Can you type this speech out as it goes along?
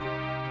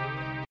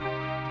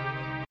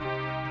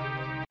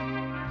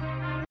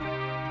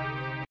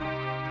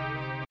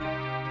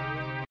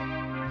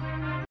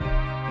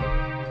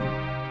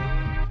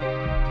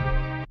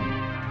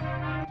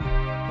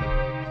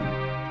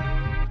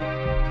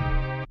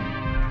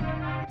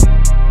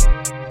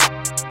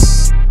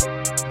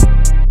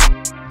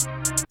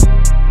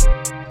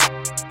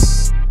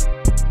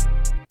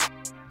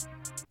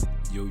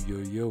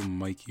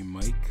Mikey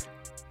Mike.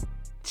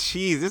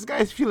 Jeez, this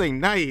guy's feeling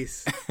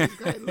nice.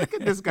 Look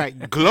at this guy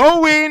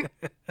glowing.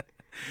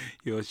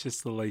 Yo, it's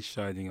just the light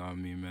shining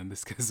on me, man.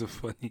 This guy's a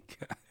funny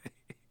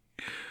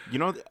guy. You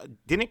know,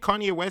 didn't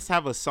Kanye West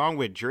have a song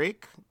with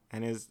Drake?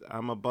 And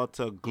I'm about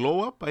to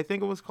glow up, I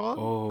think it was called.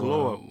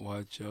 Glow Up.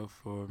 Watch out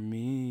for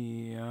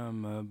me.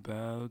 I'm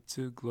about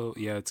to glow.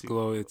 Yeah, it's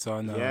Glow. It's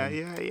on.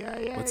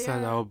 Yeah. What's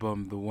that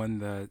album? The one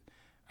that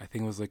I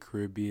think was like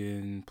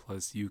Caribbean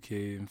plus UK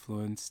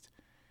influenced.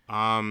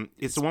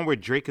 It's the one where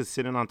Drake is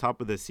sitting on top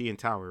of the CN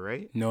Tower,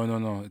 right? No.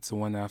 It's the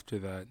one after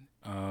that.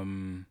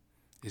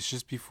 It's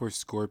just before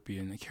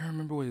Scorpion. I can't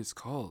remember what it's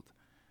called.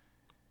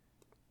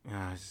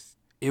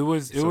 It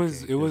was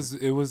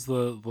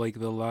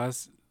the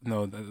last.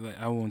 No,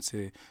 I won't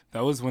say.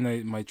 That was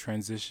when my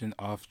transition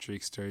off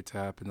Drake started to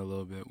happen a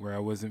little bit, where I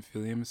wasn't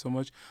feeling him so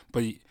much.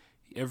 But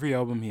every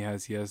album he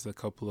has a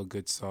couple of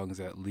good songs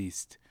at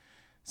least.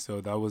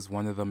 So that was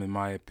one of them, in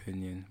my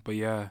opinion. But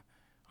yeah,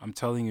 I'm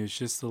telling you, it's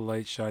just the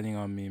light shining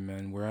on me,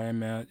 man. Where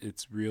I'm at,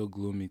 it's real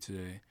gloomy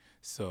today.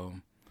 So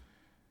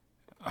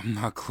I'm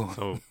not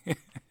glowing.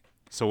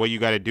 So what you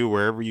got to do,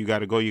 wherever you got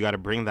to go, you got to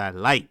bring that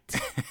light.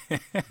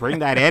 Bring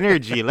that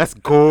energy. Let's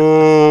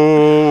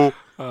go.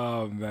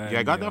 Oh, man. Yeah,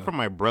 I got that from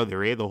my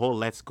brother, eh? The whole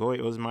let's go.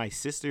 It was my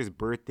sister's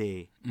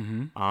birthday.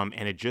 Mm-hmm.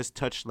 And it just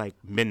touched like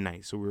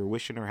midnight. So we were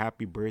wishing her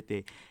happy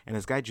birthday. And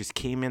this guy just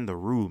came in the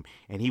room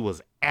and he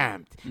was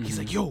amped. Mm-hmm. He's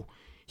like, yo,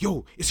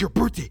 it's your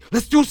birthday.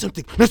 Let's do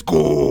something. Let's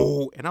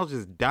go. And I was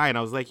just dying.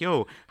 I was like,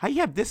 yo, how you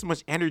have this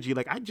much energy?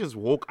 Like, I just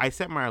woke. I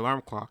set my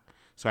alarm clock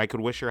so I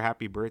could wish her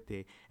happy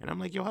birthday. And I'm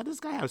like, yo, how does this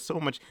guy have so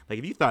much? Like,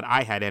 if you thought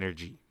I had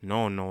energy.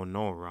 No,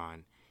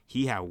 Ron.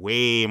 He had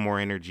way more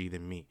energy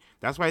than me.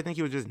 That's why I think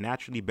he was just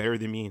naturally better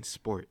than me in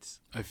sports.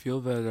 I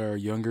feel that our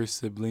younger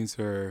siblings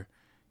are,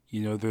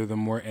 they're the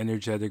more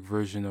energetic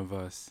version of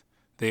us.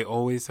 They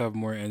always have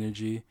more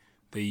energy.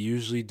 They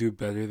usually do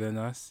better than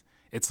us.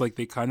 It's like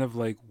they kind of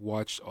like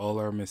watched all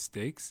our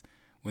mistakes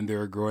when they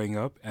were growing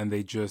up and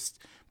they just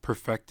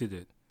perfected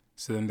it.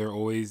 So then they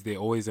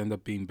always end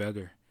up being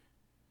better.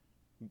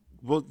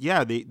 Well,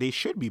 yeah, they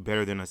should be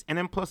better than us. And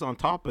then plus on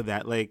top of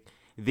that, like,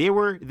 They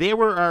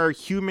were our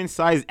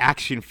human-sized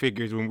action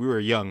figures when we were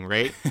young,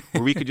 right?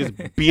 Where we could just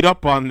beat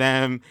up on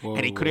them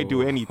and they couldn't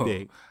do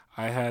anything.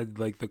 I had,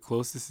 like, the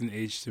closest in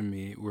age to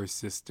me were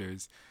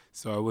sisters,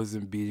 so I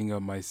wasn't beating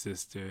up my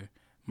sister,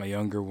 my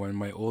younger one.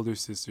 My older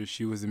sister,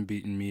 she wasn't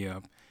beating me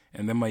up.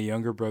 And then my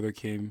younger brother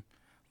came,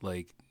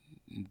 like,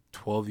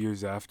 12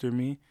 years after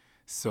me.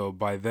 So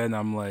by then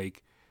I'm,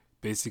 like,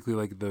 basically,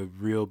 like, the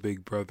real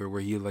big brother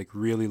where he, like,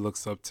 really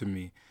looks up to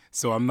me.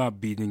 So I'm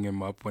not beating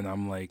him up when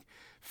I'm, like,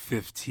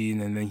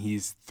 15 and then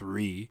he's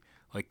 3.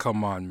 Like,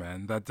 come on,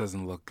 man, that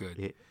doesn't look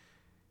good.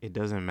 It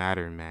doesn't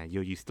matter, man.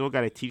 You still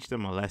got to teach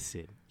them a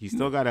lesson. You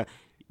still got to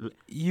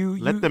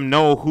let them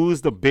know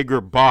who's the bigger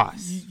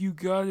boss. You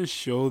got to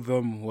show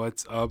them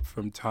what's up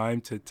from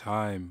time to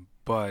time.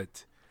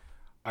 But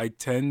I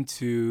tend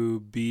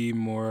to be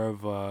more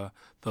of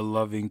the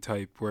loving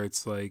type where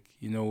it's like,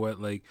 you know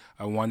what, like,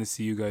 I want to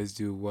see you guys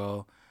do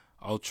well.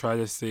 I'll try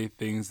to say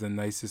things the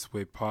nicest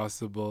way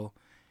possible.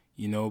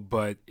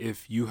 But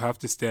if you have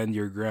to stand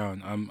your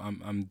ground,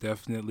 I'm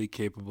definitely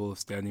capable of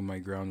standing my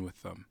ground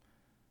with them.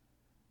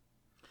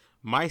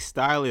 My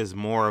style is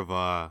more of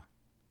a,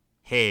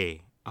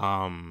 hey,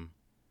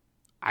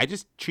 I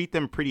just treat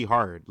them pretty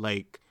hard.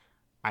 Like,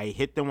 I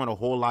hit them with a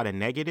whole lot of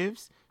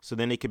negatives, so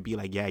then they could be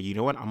like, yeah, you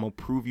know what? I'm gonna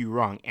prove you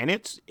wrong, and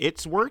it's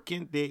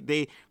working.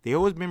 They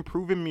always been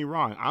proving me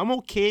wrong. I'm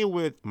okay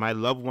with my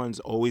loved ones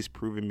always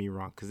proving me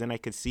wrong, because then I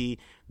could see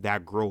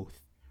that growth.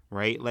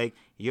 Right? Like,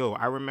 yo,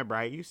 I remember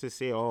I used to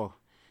say,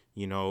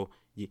 you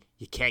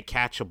can't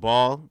catch a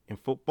ball in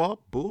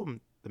football.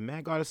 Boom. The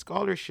man got a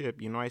scholarship.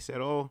 I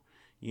said, I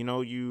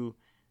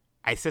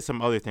said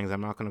some other things.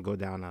 I'm not going to go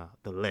down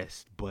the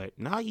list. But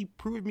now he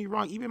proved me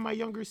wrong. Even my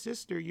younger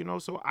sister,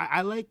 so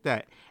I like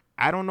that.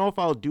 I don't know if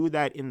I'll do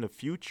that in the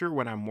future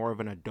when I'm more of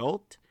an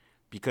adult,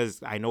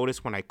 because I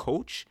notice when I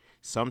coach,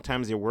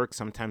 sometimes it works,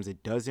 sometimes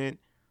it doesn't.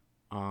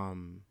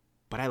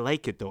 But I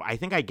like it, though. I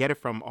think I get it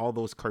from all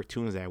those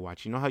cartoons that I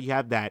watch. You know how you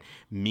have that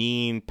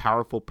mean,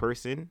 powerful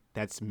person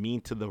that's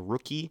mean to the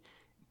rookie,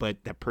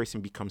 but that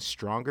person becomes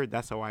stronger?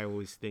 That's how I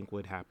always think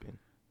would happen.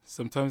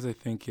 Sometimes I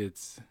think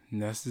it's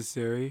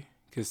necessary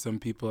because some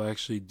people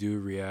actually do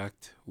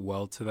react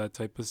well to that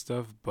type of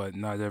stuff, but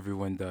not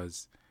everyone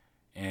does.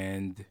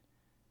 And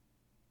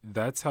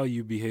that's how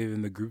you behave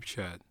in the group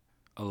chat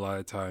a lot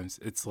of times.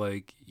 It's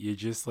like you're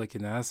just like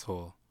an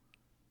asshole.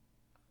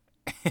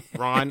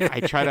 Ron,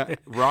 you try to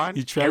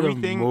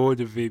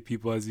motivate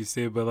people, as you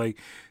say, but like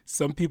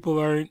some people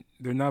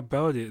they're not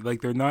about it.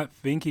 Like, they're not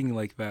thinking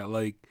like that.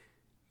 Like,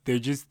 they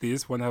just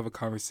want to have a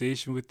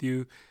conversation with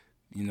you.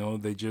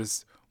 They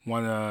just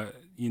want to,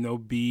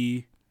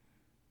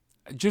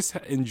 just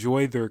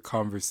enjoy their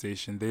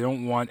conversation. They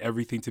don't want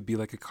everything to be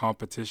like a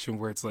competition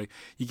where it's like,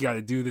 you got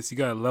to do this, you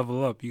got to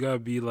level up, you got to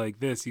be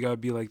like this, you got to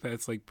be like that.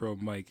 It's like, bro,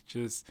 Mike,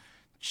 just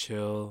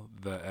chill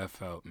the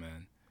F out,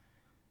 man.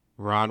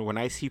 Ron, when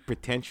I see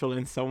potential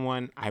in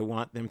someone, I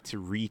want them to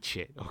reach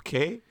it.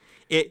 Okay,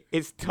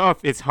 it's tough.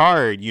 It's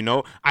hard.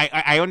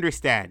 I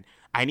understand.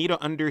 I need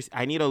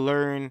to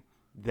learn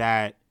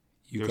that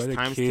You there's gotta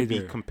times to be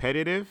cater.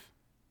 competitive.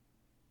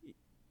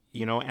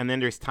 And then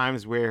there's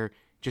times where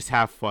just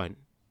have fun,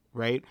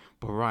 right?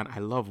 But Ron, I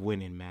love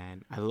winning,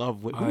 man. I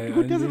love win. I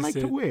Who doesn't like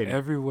to understand win?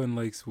 everyone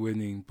likes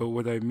winning, but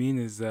what I mean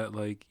is that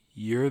like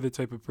you're the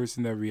type of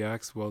person that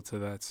reacts well to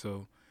that.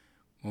 So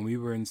when we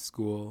were in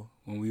school,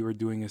 when we were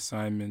doing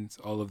assignments,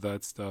 all of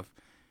that stuff,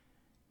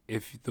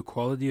 if the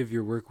quality of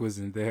your work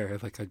wasn't there,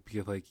 like I'd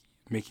be like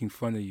making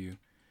fun of you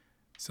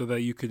so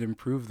that you could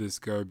improve this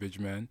garbage,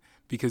 man,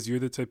 because you're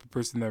the type of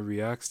person that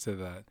reacts to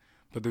that.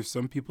 But there's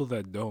some people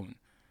that don't.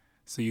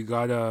 So you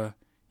gotta,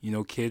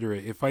 cater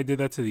it. If I did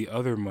that to the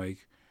other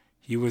Mike,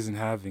 he wasn't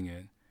having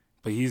it.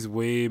 But he's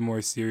way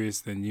more serious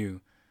than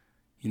you.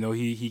 He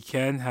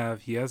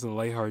has a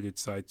lighthearted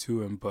side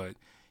to him, but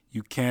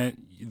you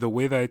can't, the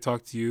way that I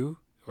talk to you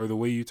or the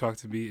way you talk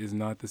to me is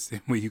not the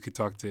same way you could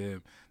talk to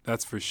him.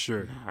 That's for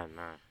sure.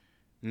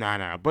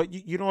 Nah. But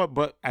you know what?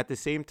 But at the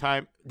same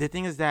time, the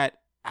thing is that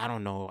I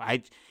don't know.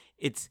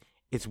 It's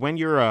when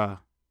you're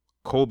a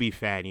Kobe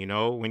fan,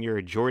 when you're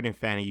a Jordan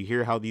fan, and you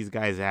hear how these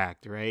guys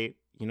act, right?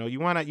 You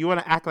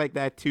wanna act like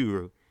that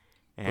too,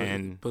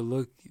 and But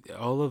look,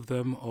 all of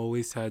them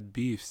always had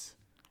beefs.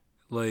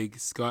 Like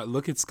Scott,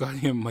 look at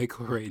Scotty and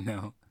Michael right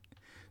now.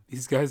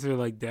 These guys are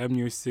like damn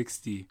near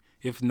 60,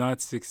 if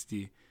not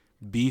 60,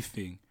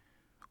 beefing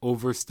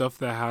over stuff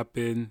that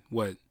happened,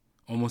 what,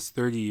 almost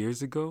 30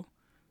 years ago?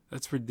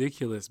 That's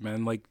ridiculous,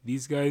 man. Like,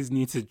 these guys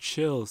need to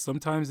chill.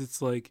 Sometimes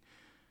it's like,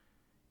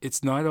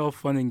 it's not all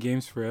fun and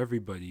games for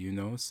everybody,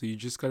 So you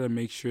just got to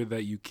make sure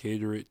that you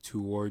cater it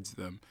towards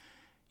them.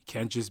 You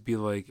can't just be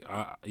like,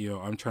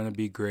 I'm trying to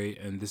be great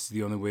and this is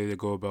the only way to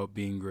go about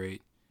being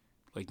great.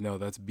 Like, no,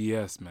 that's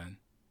BS, man.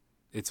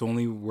 It's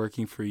only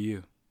working for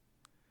you.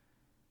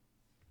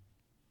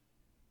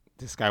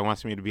 this guy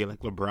wants me to be like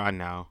LeBron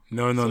now.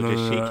 No, no, So no,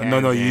 just shake no, no,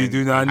 no. hands You do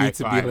and not high need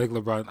to be five. like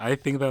LeBron. I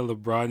think that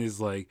LeBron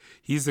is like,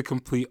 he's the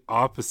complete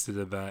opposite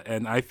of that.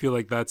 And I feel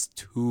like that's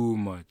too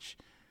much.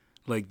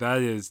 Like,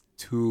 that is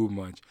too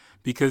much.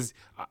 Because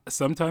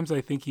sometimes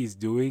I think he's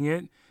doing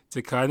it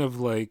to kind of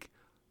like,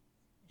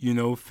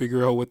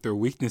 figure out what their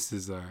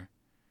weaknesses are.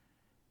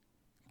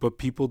 But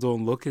people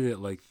don't look at it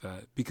like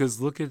that. Because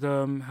look at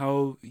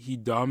how he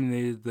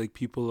dominated like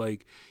people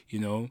like,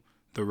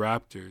 the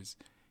Raptors.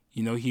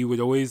 He would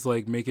always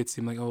like make it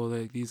seem like, oh,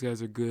 like these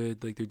guys are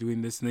good, like they're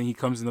doing this, and then he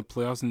comes in the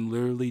playoffs and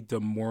literally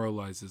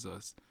demoralizes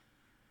us.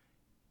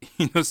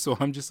 So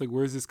I'm just like,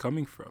 where's this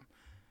coming from?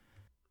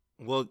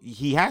 Well,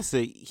 he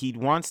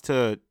wants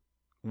to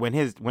when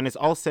it's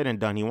all said and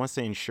done, he wants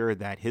to ensure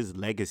that his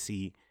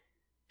legacy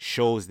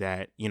shows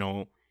that,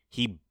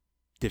 he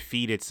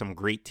defeated some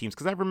great teams.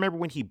 Because I remember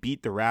when he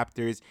beat the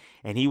Raptors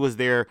and he was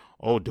there.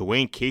 Oh,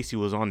 Dwayne Casey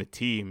was on the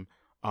team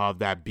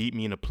that beat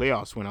me in the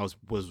playoffs when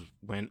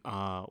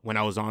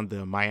I was on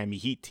the Miami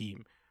Heat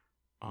team.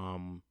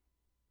 And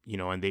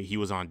he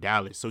was on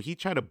Dallas. So he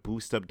tried to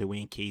boost up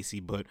Dwayne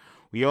Casey, but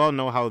we all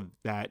know how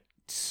that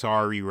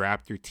sorry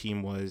Raptor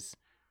team was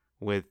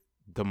with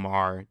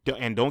DeMar.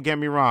 And don't get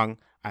me wrong,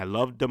 I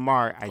love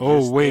DeMar. I Oh,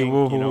 just wait, think,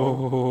 whoa, whoa,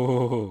 whoa,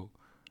 whoa, whoa.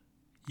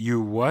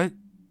 You what?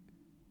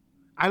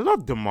 I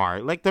love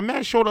DeMar. Like, the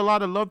man showed a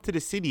lot of love to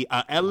the city.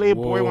 A LA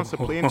boy wants to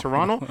play in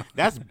Toronto.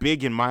 That's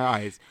big in my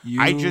eyes.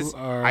 You I just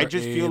a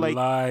feel like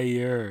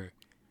liar.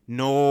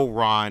 no,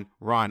 Ron.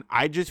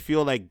 I just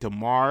feel like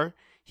DeMar,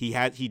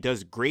 he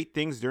does great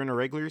things during the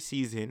regular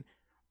season,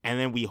 and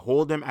then we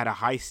hold him at a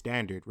high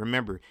standard.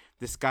 Remember,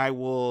 this guy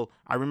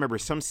I remember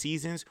some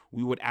seasons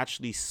we would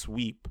actually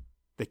sweep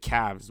the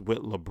Cavs with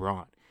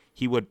LeBron.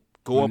 He would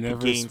go You up never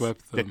against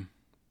swept them.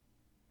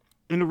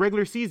 in the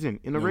regular season.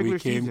 No, we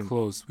came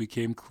close. We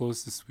came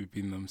close to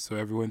sweeping them. So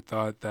everyone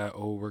thought that,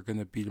 oh, we're going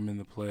to beat them in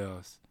the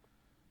playoffs.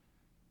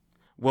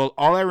 Well,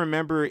 all I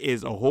remember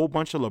is a whole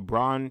bunch of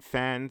LeBron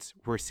fans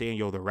were saying,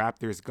 yo, the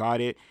Raptors got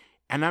it.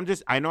 And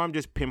I know I'm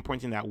just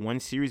pinpointing that one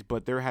series,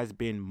 but there has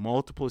been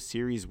multiple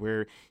series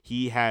where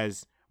he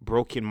has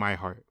broken my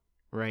heart,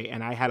 right?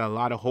 And I had a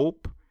lot of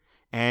hope,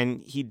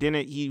 and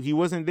he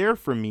wasn't there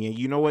for me. And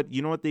you know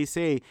what they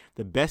say?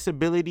 The best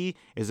ability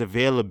is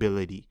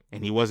availability,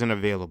 and he wasn't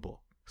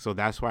available. So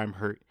that's why I'm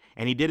hurt.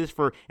 And he did it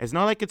it's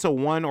not like it's a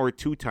one or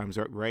two times,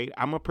 right?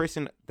 I'm a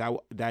person that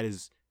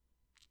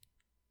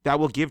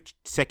will give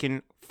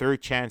second,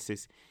 third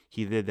chances.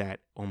 He did that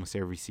almost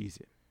every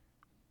season.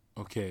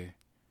 Okay.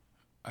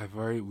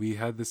 We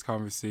had this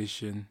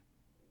conversation.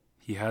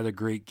 He had a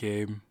great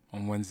game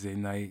on Wednesday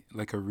night,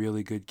 like a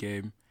really good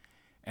game,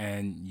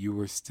 and you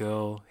were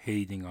still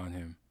hating on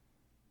him.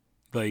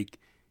 Like,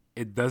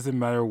 it doesn't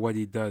matter what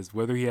he does,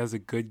 whether he has a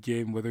good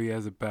game, whether he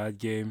has a bad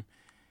game.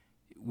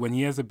 When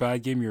he has a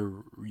bad game,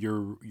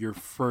 you're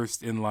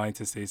first in line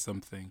to say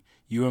something.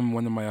 You and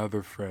one of my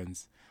other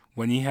friends.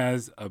 When he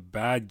has a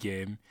bad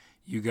game,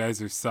 you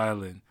guys are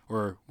silent.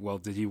 Or, well,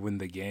 did he win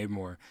the game,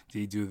 or did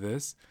he do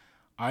this?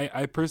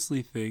 I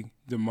personally think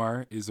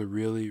DeMar is a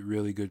really,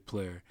 really good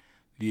player.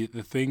 The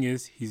thing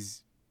is,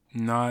 he's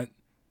not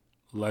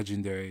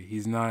legendary.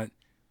 He's not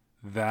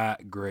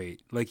that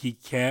great. Like, he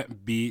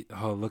can't beat.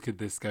 Oh, look at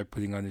this guy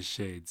putting on his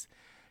shades.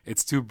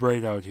 It's too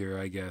bright out here,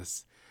 I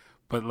guess.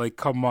 But, like,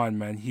 come on,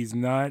 man. He's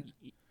not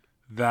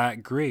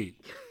that great.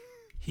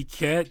 He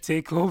can't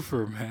take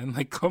over, man.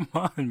 Like, come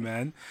on,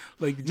 man.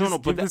 Like,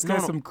 just give this guy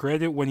some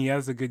credit when he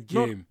has a good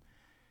game.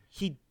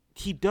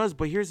 He does,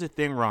 but here's the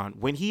thing, Ron.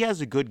 When he has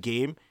a good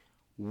game,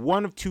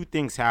 one of two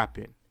things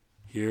happen.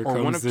 Here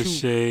comes the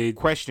shade.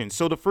 Questions.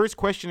 So the first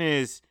question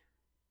is,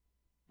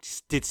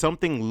 did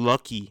something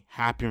lucky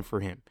happen for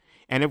him?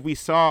 And if we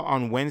saw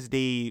on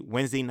Wednesday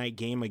night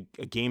game,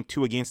 a game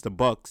 2 against the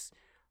Bucks,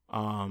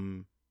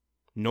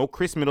 no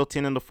Chris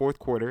Middleton in the fourth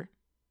quarter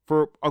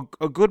for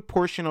a good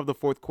portion of the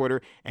fourth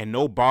quarter, and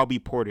no Bobby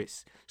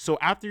Portis. So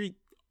after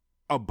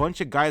a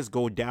bunch of guys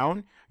go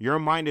down, your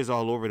mind is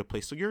all over the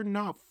place. So you're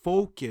not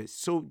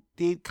focused. So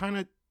they kind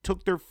of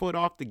took their foot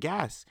off the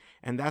gas.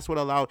 And that's what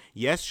allowed.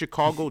 Yes,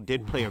 Chicago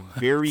did play a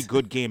very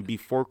good game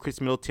before Chris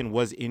Middleton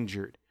was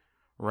injured,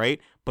 right?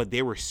 But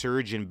they were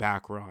surging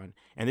back, Ron.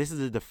 And this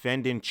is a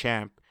defending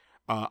champ,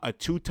 a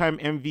 2-time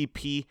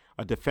MVP,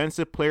 a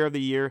defensive player of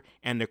the year,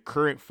 and the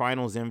current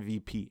finals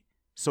MVP.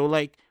 So,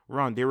 like,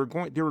 Ron, they were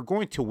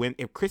going to win.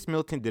 If Chris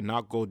Middleton did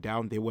not go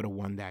down, they would have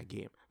won that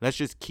game. Let's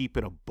just keep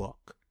it a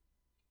buck.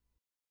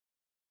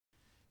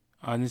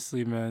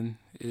 Honestly, man,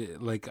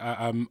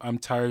 I'm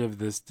tired of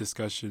this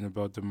discussion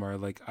about DeMar.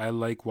 Like, I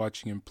like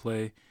watching him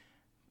play.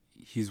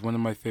 He's one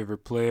of my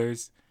favorite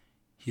players.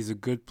 He's a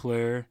good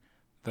player.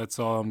 That's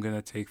all I'm going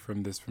to take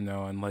from this from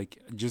now on. Like,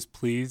 just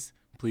please,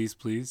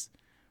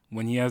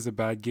 when he has a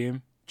bad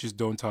game, just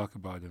don't talk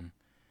about him.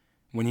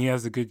 When he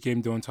has a good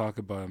game, don't talk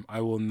about him. I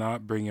will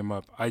not bring him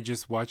up. I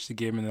just watch the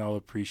game and I'll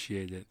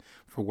appreciate it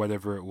for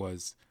whatever it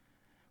was.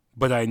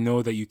 But I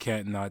know that you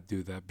can't not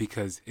do that,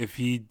 because if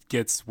he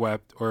gets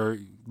swept or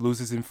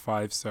loses in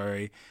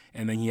 5,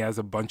 and then he has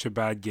a bunch of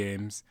bad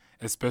games,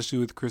 especially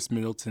with Chris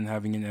Middleton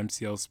having an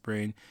MCL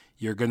sprain,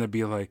 you're going to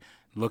be like,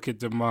 look at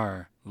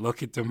DeMar.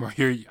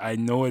 I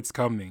know it's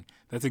coming.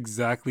 That's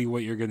exactly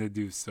what you're going to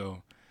do.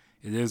 So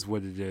it is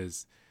what it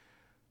is.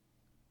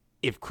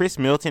 If Chris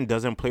Middleton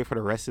doesn't play for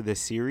the rest of the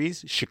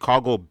series,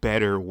 Chicago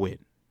better win.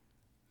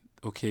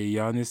 Okay,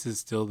 Giannis is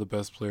still the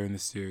best player in the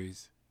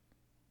series.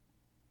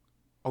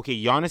 Okay,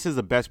 Giannis is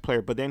the best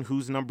player, but then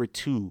who's number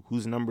 2?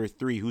 Who's number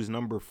 3? Who's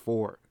number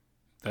 4?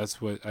 That's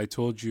what I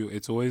told you.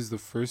 It's always the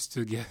first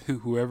to get,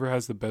 whoever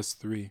has the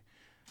best 3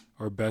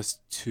 or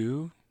best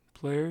 2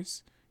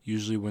 players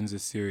usually wins a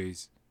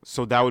series.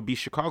 So that would be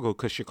Chicago,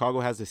 because Chicago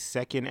has the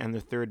second and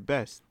the third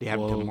best. They have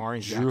DeMar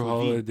and Zach LaVine. Jrue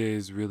Holiday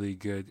is really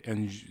good,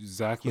 and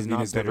Zach LaVine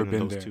has never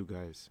been there. Two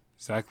guys.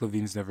 Zach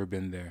LaVine's never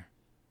been there.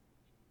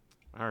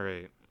 All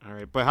right.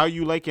 But how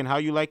you liking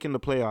the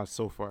playoffs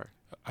so far?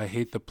 I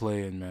hate the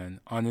play-in, man.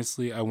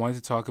 Honestly, I wanted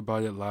to talk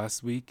about it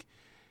last week.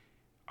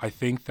 I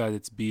think that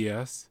it's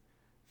BS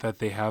that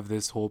they have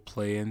this whole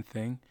play-in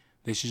thing.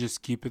 They should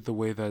just keep it the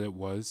way that it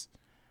was.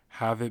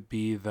 Have it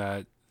be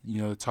that,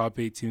 the top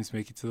 8 teams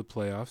make it to the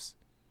playoffs,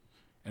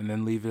 and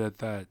then leave it at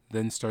that.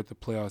 Then start the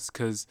playoffs.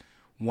 Because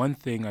one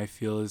thing I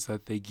feel is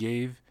that they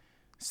gave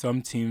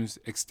some teams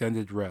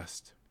extended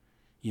rest.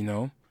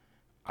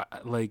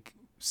 Like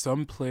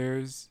some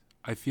players,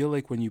 I feel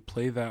like when you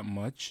play that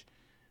much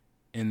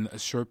in a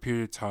short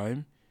period of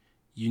time,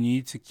 you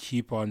need to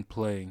keep on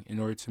playing in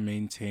order to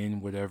maintain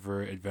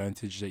whatever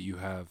advantage that you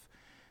have.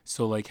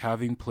 So, like,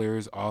 having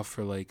players off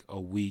for like a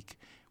week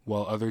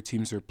while other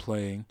teams are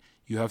playing,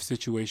 you have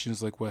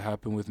situations like what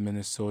happened with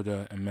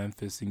Minnesota and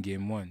Memphis in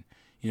Game 1.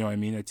 You know what I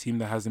mean? A team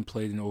that hasn't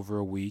played in over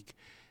a week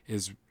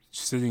is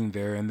sitting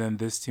there, and then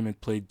this team had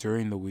played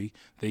during the week.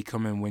 They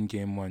come and win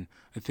Game 1.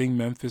 I think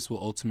Memphis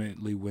will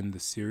ultimately win the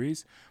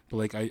series, but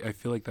like I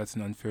feel like that's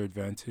an unfair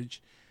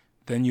advantage.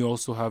 Then you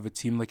also have a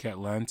team like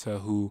Atlanta,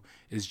 who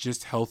is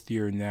just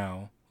healthier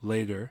now,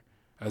 later,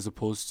 as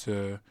opposed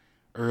to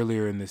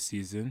earlier in the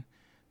season.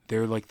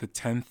 They're like the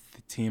 10th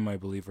team, I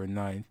believe, or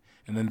 9th,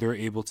 and then they're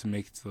able to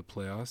make it to the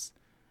playoffs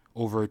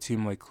over a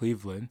team like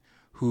Cleveland,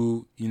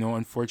 who,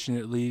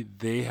 unfortunately,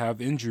 they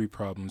have injury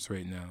problems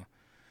right now.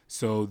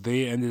 So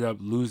they ended up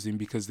losing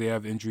because they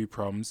have injury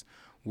problems,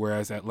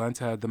 whereas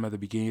Atlanta had them at the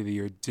beginning of the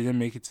year, didn't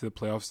make it to the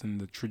playoffs in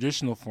the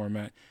traditional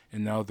format,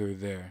 and now they're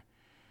there.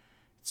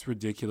 It's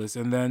ridiculous.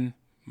 And then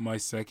my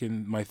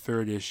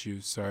third issue,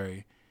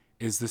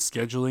 is the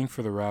scheduling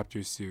for the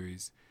Raptors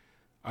series.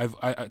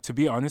 To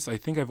be honest, I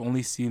think I've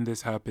only seen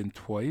this happen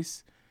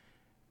twice.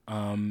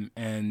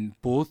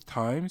 And both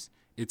times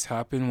it's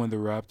happened when the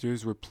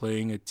Raptors were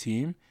playing a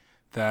team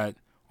that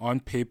on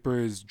paper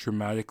is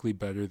dramatically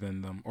better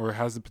than them, or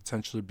has the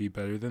potential to be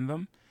better than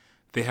them.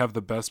 They have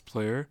the best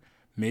player,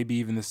 maybe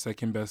even the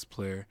second best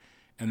player.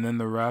 And then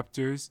the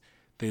Raptors,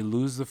 they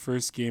lose the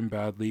first game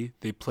badly.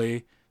 They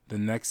play the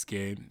next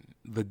game,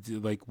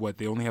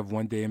 they only have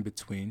 1 day in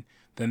between.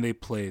 Then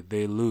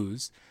they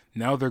lose.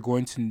 Now they're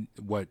going to,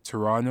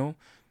 Toronto?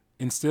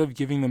 Instead of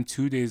giving them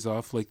 2 days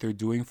off like they're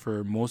doing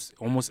for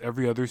almost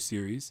every other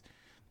series,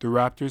 the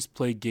Raptors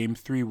play Game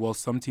 3 while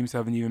some teams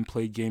haven't even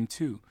played Game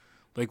 2.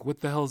 Like,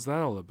 what the hell is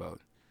that all about?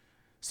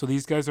 So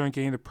these guys aren't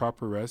getting the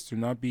proper rest. They're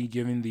not being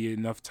given the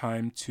enough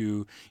time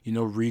to,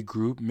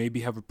 regroup, maybe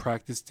have a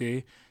practice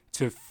day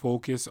to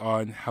focus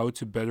on how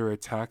to better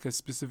attack a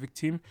specific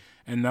team.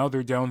 And now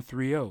they're down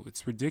 3-0.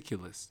 It's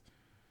ridiculous.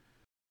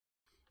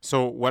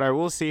 So what I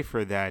will say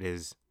for that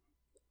is,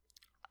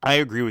 I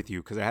agree with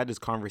you because I had this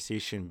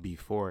conversation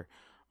before.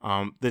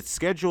 The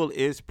schedule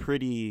is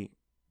pretty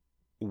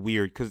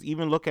weird because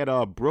even look at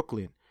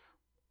Brooklyn.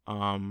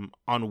 On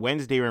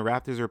Wednesday when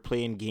Raptors were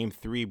playing Game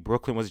 3,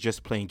 Brooklyn was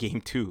just playing Game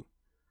 2,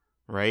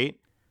 right?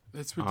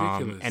 That's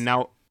ridiculous. And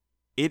now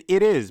it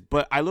is,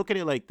 but I look at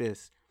it like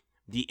this: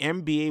 the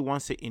NBA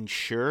wants to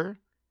ensure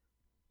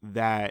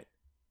that,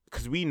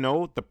 because we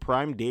know the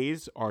prime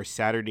days are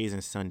Saturdays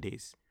and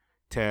Sundays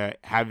to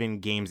having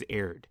games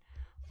aired.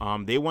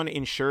 They want to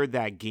ensure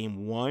that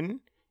Game 1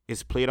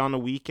 is played on the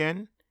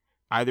weekend,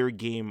 either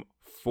Game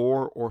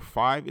 4 or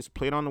 5 is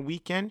played on the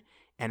weekend,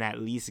 and at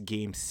least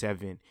Game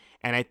 7.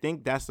 And I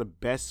think that's the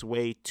best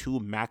way to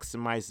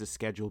maximize the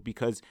schedule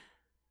because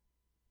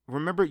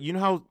remember, you know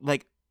how,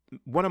 like,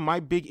 one of my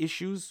big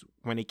issues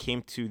when it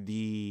came to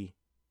the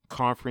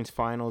conference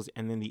finals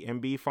and then the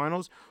NBA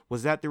finals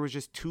was that there was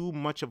just too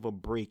much of a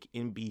break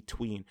in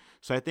between.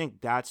 So I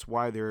think that's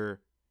why they're,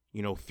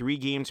 3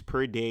 games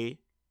per day,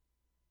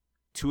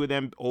 2 of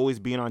them always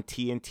being on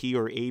TNT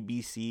or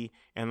ABC,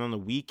 and on the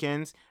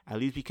weekends, at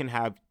least we can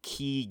have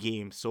key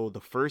games. So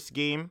the first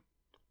game,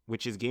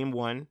 which is Game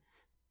 1,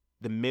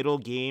 the middle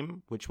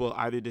game, which will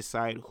either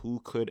decide who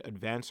could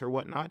advance or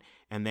whatnot,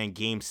 and then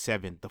Game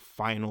 7, the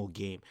final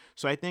game.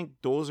 So I think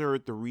those are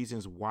the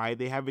reasons why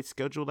they have it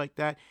scheduled like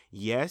that.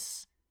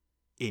 Yes,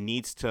 it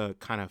needs to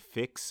kind of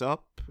fix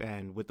up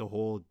and with the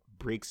whole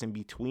breaks in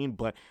between,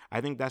 but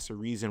I think that's the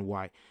reason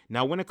why.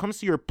 Now, when it comes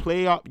to your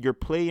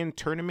play-in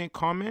tournament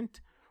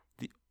comment,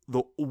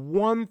 the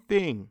one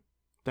thing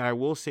that I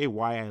will say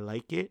why I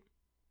like it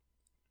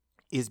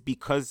is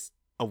because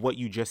of what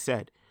you just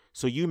said.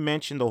 So you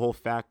mentioned the whole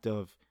fact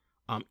of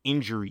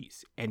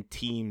injuries and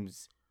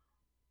teams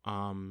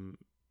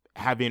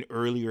having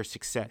earlier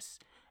success.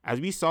 As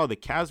we saw, the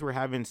Cavs were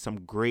having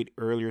some great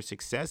earlier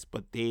success,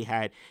 but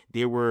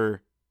they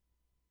were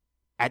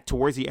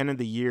towards the end of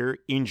the year,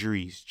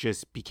 injuries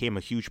just became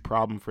a huge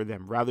problem for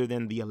them. Rather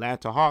than the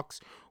Atlanta Hawks,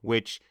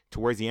 which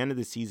towards the end of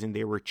the season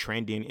they were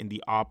trending in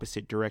the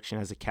opposite direction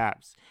as the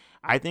Cavs.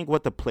 I think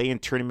what the play-in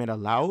tournament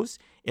allows,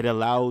 it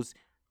allows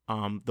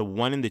the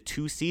 1 and the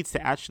 2 seeds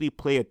to actually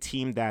play a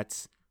team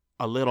that's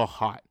a little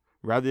hot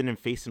rather than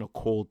facing a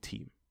cold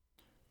team.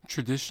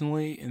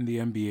 Traditionally in the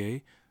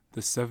NBA,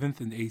 the 7th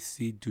and 8th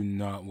seed do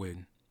not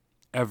win,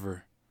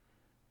 ever.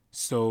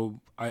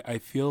 So I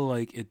feel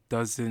like it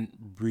doesn't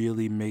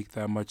really make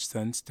that much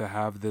sense to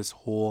have this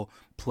whole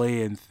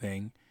play-in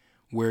thing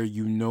where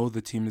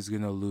the team is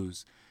going to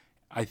lose.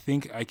 I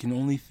think I can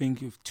only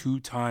think of 2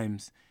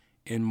 times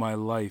in my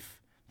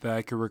life that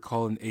I could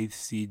recall an 8th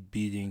seed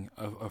beating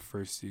a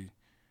first seed.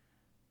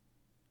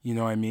 You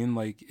know what I mean?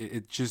 Like,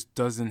 it just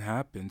doesn't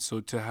happen.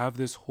 So to have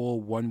this whole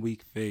 1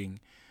 week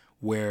thing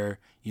where,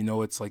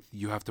 it's like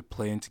you have to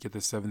play in to get the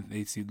 7th and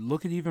 8th seed.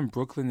 Look at even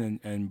Brooklyn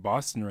and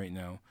Boston right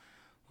now.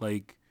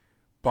 Like,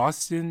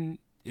 Boston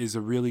is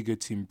a really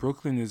good team.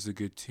 Brooklyn is a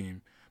good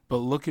team. But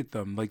look at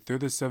them. Like, they're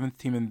the 7th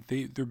team, and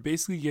they're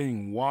basically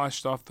getting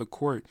washed off the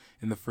court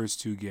in the first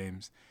 2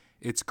 games.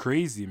 It's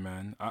crazy,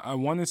 man. I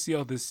want to see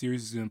how this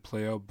series is going to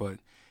play out, but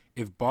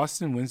if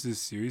Boston wins this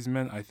series,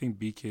 man, I think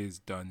BK is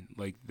done.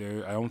 Like,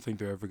 I don't think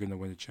they're ever going to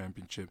win a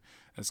championship.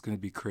 That's going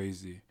to be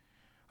crazy.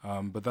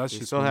 But that's They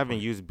just still haven't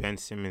used Ben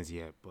Simmons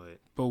yet,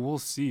 but we'll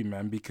see,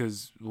 man.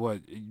 Because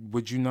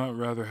would you not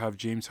rather have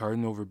James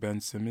Harden over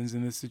Ben Simmons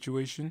in this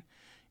situation?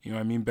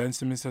 Ben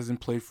Simmons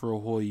hasn't played for a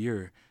whole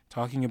year.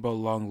 Talking about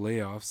long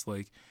layoffs,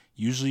 like,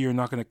 usually you're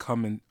not going to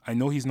come in. I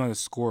know he's not a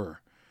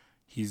scorer.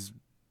 He's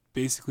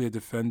basically a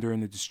defender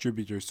and a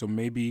distributor, so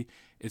maybe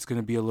it's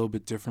going to be a little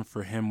bit different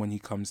for him when he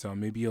comes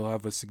down. Maybe he'll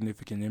have a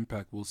significant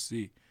impact. We'll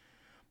see.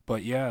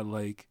 But yeah,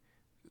 like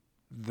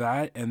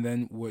that, and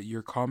then what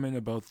your comment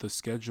about the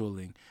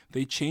scheduling.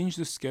 They changed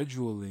the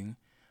scheduling,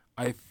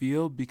 I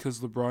feel, because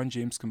LeBron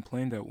James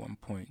complained at one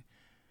point.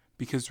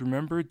 Because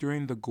remember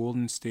during the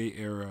Golden State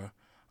era,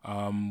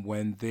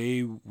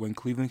 when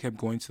Cleveland kept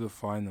going to the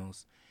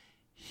finals,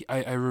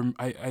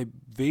 I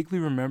vaguely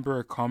remember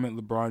a comment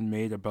LeBron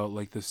made about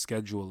like the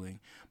scheduling,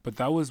 but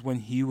that was when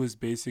he was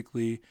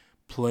basically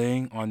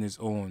playing on his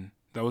own.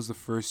 That was the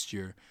first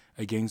year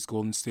against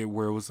Golden State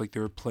where it was like they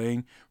were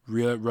playing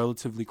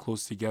relatively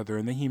close together,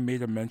 and then he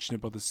made a mention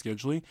about the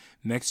scheduling.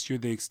 Next year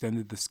they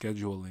extended the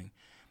scheduling.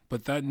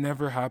 But that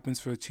never happens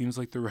for teams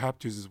like the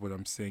Raptors is what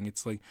I'm saying.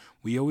 It's like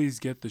we always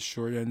get the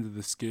short end of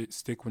the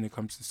stick when it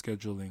comes to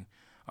scheduling.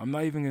 I'm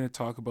not even going to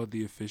talk about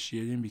the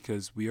officiating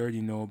because we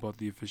already know about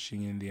the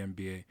officiating in the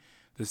NBA.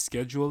 The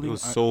scheduling, it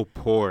was so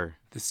poor.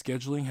 The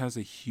scheduling has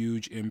a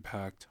huge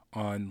impact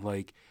on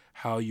like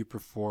how you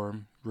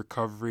perform,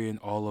 recovery, and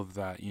all of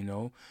that.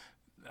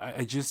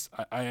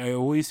 I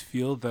always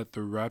feel that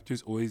the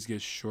Raptors always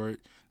get short.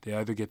 They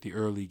either get the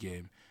early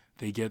game.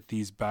 they get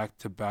these back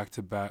to back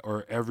to back,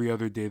 or every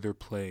other day they're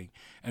playing.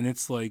 And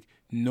it's like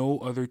no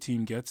other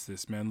team gets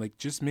this, man. Like,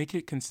 just make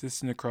it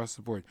consistent across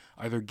the board.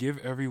 Either give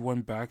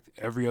everyone back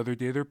every other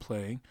day they're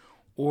playing,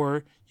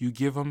 or you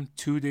give them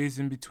 2 days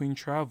in between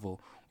travel,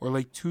 or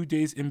like 2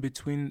 days in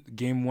between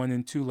game 1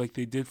 and 2, like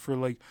they did for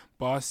like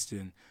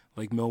Boston,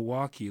 like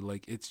Milwaukee.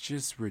 Like, it's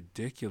just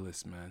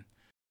ridiculous, man.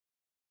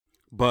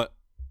 But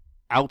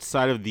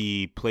outside of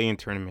the play-in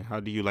tournament, how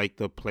do you like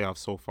the playoffs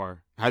so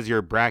far? Has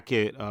your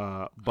bracket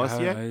bust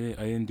yet? I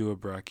didn't do a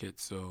bracket,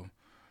 so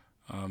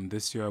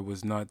this year I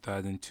was not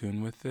that in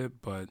tune with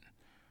it, but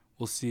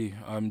we'll see.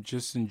 I'm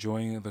just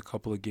enjoying the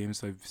couple of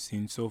games I've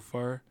seen so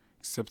far,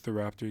 except the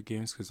Raptor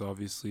games, because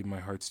obviously my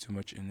heart's too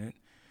much in it.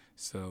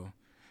 So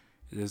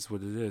it is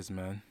what it is,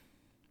 man.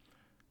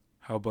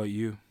 How about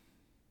you?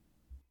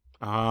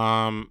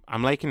 I'm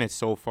liking it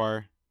so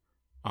far.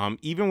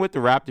 Even with the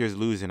Raptors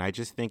losing, I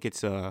just think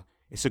it's a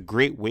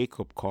great wake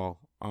up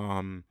call.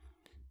 And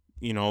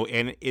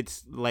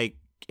it's like,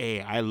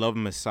 hey, I love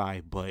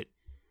Masai, but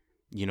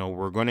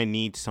we're gonna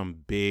need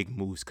some big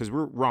moves because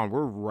we're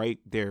right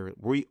there.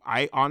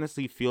 I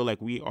honestly feel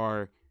like we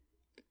are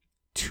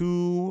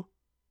two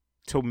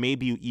to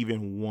maybe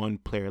even one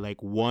player,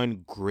 like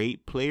one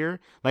great player.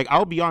 Like,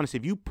 I'll be honest,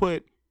 if you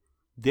put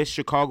this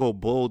Chicago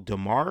Bull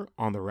DeMar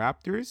on the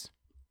Raptors,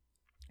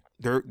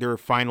 they're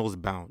finals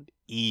bound,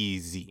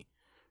 easy,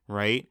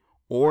 right?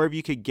 Or if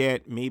you could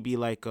get maybe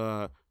like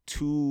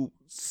two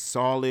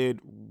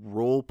solid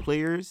role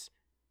players,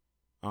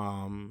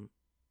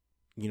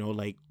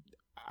 like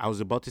I was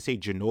about to say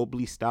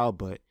Ginobili style,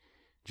 but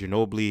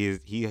Ginobili is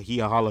he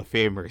a Hall of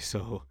Famer,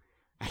 so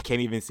I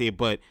can't even say.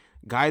 But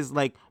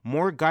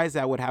more guys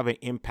that would have an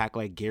impact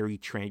like Gary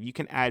Trent. You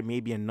can add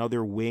maybe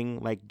another wing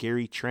like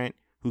Gary Trent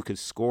who could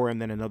score,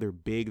 and then another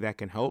big that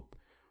can help.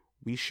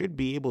 We should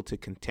be able to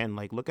contend.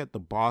 Like, look at the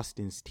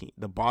Boston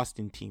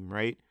team,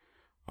 right?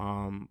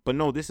 But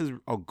no, this is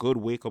a good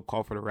wake-up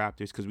call for the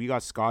Raptors because we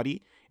got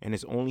Scotty, and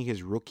it's only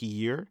his rookie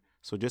year.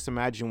 So just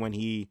imagine when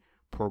he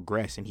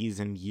progress and he's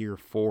in year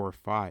 4 or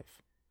 5,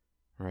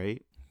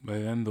 right? By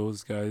then,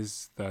 those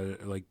guys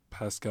that like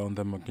Pascal and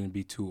them are going to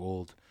be too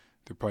old.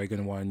 They're probably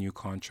going to want a new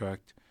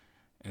contract,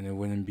 and it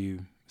wouldn't be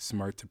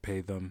smart to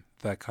pay them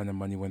that kind of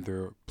money when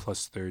they're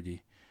plus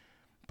 30.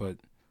 But,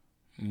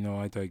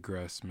 I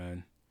digress,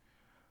 man.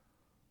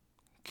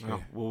 Okay.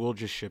 Oh, well, we'll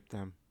just ship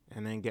them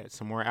and then get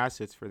some more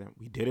assets for them.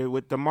 We did it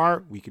with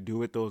DeMar. We could do it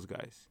with those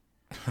guys.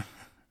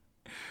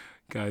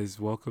 Guys,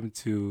 welcome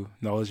to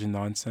Knowledge and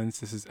Nonsense.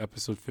 This is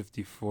episode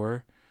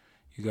 54.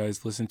 You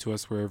guys listen to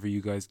us wherever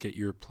you guys get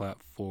your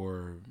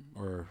platform,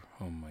 or,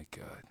 oh my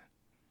God,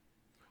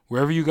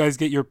 wherever you guys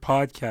get your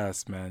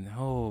podcast, man.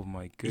 Oh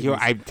my goodness. Yo,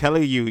 I'm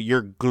telling you,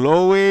 you're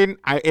glowing.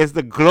 It's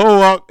the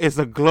glow up. It's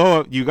the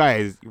glow up. You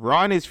guys,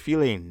 Ron is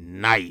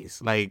feeling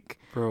nice. Like,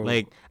 bro,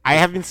 like I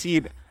haven't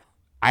seen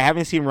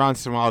Ron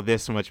smile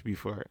this much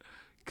before.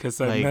 Because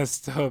I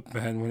messed up,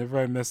 man. Whenever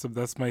I mess up,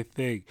 that's my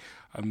thing.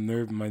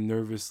 My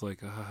nervous,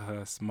 like,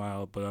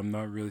 smile, but I'm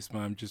not really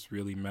smiling. I'm just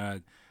really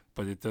mad.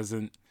 But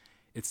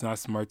it's not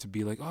smart to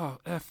be like, oh,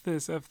 F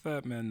this, F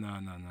that, man. No.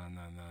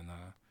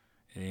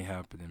 It ain't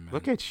happening, man.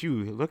 Look at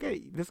you. Look at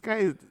this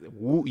guy.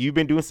 You've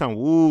been doing some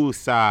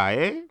woo-sa,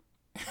 eh?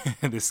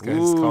 This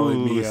guy's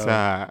calling me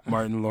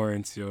Martin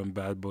Lawrence, yo, and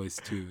Bad Boys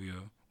 2, yo.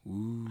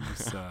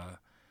 Woo-sa.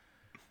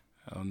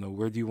 I don't know.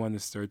 Where do you want to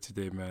start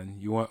today, man?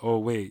 Oh,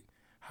 wait.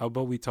 How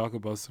about we talk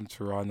about some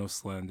Toronto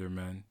slander,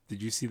 man?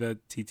 Did you see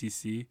that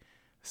TTC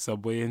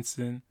subway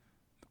incident?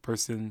 The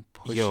person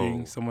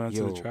pushing someone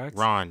onto the tracks?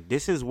 Ron,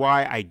 this is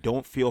why I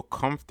don't feel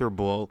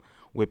comfortable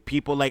with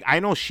people. Like, I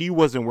know she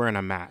wasn't wearing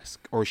a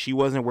mask or she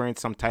wasn't wearing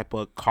some type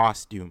of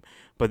costume,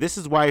 but this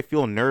is why I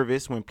feel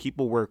nervous when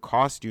people wear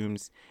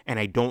costumes and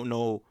I don't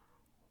know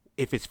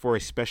if it's for a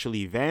special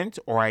event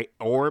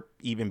or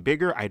even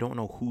bigger, I don't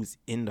know who's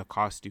in the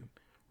costume.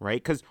 Right?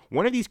 Because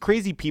one of these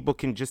crazy people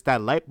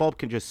that light bulb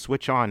can just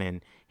switch on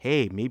and,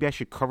 hey, maybe I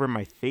should cover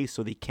my face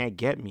so they can't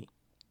get me.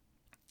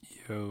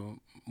 Yo,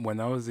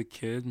 when I was a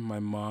kid, my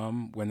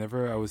mom,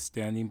 whenever I was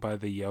standing by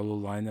the yellow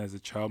line as a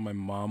child, my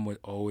mom would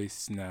always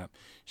snap.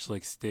 She's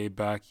like, stay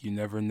back. You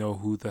never know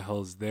who the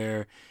hell's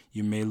there.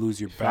 You may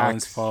lose your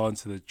balance, fall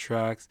into the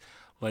tracks.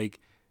 Like,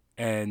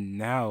 and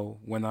now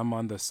when I'm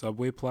on the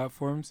subway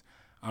platforms,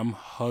 I'm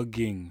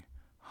hugging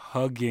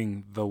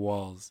the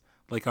walls.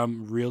 Like,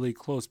 I'm really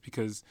close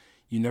because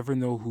you never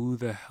know who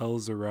the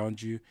hell's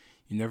around you.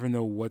 You never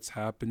know what's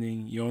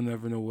happening. You don't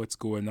never know what's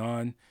going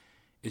on.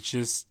 It's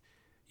just,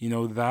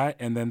 that,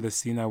 and then the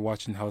scene I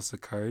watch in House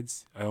of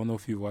Cards. I don't know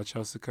if you watch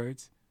House of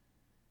Cards.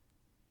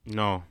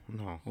 No.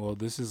 Well,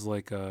 this is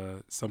like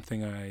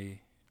something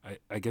I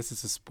guess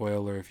it's a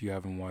spoiler if you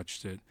haven't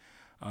watched it.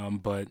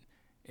 But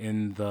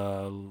in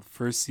the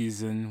first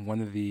season,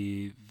 one of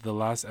the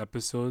last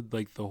episode,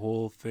 like the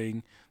whole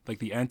thing, like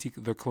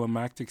the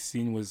climactic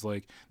scene was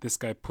like this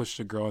guy pushed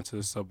a girl onto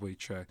the subway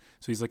track.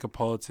 So he's like a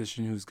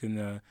politician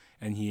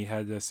and he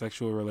had a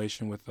sexual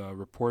relation with a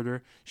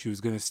reporter. She was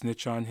gonna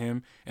snitch on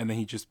him, and then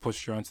he just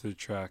pushed her onto the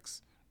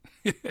tracks,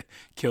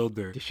 killed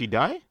her. Did she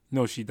die?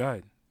 No, she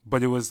died.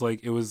 But it was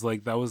like that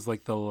was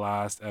like the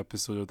last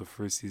episode of the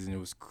first season. It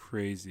was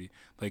crazy.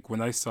 Like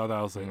when I saw that,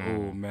 I was like,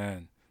 oh Mm.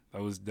 man,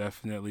 that was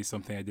definitely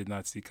something I did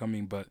not see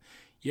coming. But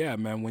yeah,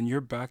 man, when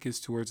your back is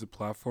towards the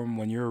platform,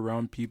 when you're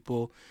around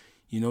people,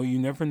 you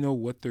never know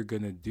what they're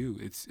gonna do.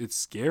 It's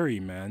scary,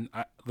 man.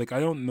 I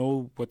don't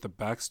know what the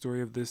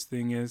backstory of this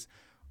thing is.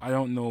 I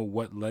don't know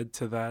what led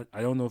to that.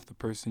 I don't know if the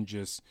person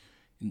just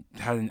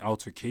had an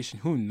altercation.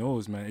 Who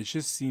knows, man? It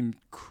just seemed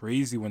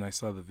crazy when I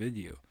saw the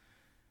video.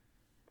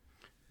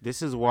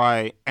 This is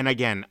why, and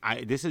again,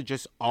 this is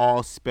just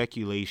all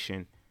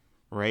speculation,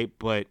 right?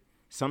 But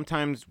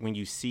sometimes when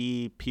you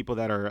see people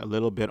that are a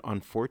little bit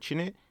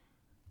unfortunate,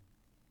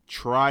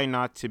 try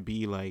not to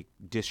be like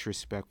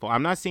disrespectful.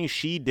 I'm not saying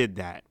she did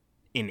that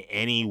in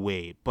any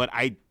way, but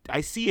I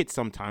see it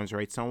sometimes,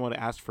 right? Someone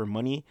ask for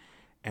money,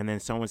 and then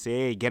someone say,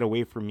 "Hey, get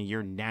away from me!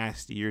 You're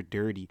nasty. You're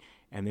dirty."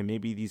 And then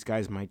maybe these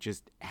guys might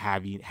just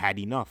have had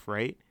enough,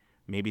 right?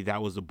 Maybe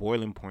that was the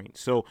boiling point.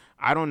 So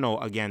I don't know.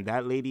 Again,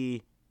 that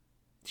lady,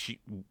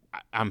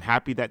 I'm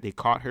happy that they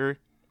caught her.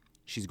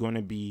 She's going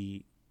to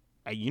be,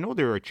 they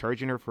were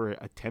charging her for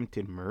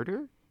attempted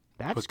murder.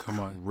 That's But come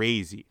on.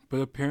 crazy.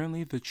 But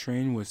apparently the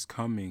train was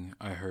coming,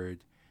 I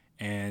heard.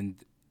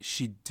 And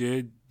she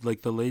did,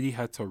 like, the lady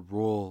had to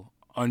roll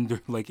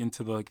under, like,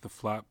 into the, like, the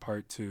flat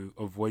part to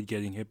avoid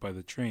getting hit by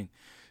the train.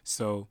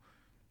 So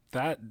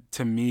that,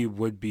 to me,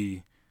 would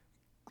be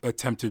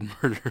attempted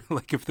murder.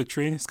 Like, if the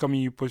train is coming,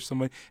 you push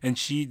somebody, and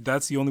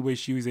that's the only way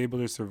she was able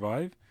to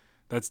survive.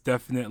 That's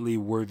definitely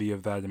worthy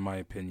of that, in my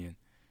opinion.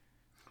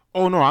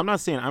 Oh no, I'm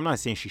not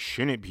saying she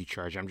shouldn't be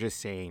charged. I'm just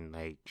saying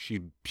like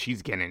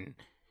she's getting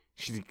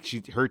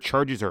her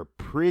charges are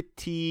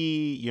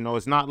pretty,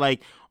 it's not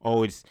like,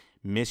 oh, it's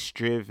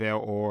mischief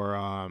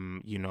or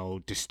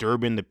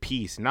disturbing the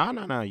peace.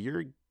 No,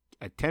 you're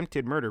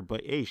attempted murder.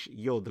 But hey,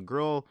 the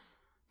girl,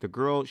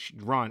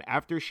 Ron,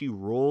 after she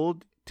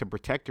rolled to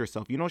protect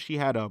herself, she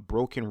had a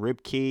broken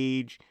rib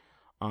cage,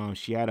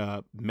 she had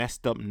a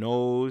messed up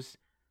nose,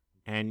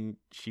 and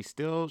she's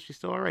still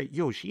all right.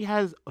 Yo, she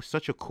has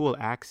such a cool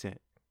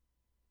accent.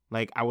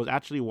 Like, I was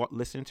actually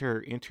listening to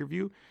her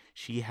interview.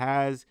 She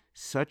has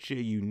such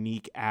a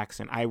unique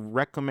accent. I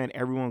recommend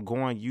everyone go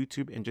on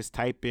YouTube and just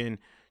type in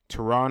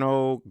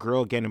Toronto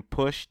girl getting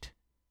pushed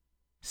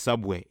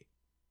subway.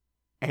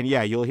 And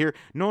yeah, you'll hear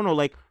no,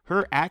 like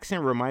her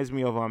accent reminds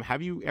me of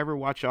have you ever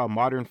watched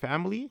Modern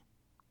Family?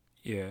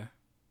 Yeah.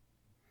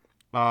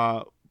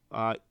 Uh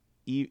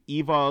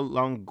Eva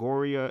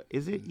Longoria,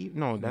 is it?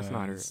 No, that's No,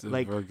 not her. it's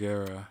Like,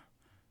 Vergara. yeah,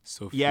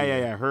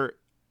 Sophia. her.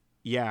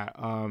 Yeah,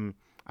 I'm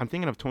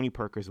thinking of Tony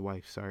Parker's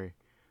wife. Sorry.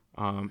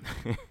 Um,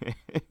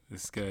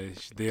 This guy,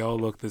 they all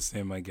look the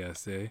same, I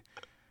guess, eh?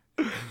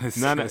 This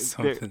no, no, guy's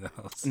something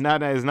else. it's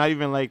not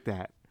even like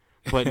that.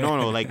 But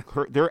no, like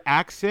their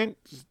accent,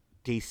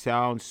 they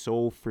sound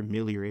so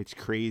familiar. It's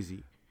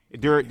crazy.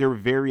 They're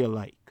very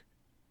alike.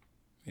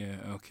 Yeah,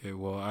 okay.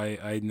 Well,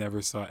 I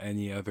never saw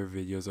any other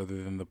videos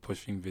other than the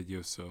pushing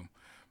video, so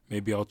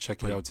maybe I'll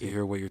check it But out to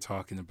hear what you're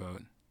talking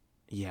about.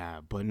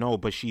 yeah, but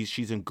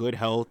she's in good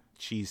health.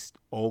 She's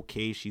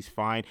okay. She's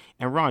fine.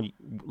 And Ron,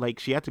 like,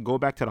 she had to go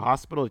back to the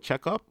hospital to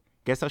check up.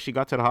 Guess how she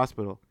got to the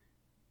hospital?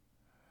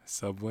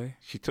 Subway?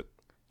 She took.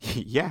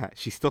 Yeah,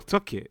 she still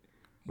took it,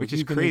 What which are is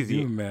you gonna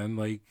crazy. do, man?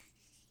 Like,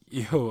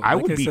 yo, I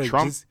like would I be said,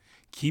 Trump. just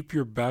keep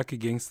your back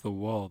against the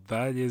wall.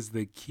 That is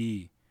the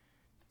key.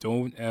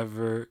 Don't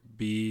ever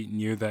be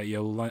near that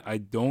yellow line. I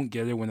don't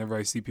get it whenever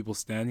I see people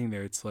standing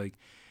there. It's like,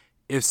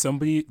 if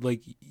somebody,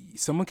 like,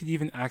 someone could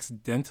even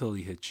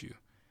accidentally hit you,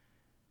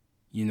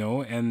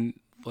 and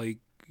like,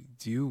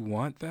 do you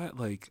want that?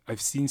 Like,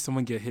 I've seen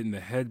someone get hit in the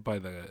head by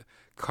the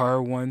car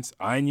once.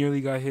 I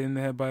nearly got hit in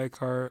the head by a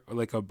car, or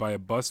like by a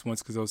bus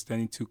once, because I was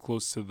standing too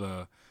close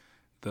to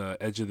the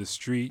edge of the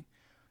street,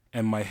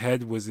 and my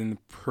head was in the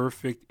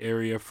perfect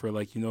area for,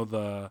 like,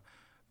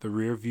 the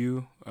rear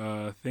view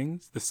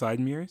things, the side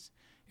mirrors.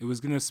 It was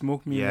gonna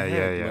smoke me in the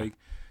head. Yeah. Like,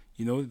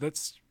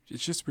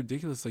 it's just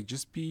ridiculous. Like,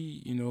 just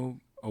be,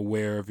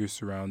 aware of your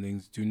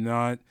surroundings. Do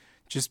not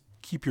just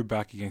keep your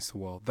back against the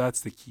wall.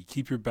 That's the key.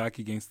 Keep your back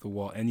against the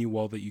wall, any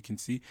wall that you can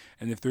see.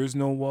 And if there's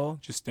no wall,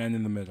 just stand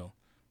in the middle.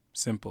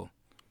 Simple.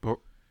 But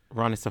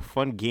Ron, it's a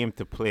fun game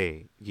to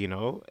play.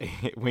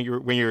 When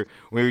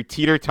you're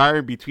teeter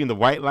tottering between the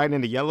white line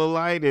and the yellow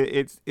line,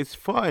 it's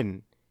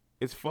fun.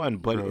 It's fun,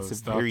 but Bro, it's a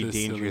stop very this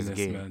dangerous silliness,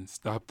 game. man.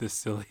 Stop this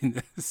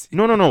silliness.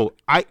 No.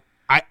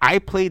 I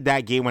played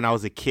that game when I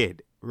was a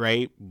kid,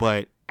 right?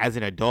 But as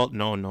an adult,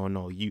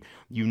 no. You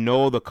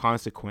know the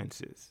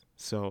consequences,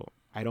 so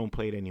I don't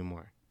play it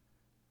anymore.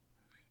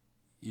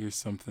 You're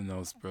something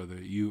else, brother.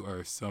 You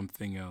are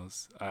something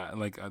else.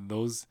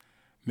 Those,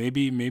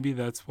 maybe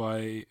that's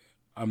why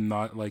I'm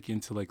not, like,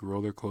 into, like,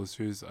 roller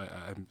coasters.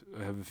 I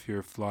have a fear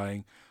of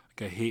flying.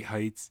 Like, I hate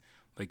heights.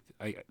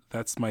 Like,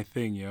 that's my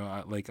thing.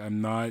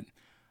 I'm not.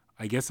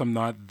 I guess I'm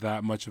not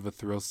that much of a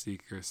thrill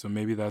seeker. So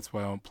maybe that's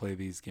why I don't play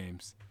these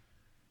games.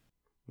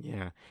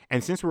 Yeah,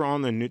 and since we're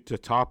on the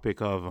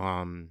topic of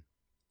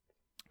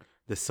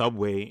the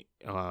subway,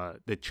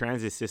 the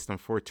transit system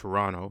for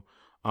Toronto,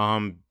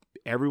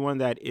 everyone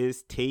that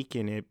is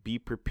taking it, be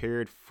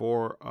prepared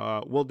for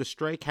well, the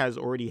strike has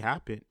already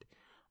happened.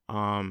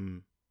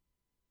 Um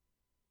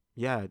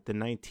yeah, the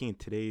 19th.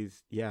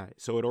 Today's, yeah.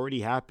 So it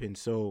already happened.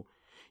 So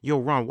yo,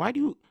 Ron, why do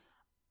you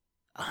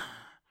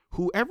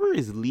whoever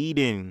is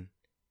leading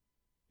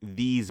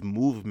these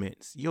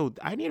movements, yo,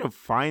 I need to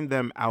find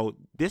them out.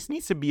 This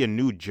needs to be a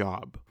new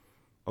job.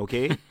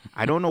 Okay?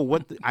 I don't know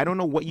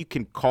what you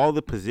can call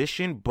the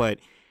position, but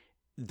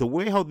the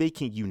way how they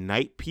can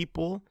unite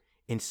people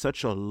in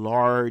such a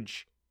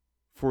large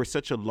for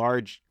such a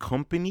large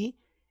company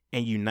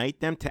and unite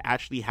them to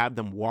actually have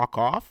them walk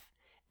off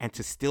and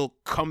to still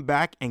come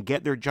back and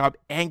get their job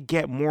and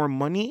get more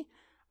money.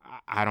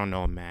 I don't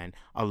know, man.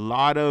 A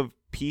lot of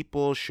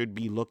people should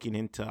be looking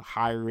into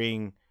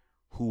hiring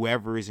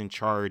whoever is in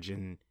charge,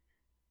 and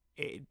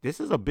this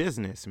is a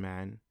business,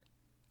 man.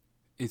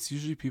 It's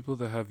usually people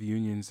that have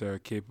unions that are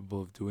capable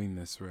of doing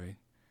this, right?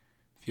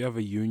 If you have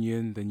a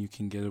union, then you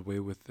can get away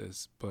with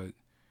this. But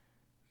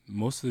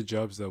most of the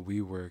jobs that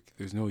we work,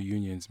 there's no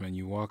unions, man.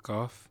 You walk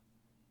off.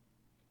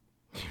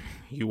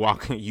 You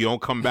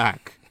don't come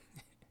back.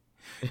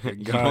 You're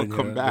You gone. don't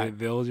come back.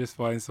 They'll just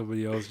find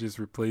somebody else, just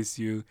replace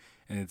you,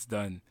 and it's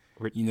done.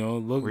 We're,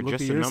 Look we're at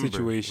just a your number.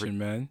 situation,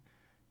 man.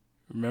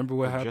 Remember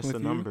what We're happened just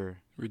with a number.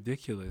 you?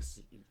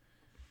 Ridiculous.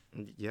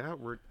 Yeah,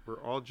 we're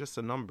all just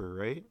a number,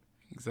 right?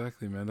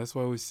 Exactly, man. That's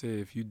why I always say,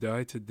 if you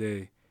die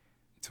today,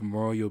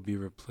 tomorrow you'll be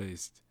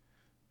replaced.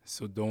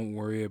 So don't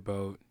worry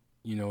about,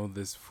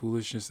 this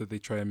foolishness that they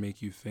try to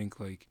make you think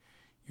like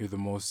you're the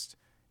most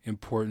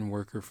important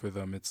worker for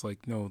them. It's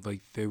like, no,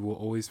 like they will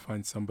always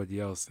find somebody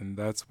else. And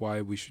that's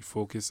why we should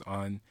focus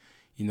on,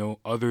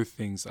 other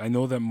things. I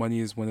know that money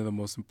is one of the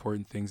most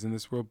important things in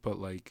this world, but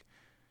like,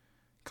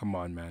 come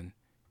on, man.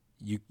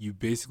 You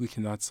basically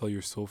cannot sell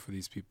your soul for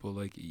these people.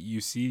 Like,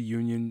 you see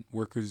union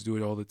workers do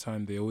it all the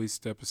time. They always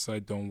step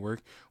aside, don't work.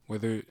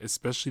 Whether,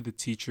 especially the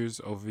teachers,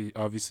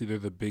 obviously they're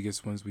the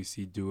biggest ones we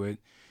see do it.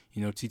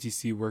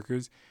 TTC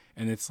workers,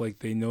 and it's like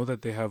they know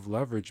that they have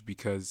leverage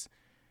because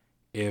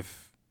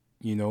if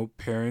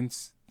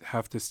parents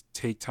have to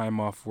take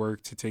time off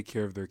work to take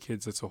care of their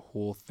kids, that's a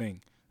whole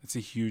thing. That's a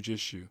huge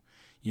issue.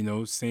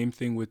 Same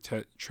thing with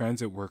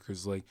transit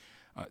workers. Like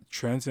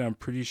transit, I'm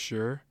pretty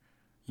sure.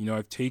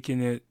 I've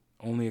taken it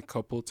only a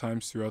couple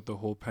times throughout the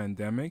whole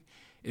pandemic.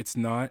 It's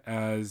not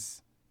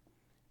as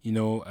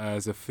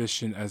as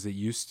efficient as it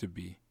used to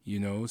be.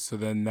 So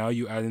then now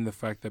you add in the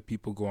fact that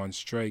people go on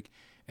strike,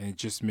 and it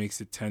just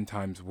makes it 10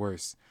 times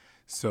worse.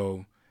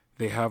 So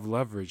they have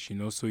leverage,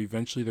 so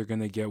eventually they're going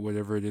to get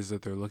whatever it is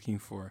that they're looking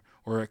for,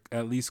 or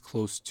at least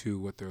close to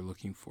what they're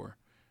looking for.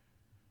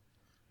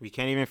 We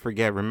can't even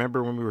forget,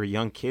 remember when we were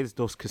young kids,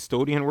 those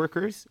custodian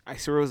workers? I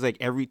swear it was like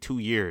every 2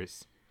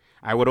 years.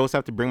 I would also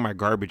have to bring my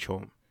garbage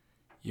home.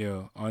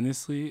 Yeah,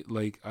 honestly,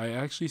 like I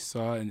actually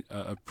saw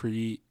a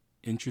pretty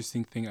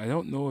interesting thing. I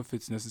don't know if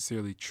it's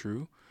necessarily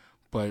true,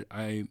 but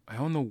I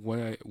don't know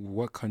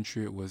what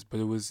country it was, but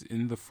it was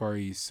in the Far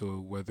East. So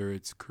whether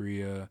it's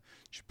Korea,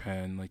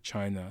 Japan, like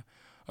China,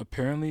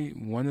 apparently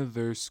one of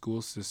their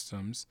school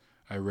systems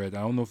I read.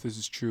 I don't know if this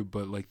is true,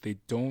 but like they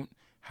don't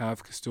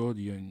have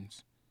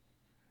custodians.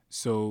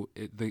 So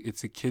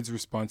it's a kid's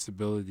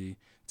responsibility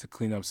to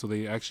clean up. So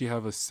they actually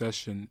have a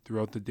session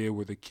throughout the day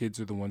where the kids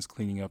are the ones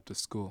cleaning up the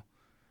school.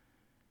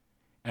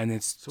 And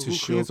it's So to who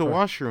show cleans the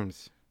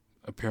washrooms?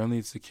 apparently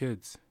it's the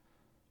kids.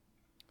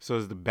 So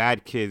it's the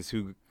bad kids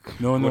who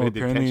No, go to apparently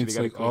detention, it's they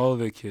gotta like clean. all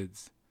the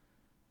kids.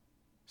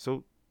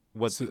 So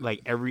what's So,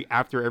 like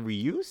after every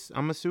use,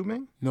 I'm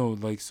assuming? no,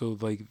 like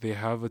they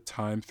have a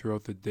time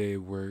throughout the day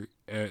where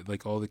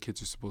like all the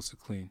kids are supposed to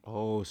clean.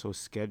 Oh, so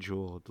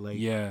scheduled.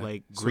 Yeah,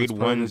 Like so grade it's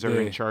part of the ones are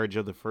in day. charge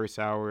of the first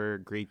hour,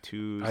 grade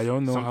twos. I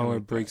don't know something how like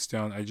it breaks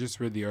down. I just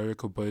read the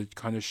article, but it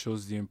kind of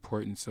shows the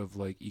importance of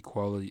like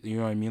equality. You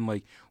know what I mean?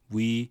 Like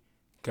we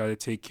got to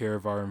take care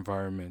of our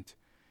environment.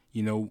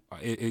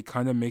 It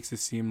kind of makes it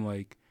seem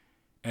like,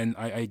 and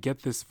I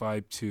get this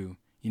vibe too.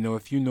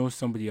 If you know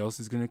somebody else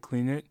is going to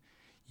clean it,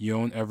 you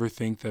don't ever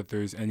think that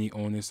there's any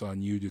onus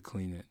on you to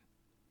clean it.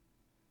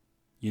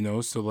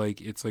 So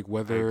like it's like I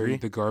whether agree.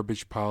 the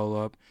garbage pile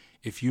up,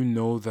 if you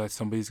know that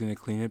somebody's going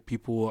to clean it,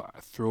 people will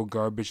throw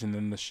garbage and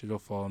then the shit will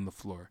fall on the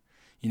floor,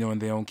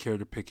 and they don't care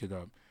to pick it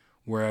up.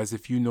 Whereas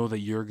if you know that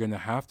you're going to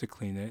have to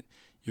clean it,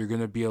 you're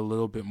going to be a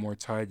little bit more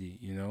tidy.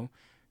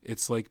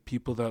 It's like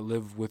people that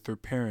live with their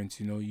parents,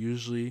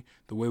 usually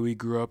the way we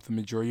grew up, the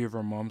majority of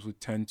our moms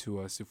would tend to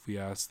us if we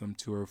asked them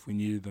to or if we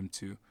needed them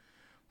to.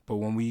 But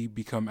when we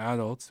become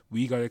adults,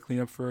 we got to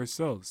clean up for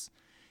ourselves,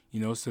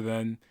 so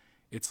then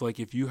it's like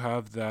if you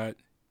have that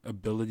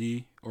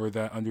ability or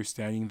that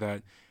understanding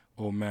that,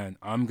 oh man,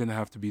 I'm going to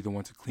have to be the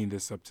one to clean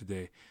this up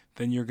today,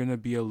 then you're going to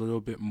be a little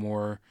bit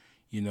more,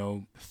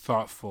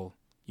 thoughtful.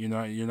 You're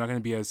not going to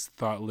be as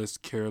thoughtless,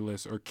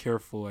 careless, or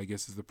careful, I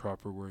guess is the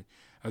proper word,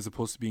 as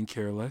opposed to being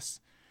careless,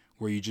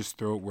 where you just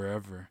throw it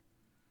wherever.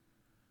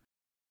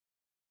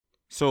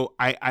 So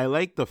I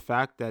like the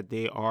fact that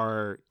they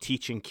are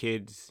teaching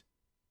kids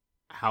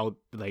how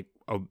like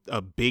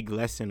a big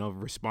lesson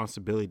of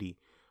responsibility.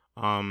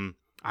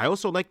 I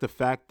also like the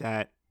fact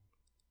that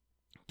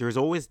there's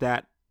always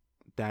that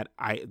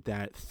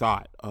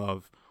thought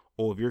of,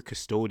 oh, if you're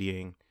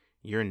custodian,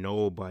 you're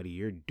nobody,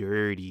 you're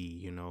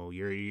dirty,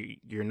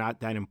 you're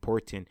not that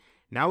important.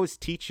 Now it's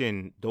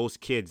teaching those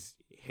kids,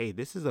 hey,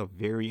 this is a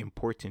very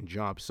important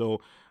job.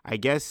 So I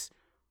guess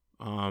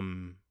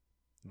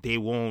they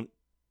won't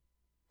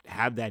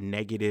have that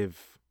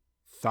negative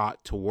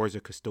thought towards a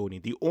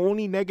custodian. The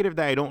only negative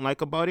that I don't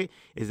like about it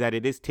is that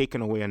it is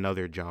taking away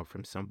another job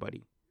from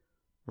somebody,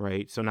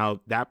 right? So now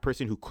that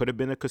person who could have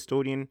been a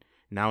custodian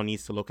now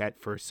needs to look at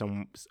for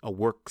a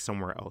work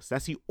somewhere else.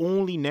 That's the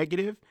only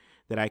negative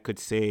that I could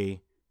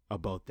say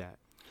about that.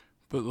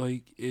 But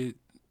like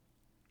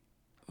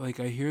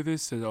I hear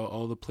this at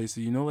all the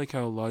places. Like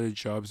how a lot of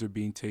jobs are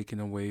being taken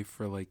away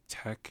for like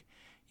tech.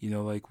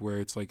 Like where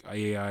it's like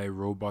AI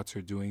robots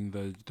are doing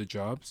the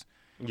jobs.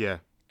 Yeah.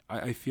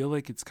 I feel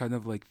like it's kind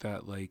of like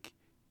that. Like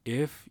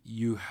if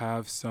you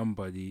have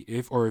somebody,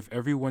 if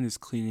everyone is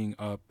cleaning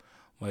up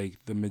like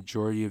the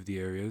majority of the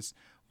areas,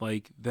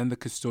 like then the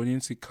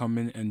custodians could come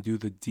in and do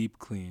the deep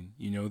clean.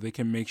 They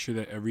can make sure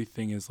that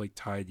everything is like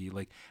tidy,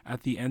 like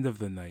at the end of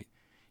the night.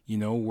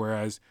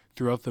 Whereas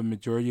throughout the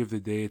majority of the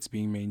day it's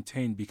being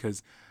maintained,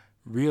 because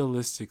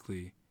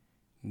realistically,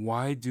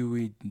 why do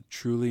we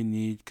truly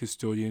need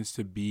custodians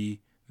to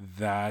be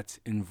that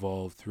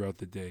involved throughout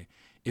the day?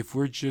 If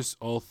we're just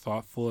all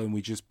thoughtful and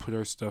we just put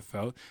our stuff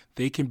out,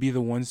 they can be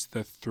the ones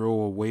that throw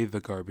away the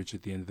garbage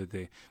at the end of the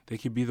day. They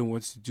can be the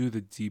ones to do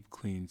the deep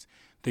cleans.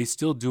 They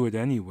still do it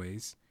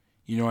anyways.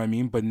 You know what I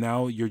mean? But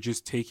now you're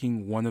just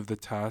taking one of the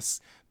tasks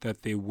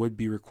that they would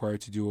be required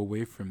to do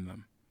away from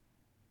them.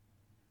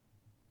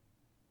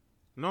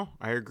 No,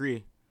 I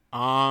agree.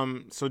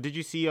 So did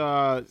you see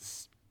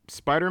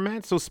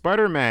Spider-Man? So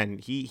Spider-Man,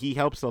 he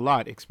helps a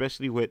lot,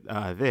 especially with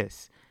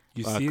this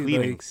You see,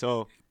 cleaning. like,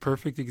 So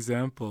perfect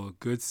example,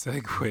 good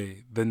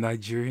segue, the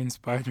Nigerian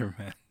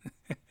Spider-Man.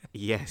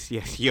 yes,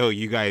 yo,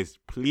 you guys,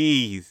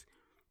 please,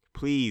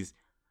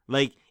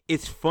 like,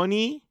 it's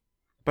funny,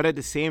 but at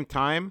the same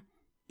time,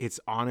 it's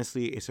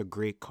a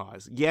great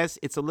cause. Yes,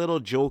 it's a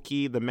little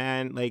jokey. The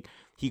man, like,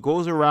 he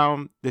goes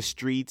around the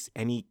streets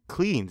and he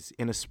cleans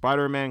in a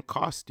Spider-Man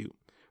costume,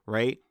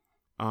 right?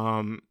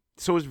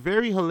 So it's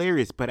very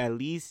hilarious, but at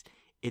least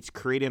it's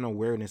creating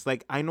awareness.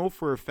 Like, I know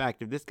for a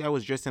fact, if this guy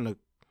was dressed in a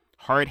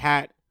hard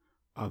hat,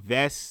 a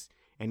vest,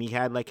 and he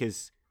had like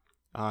his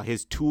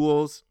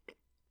tools,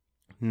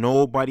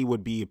 nobody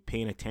would be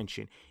paying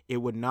attention. It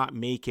would not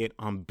make it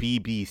on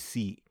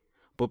BBC.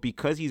 But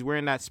because he's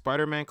wearing that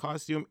Spider-Man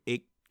costume,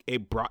 it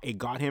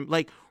got him.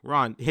 Like,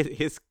 Ron,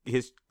 his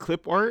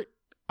clip art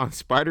on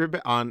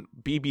on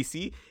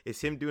BBC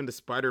is him doing the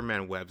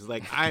Spider-Man webs.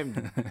 Like,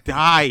 I'm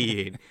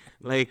dying.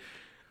 Like,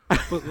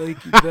 But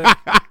like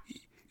that,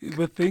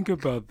 but think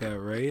about that,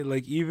 right?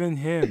 Like even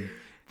him,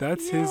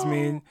 that's his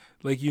main.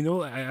 Like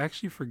I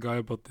actually forgot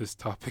about this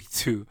topic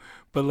too.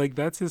 But like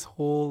that's his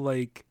whole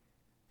like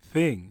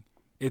thing.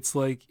 It's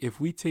like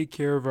if we take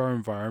care of our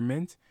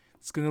environment,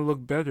 it's gonna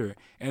look better.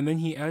 And then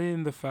he added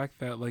in the fact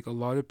that like a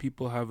lot of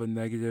people have a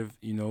negative,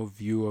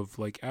 view of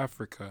like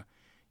Africa.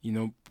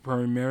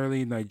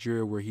 Primarily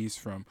Nigeria, where he's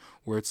from,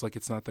 where it's like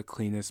it's not the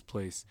cleanest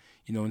place,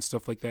 and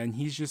stuff like that. And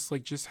he's just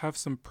like, just have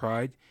some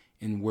pride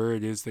in where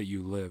it is that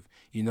you live.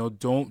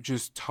 Don't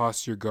just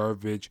toss your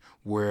garbage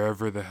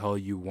wherever the hell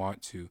you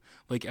want to.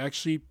 Like,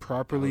 actually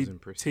properly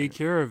 1000%. take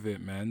care of it,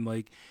 man.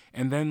 Like,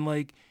 and then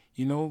like,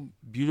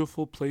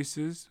 beautiful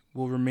places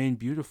will remain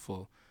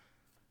beautiful.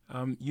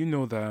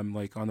 That I'm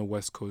like on a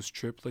West Coast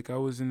trip. Like I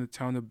was in the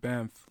town of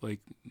Banff, like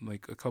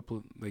a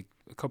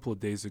couple of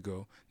days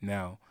ago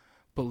now.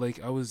 But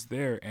like I was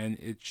there and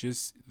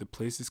the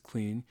place is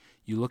clean.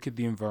 You look at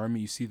the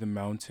environment, you see the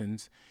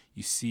mountains,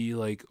 you see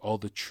like all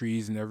the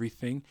trees and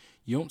everything.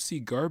 You don't see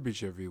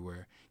garbage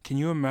everywhere. Can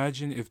you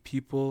imagine if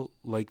people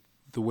like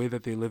the way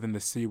that they live in the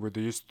city where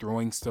they're just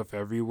throwing stuff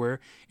everywhere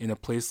in a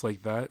place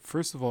like that?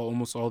 First of all,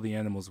 almost all the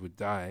animals would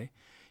die.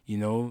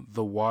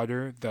 The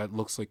water that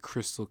looks like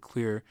crystal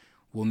clear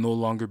will no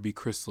longer be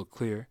crystal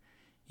clear.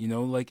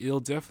 Like it'll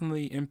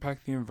definitely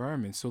impact the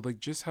environment. So like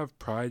just have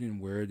pride in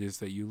where it is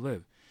that you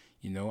live.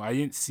 I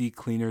didn't see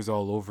cleaners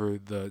all over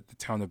the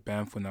town of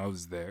Banff when I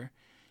was there.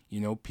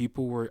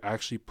 People were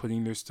actually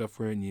putting their stuff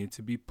where it needed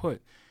to be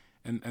put.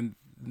 And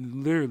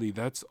literally,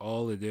 that's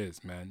all it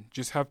is, man.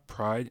 Just have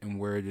pride in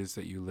where it is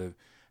that you live.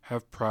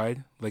 Have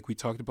pride, like we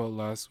talked about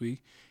last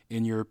week,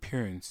 in your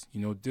appearance.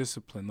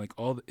 Discipline. Like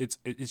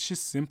it's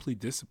just simply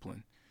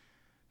discipline.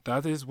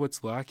 That is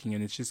what's lacking,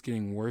 and it's just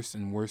getting worse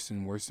and worse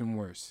and worse and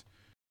worse.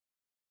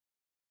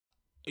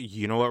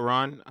 You know what,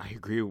 Ron? I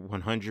agree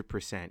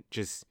 100%.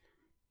 Just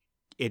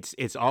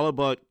it's all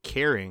about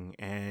caring,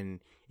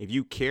 and if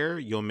you care,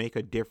 you'll make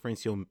a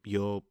difference.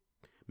 You'll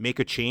make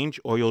a change,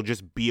 or you'll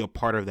just be a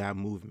part of that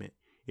movement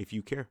if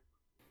you care.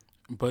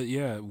 But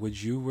yeah,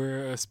 would you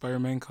wear a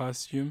Spider-Man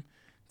costume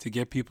to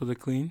get people to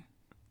clean?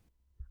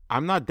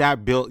 I'm not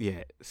that built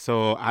yet,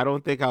 so I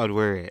don't think I would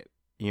wear it.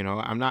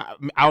 I'm not.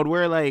 I would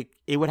wear, like,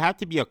 it would have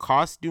to be a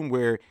costume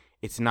where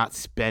it's not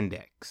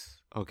spandex.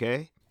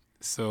 Okay.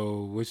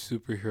 So which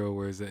superhero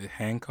wears it?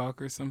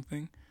 Hancock or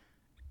something?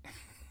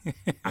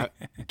 I,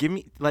 give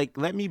me like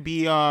let me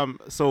be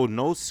so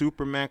no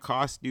Superman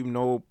costume,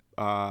 no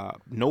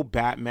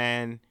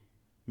Batman,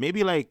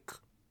 maybe like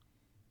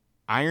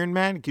Iron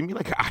Man. Give me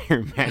like an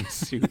Iron Man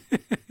suit.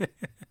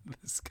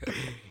 This guy.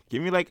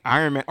 Give me like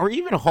Iron Man or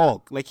even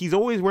Hulk. Like he's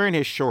always wearing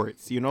his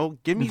shorts, you know?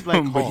 Give me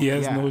like But Hulk. he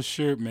has Yeah. no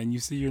shirt, man. You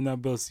see, you're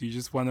not built, so you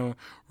just want to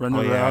run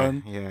Oh, yeah,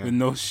 around yeah. with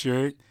no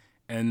shirt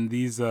and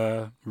these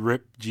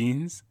ripped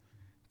jeans.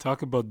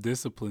 Talk about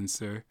discipline,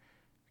 sir.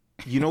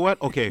 You know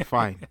what? Okay,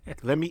 fine.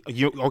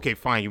 Okay,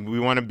 fine. We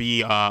want to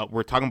be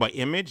we're talking about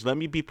image. Let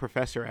me be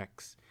Professor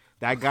X.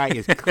 That guy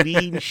is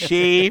clean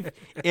shaved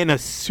in a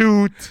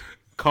suit.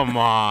 Come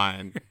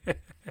on.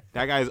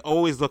 That guy is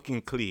always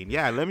looking clean.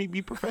 Yeah, let me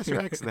be Professor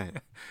X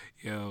then.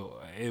 Yo,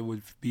 it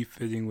would be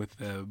fitting with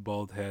a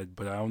bald head,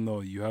 but I don't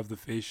know. You have the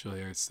facial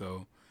hair,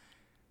 so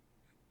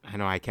I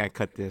know I can't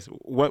cut this.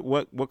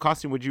 What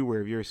costume would you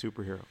wear if you're a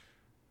superhero?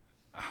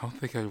 I don't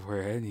think I'd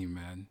wear any,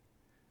 man.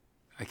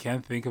 I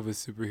can't think of a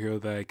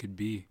superhero that I could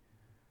be.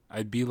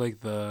 I'd be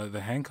like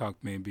the Hancock,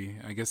 maybe.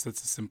 I guess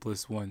that's the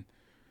simplest one.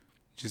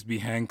 Just be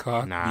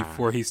Hancock Nah.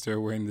 before he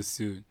started wearing the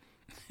suit.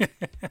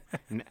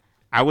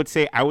 I would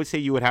say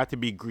you would have to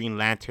be Green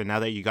Lantern now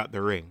that you got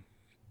the ring.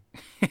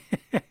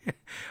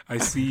 I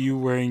see you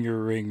wearing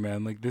your ring,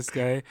 man. Like this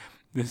guy,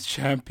 this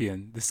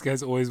champion. This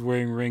guy's always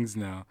wearing rings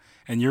now.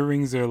 And your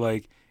rings are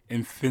like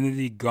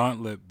infinity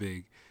gauntlet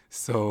big.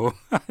 So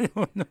I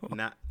don't know.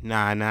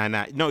 Nah.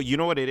 No, you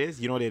know what it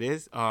is?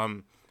 I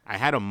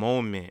had a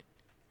moment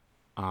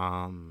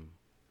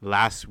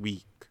last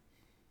week.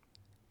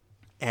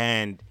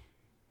 And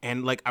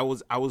like I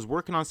was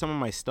working on some of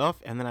my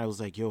stuff and then I was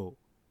like, yo,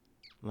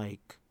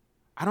 like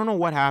I don't know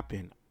what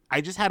happened.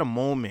 I just had a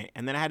moment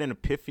and then I had an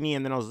epiphany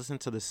and then I was listening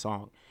to this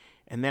song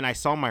and then I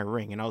saw my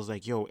ring and I was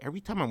like, yo,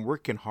 every time I'm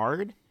working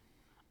hard,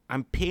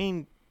 I'm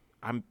paying,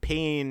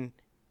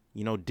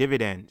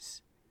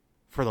 dividends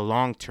for the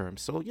long term.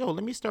 So, yo,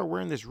 let me start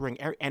wearing this ring.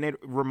 And it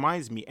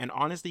reminds me, and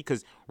honestly,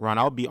 because Ron,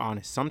 I'll be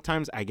honest,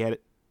 sometimes I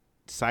get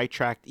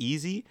sidetracked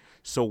easy.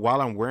 So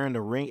while I'm wearing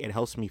the ring, it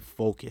helps me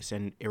focus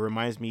and it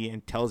reminds me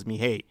and tells me,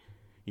 hey,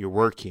 you're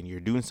working, you're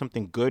doing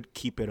something good,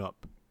 keep it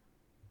up.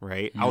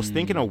 Right? I was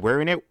thinking of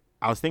wearing it.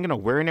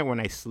 When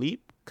I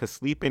sleep because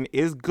sleeping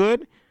is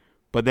good.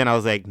 But then I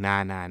was like,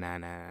 nah.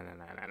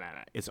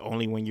 It's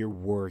only when you're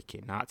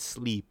working, not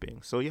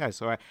sleeping. So, yeah,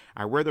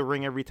 I wear the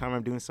ring every time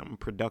I'm doing something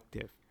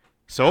productive.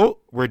 So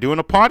we're doing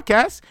a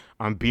podcast.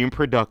 I'm being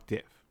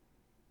productive.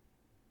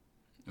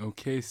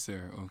 Okay,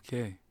 sir.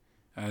 Okay.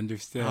 I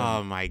understand.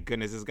 Oh, my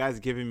goodness. This guy's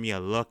giving me a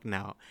look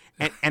now.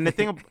 And the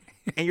thing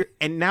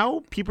and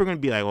now people are gonna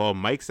be like, "Oh,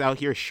 Mike's out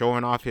here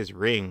showing off his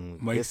ring."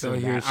 Mike's out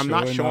here. I'm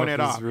not showing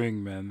it off off. his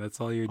ring, man. That's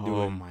all you're doing.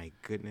 Oh my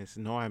goodness!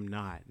 No, I'm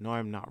not.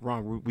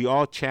 Wrong. We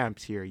all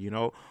champs here. You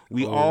know,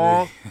 we Oh,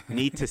 all wait.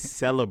 need to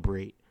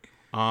celebrate.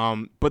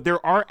 But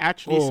there are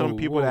actually some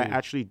people that whoa.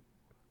 actually.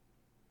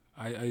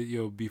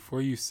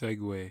 Before you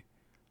segue,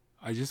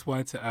 I just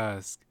wanted to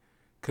ask,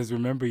 because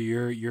remember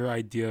your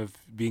idea of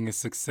being a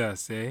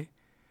success, eh?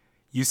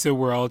 You said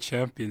we're all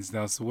champions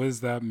now, so what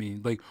does that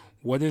mean? Like,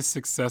 what is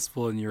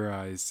successful in your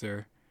eyes,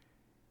 sir?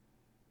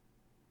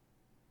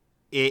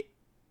 It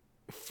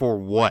for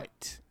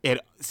what?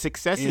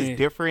 Success Eh. is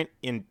different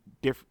in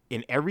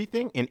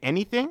everything, in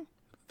anything.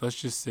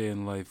 Let's just say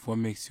in life, what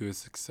makes you a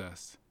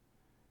success?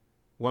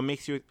 What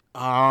makes you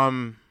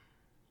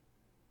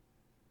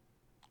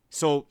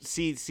So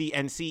see,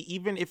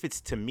 even if it's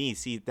to me,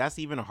 that's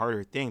even a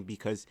harder thing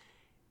because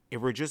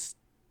if we're just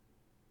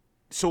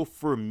so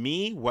for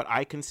me, what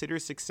I consider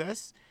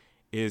success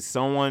is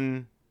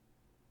someone.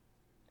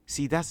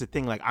 See, that's the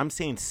thing. Like I'm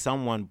saying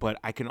someone, but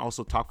I can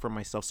also talk for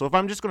myself. So if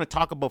I'm just gonna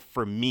talk about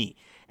for me,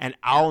 and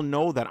I'll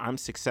know that I'm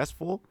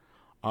successful,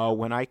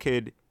 when I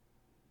could,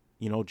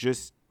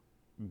 just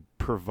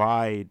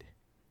provide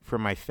for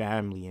my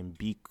family and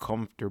be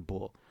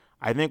comfortable.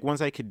 I think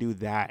once I could do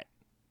that,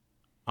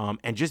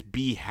 and just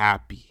be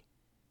happy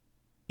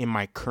in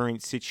my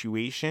current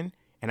situation,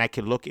 and I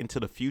could look into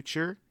the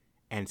future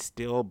and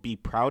still be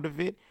proud of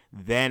it,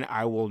 then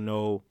I will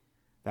know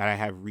that I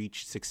have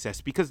reached success.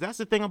 Because that's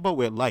the thing about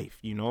with life,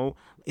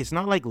 it's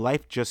not like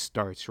life just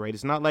starts, right?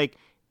 It's not like,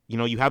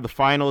 you have the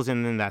finals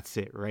and then that's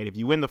it, right? If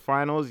you win the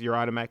finals, you're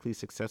automatically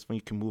successful.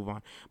 You can move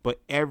on. But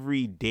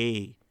every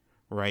day,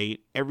 right?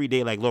 Every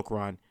day, like, look,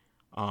 Ron,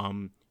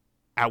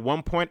 at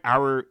one point,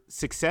 our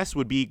success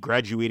would be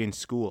graduating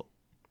school.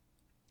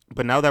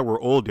 But now that we're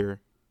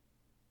older,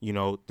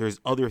 there's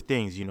other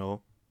things,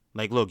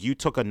 like, look, you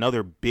took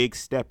another big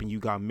step and you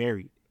got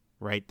married,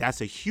 right?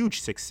 That's a huge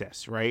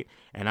success, right?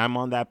 And I'm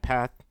on that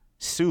path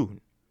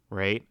soon,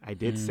 right? I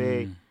did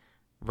say,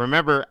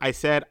 remember, I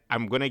said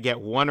I'm going to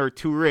get 1 or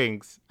 2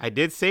 rings. I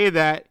did say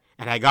that,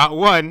 and I got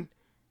one.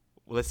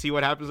 Let's see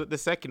what happens with the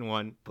second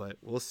one, but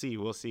we'll see.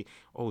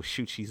 Oh,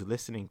 shoot, she's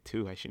listening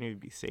too. I shouldn't even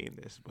be saying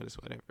this, but it's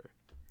whatever.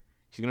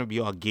 She's going to be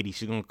all giddy.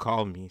 She's going to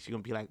call me. She's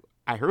going to be like,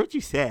 I heard what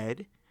you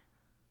said.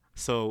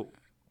 So,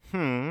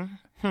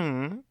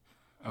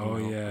 Oh,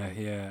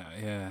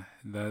 yeah.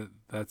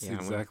 That's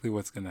exactly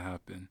what's going to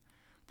happen.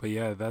 But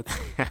yeah, that's.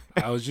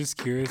 I was just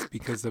curious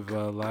because of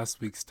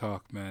last week's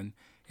talk, man.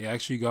 It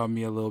actually got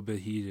me a little bit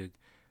heated,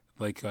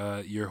 like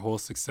your whole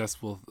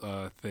successful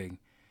thing,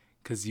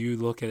 because you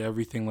look at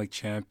everything like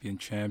champion,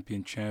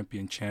 champion,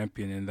 champion,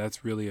 champion, and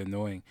that's really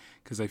annoying.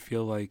 Because I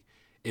feel like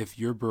if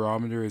your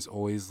barometer is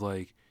always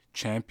like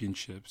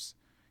championships,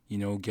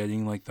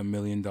 getting like the $1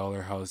 million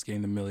house,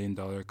 getting the $1 million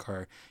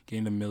car,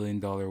 getting the $1 million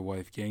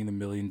wife, getting the $1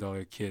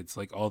 million kids,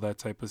 like all that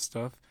type of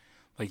stuff,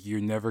 like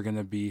you're never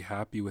gonna be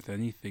happy with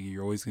anything.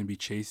 You're always gonna be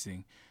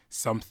chasing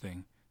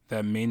something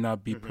that may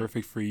not be Hmm.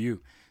 perfect for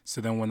you. So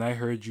then when I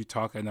heard you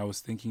talk and I was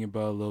thinking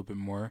about it a little bit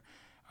more,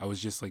 I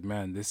was just like,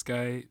 man, this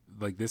guy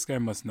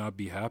must not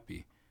be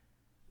happy.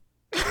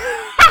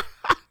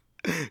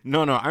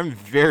 No, no, I'm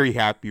very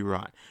happy,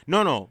 Ron.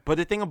 No, no, but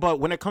the thing about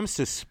when it comes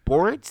to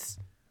sports,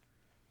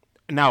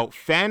 now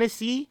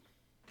fantasy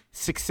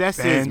success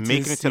is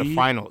making it to the Fantasy.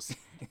 finals.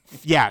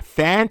 Yeah,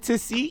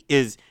 fantasy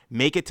is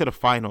make it to the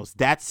finals.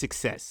 That's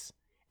success.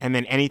 And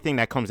then anything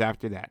that comes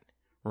after that,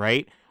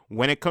 right?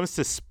 When it comes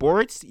to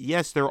sports,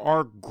 yes, there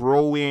are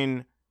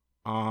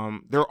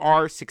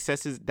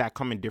successes that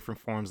come in different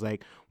forms,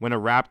 like when the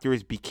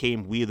Raptors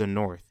became We the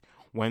North.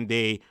 When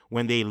they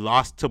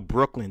lost to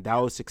Brooklyn, that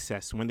was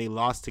success. When they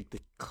lost to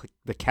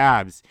the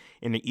Cavs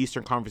in the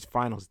Eastern Conference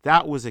Finals,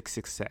 that was a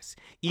success.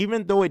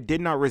 Even though it did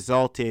not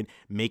result in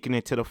making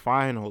it to the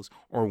finals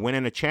or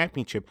winning a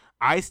championship,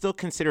 I still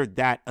consider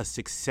that a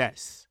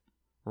success,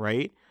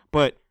 right?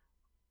 But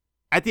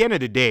at the end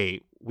of the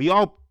day,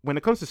 when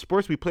it comes to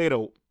sports, we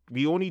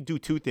only do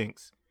two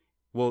things.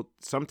 Well,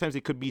 sometimes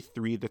it could be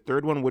three. The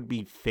third one would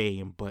be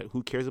fame, but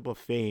who cares about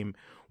fame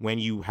when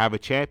you have a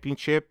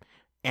championship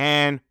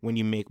and when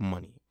you make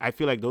money? I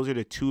feel like those are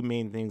the two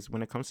main things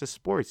when it comes to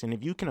sports. And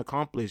if you can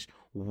accomplish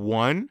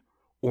one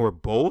or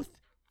both,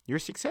 you're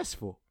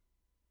successful.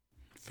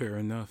 Fair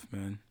enough,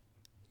 man.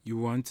 You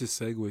wanted to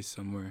segue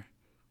somewhere.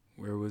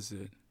 Where was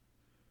it?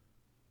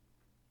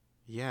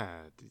 Yeah,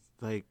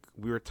 like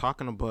we were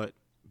talking about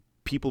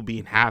people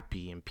being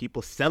happy and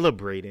people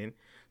celebrating.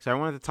 So I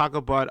wanted to talk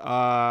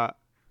about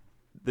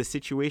the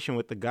situation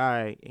with the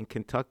guy in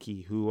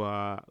Kentucky who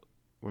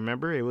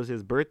remember it was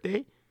his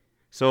birthday.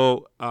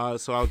 So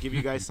I'll give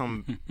you guys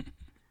some.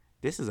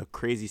 This is a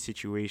crazy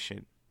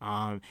situation.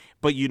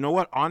 But you know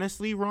what?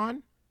 Honestly,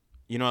 Ron,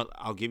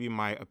 I'll give you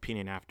my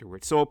opinion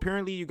afterwards. So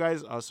apparently, you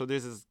guys. So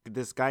there's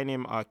this guy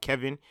named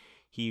Kevin.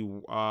 He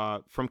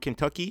from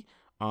Kentucky.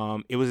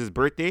 It was his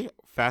birthday,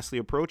 fastly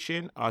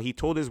approaching. He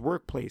told his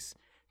workplace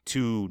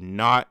to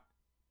not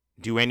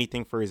do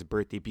anything for his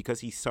birthday because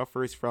he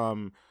suffers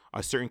from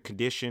certain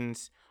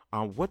conditions.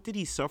 What did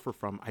he suffer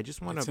from? I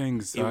just want It's to. It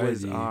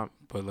was anxiety,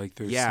 but like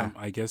there's yeah. some.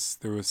 I guess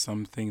there was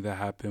something that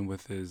happened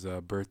with his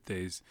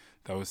birthdays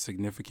that was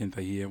significant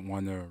that he didn't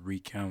want to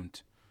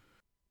recount.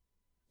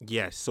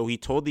 Yes, so he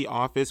told the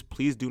office,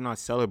 please do not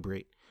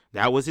celebrate.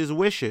 That was his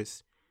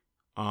wishes.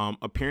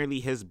 Apparently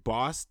his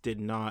boss did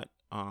not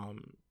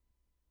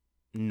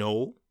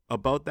know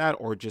about that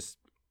or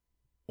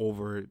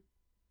over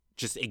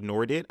just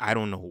ignored it. I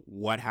don't know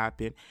what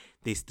happened.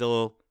 They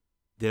still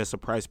did a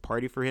surprise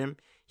party for him.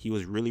 He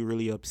was really,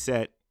 really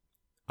upset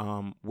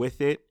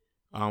with it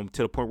to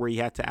the point where he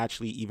had to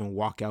actually even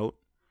walk out.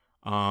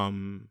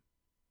 Um,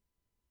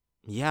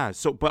 yeah,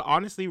 but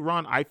honestly,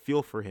 Ron, I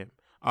feel for him.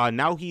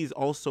 Now he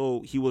was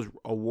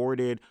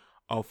awarded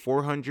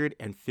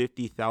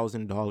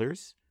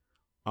 $450,000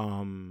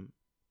 um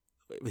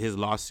his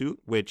lawsuit,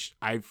 which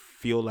I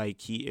feel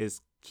like he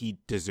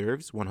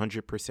deserves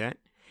 100%,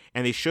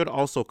 and they should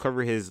also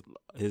cover his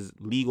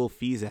legal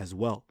fees as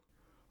well.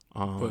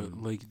 But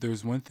Um, like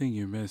there's one thing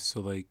you missed. So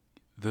like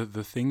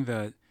the thing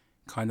that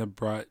kind of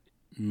brought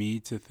me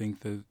to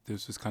think that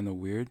this was kind of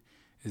weird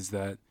is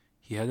that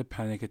he had a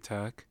panic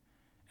attack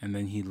and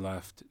then he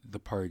left the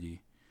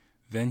party.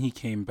 Then he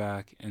came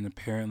back and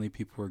apparently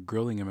people were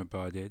grilling him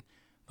about it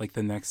like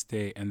the next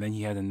day, and then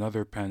he had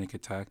another panic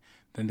attack.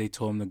 Then they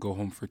told him to go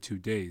home for 2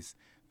 days.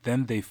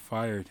 Then they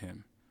fired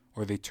him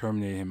or they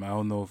terminated him. I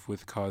don't know if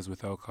with cause,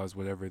 without cause,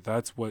 whatever.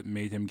 That's what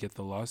made him get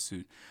the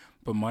lawsuit.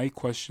 But my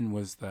question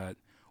was that,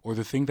 or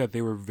the thing that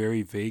they were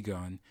very vague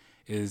on,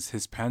 is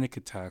his panic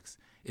attacks.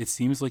 It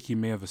seems like he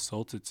may have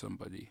assaulted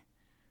somebody.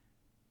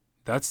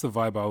 That's the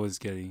vibe I was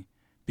getting.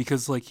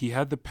 Because, like, he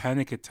had the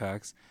panic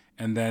attacks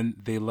and then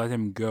they let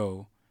him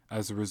go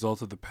as a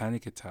result of the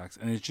panic attacks.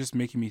 And it's just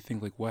making me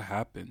think, like, what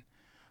happened?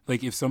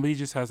 Like, if somebody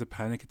just has a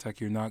panic attack,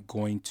 you're not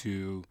going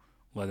to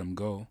let them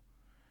go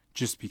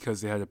just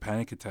because they had a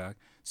panic attack.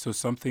 So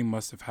something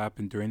must have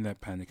happened during that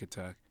panic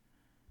attack.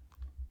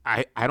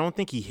 I don't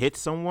think he hit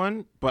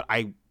someone, but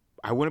I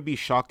wouldn't be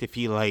shocked if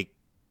he like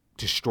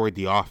destroyed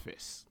the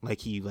office.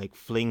 Like he like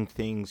fling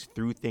things,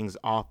 threw things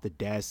off the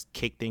desk,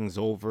 kicked things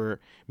over,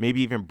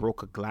 maybe even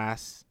broke a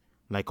glass,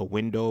 like a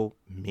window,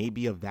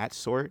 maybe of that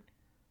sort.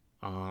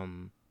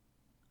 Um,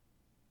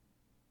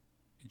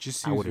 It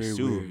just I seems would very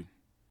weird. assume.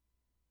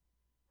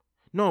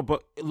 No,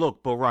 but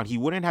look, but Ron, he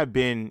wouldn't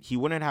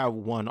have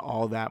won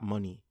all that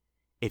money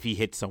if he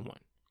hit someone.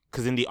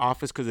 Because in the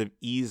office, because of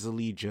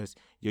easily just,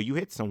 yo, you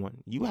hit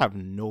someone, you have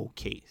no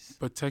case.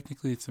 But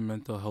technically, it's a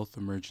mental health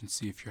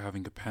emergency if you're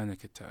having a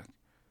panic attack.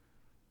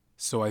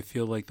 So I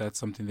feel like that's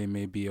something they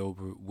may be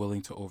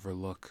willing to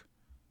overlook.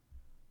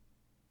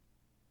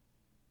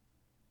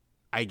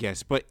 I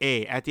guess. But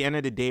hey, at the end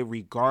of the day,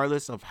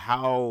 regardless of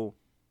how,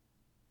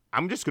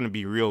 I'm just going to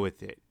be real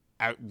with it.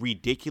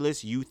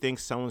 Ridiculous you think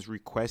someone's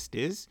request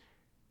is,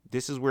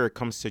 this is where it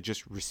comes to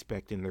just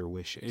respecting their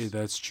wishes. Hey,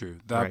 that's true.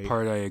 That right?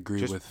 part I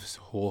agree with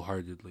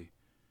wholeheartedly.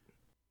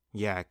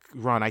 Yeah,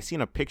 Ron, I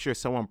seen a picture of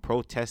someone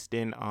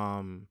protesting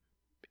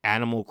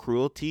animal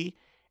cruelty,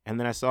 and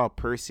then I saw a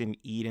person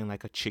eating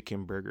like a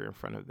chicken burger in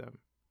front of them.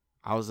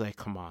 I was like,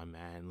 come on,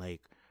 man,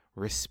 like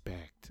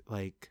respect.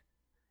 Like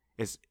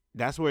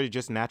that's where it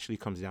just naturally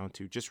comes down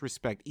to. Just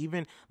respect.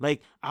 Even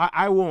like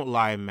I won't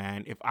lie,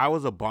 man. If I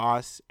was a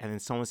boss and then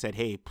someone said,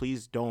 hey,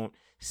 please don't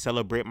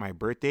celebrate my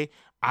birthday,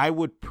 I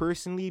would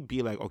personally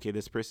be like, okay,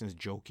 this person's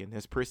joking.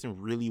 This person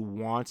really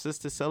wants us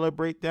to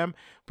celebrate them,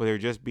 but they're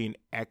just being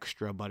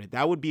extra about it.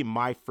 That would be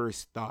my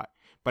first thought.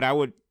 But I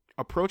would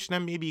approach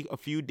them maybe a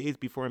few days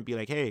before and be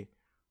like, hey,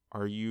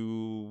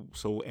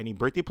 any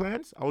birthday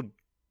plans? I would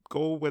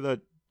go with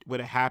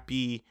a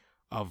happy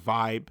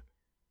vibe.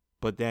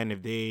 But then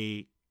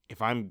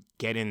if I'm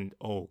getting,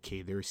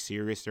 okay, they're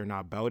serious, they're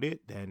not about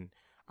it, then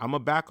I'm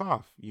going to back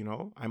off, you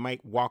know? I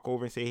might walk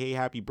over and say, hey,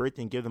 happy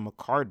birthday, and give them a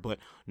card, but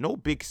no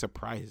big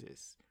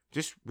surprises.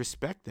 Just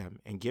respect them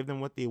and give them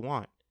what they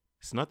want.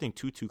 It's nothing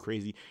too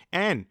crazy.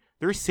 And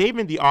they're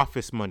saving the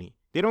office money.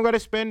 They don't got to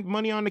spend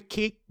money on the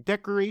cake,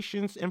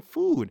 decorations, and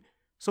food.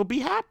 So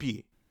be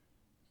happy.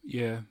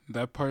 Yeah,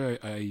 that part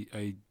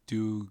I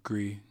do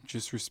agree.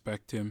 Just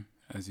respect him,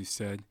 as you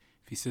said.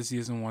 If he says he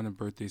doesn't want a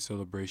birthday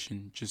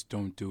celebration, just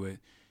don't do it.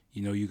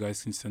 You know, you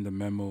guys can send a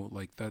memo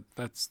like that.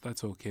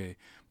 That's okay.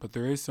 But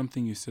there is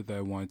something you said that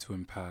I wanted to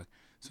impact.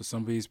 So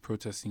somebody's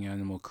protesting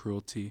animal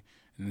cruelty,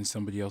 and then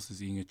somebody else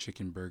is eating a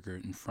chicken burger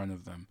in front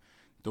of them.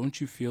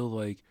 Don't you feel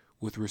like,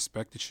 with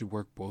respect, it should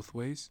work both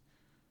ways?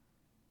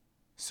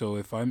 So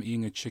if I'm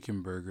eating a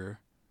chicken burger,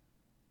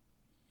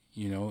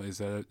 you know, is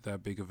that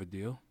big of a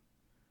deal?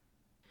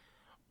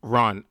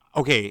 Ron,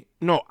 okay,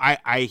 no,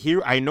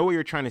 I know what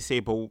you're trying to say,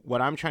 but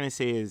what I'm trying to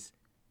say is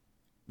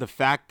the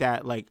fact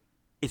that, like,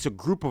 it's a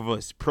group of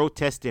us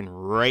protesting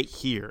right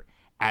here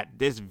at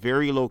this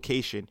very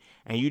location,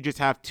 and you just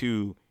have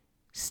to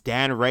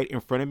stand right in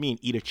front of me and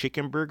eat a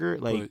chicken burger.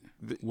 Like,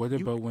 what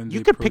about when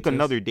you could pick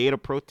another day to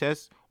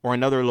protest, or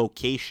another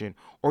location,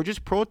 or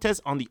just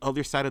protest on the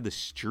other side of the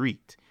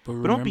street.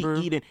 But don't be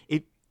eating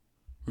it.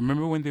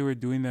 Remember when they were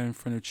doing that in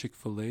front of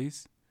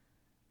Chick-fil-A's?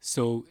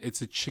 So it's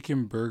a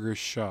chicken burger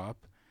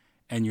shop,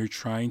 and you're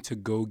trying to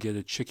go get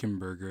a chicken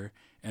burger,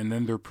 and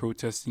then they're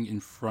protesting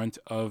in front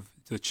of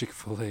the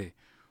Chick-fil-A.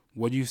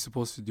 What are you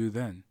supposed to do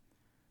then?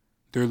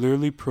 They're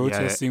literally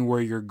protesting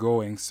where you're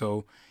going.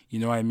 So, you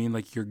know what I mean?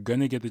 Like, you're going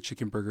to get the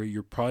chicken burger.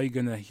 You're probably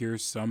going to hear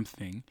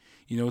something.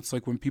 You know, it's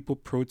like when people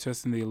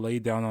protest and they lay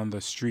down on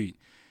the street.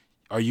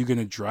 Are you going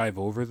to drive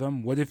over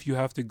them? What if you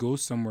have to go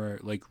somewhere,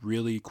 like,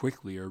 really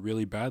quickly or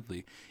really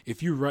badly?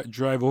 If you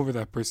drive over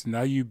that person,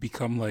 now you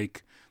become,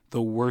 like,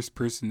 the worst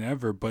person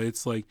ever. But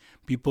it's like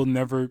people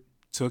never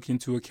took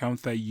into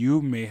account that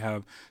you may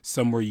have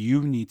somewhere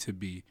you need to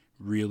be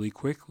really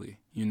quickly,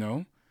 you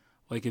know?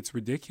 Like, it's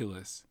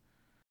ridiculous.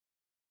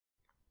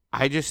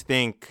 I just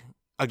think,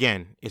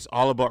 again, it's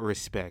all about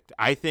respect.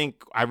 I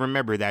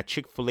remember that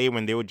Chick-fil-A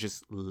when they would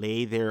just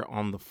lay there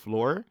on the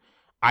floor.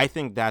 I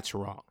think that's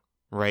wrong,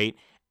 right?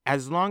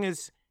 As long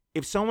as,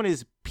 if someone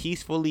is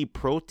peacefully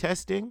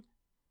protesting,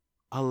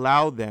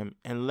 allow them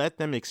and let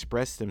them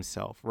express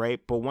themselves,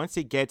 right? But once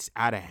it gets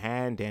out of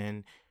hand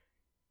and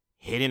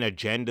hidden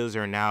agendas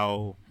are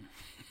now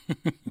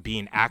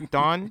being acted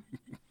on,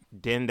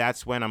 then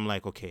that's when I'm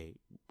like, okay,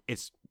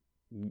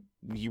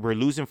 we're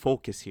losing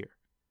focus here.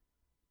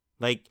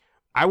 Like,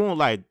 I won't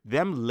lie,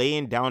 them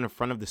laying down in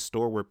front of the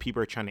store where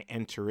people are trying to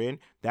enter in,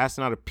 that's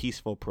not a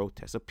peaceful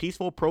protest. A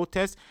peaceful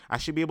protest, I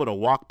should be able to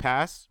walk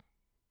past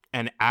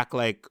and act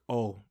like,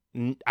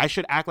 I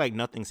should act like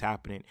nothing's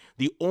happening.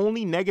 The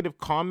only negative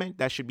comment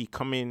that should be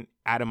coming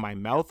out of my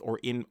mouth or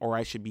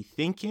I should be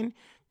thinking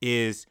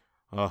is,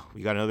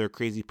 we got another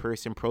crazy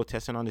person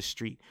protesting on the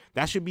street.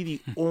 That should be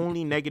the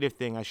only negative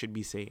thing I should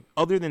be saying.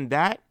 Other than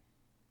that,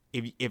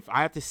 if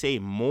I have to say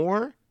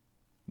more,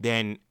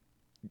 then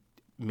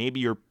maybe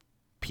your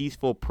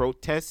peaceful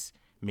protests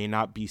may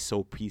not be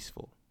so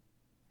peaceful.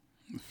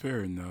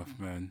 Fair enough,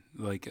 man.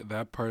 Like,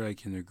 that part I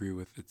can agree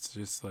with. It's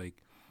just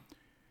like,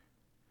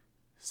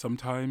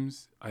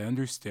 sometimes I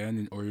understand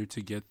in order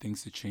to get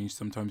things to change,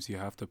 sometimes you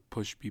have to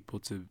push people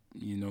to,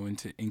 you know,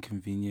 into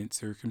inconvenient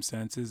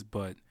circumstances.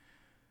 But,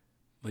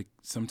 like,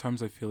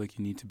 sometimes I feel like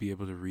you need to be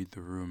able to read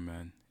the room,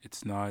 man.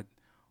 It's not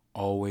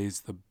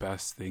always the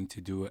best thing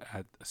to do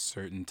at a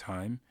certain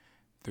time.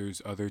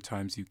 There's other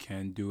times you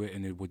can do it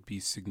and it would be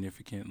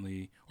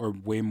significantly or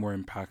way more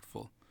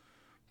impactful.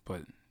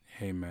 But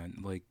hey,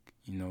 man, like,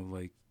 you know,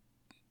 like,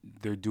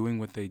 they're doing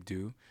what they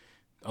do.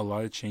 A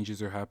lot of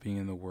changes are happening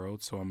in the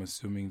world, so I'm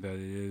assuming that it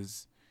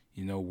is,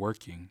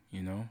 working,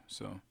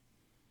 so.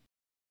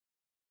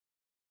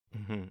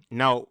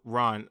 Now,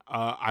 Ron,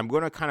 I'm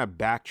going to kind of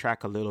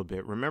backtrack a little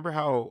bit. Remember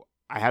how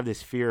I have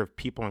this fear of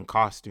people in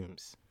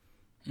costumes?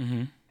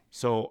 Mm-hmm.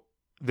 So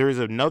there's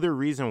another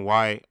reason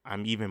why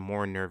I'm even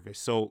more nervous.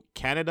 So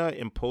Canada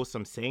imposed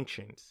some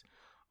sanctions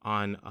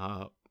on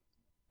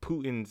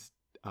Putin's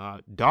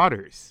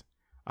daughters.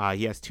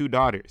 He has two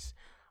daughters.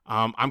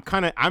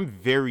 I'm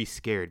very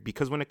scared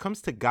because when it comes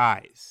to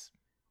guys,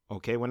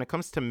 okay, when it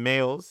comes to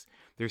males,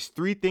 there's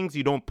three things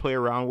you don't play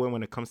around with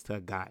when it comes to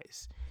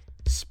guys: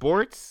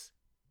 sports,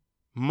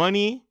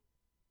 money,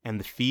 and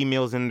the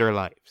females in their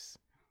lives.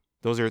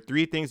 Those are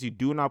three things you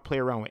do not play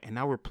around with. And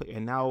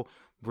now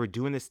we're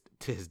doing this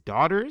to his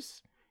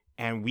daughters,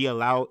 and we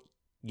allow,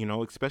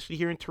 especially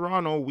here in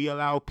Toronto, we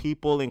allow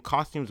people in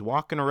costumes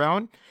walking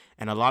around,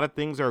 and a lot of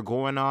things are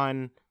going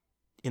on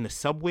in the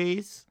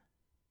subways.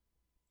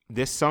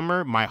 This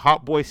summer, my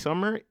hot boy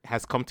summer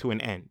has come to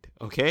an end.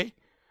 Okay,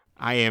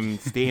 I am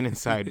staying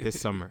inside this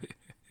summer.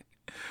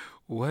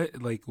 What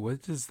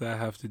does that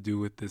have to do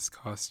with this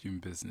costume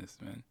business,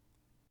 man?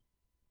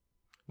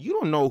 You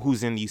don't know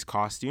who's in these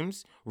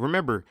costumes.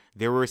 Remember,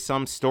 there were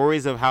some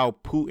stories of how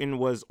Putin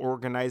was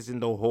organizing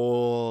the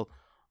whole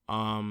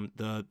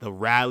the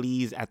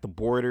rallies at the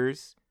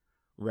borders,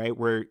 right?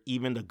 Where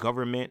even the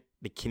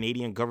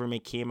Canadian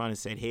government came out and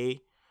said,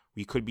 "Hey,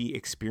 we could be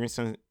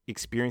experiencing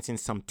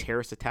some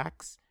terrorist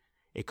attacks.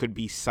 It could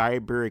be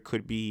cyber, it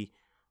could be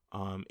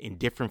in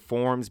different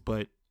forms,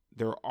 but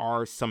there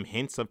are some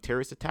hints of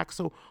terrorist attacks."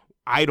 So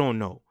I don't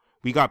know.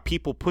 We got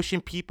people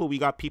pushing people. We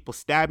got people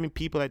stabbing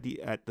people at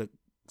the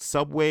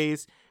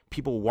subways.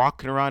 People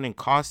walking around in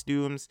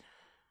costumes,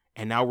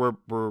 and now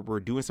we're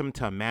doing something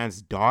to a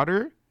man's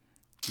daughter.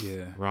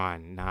 Yeah,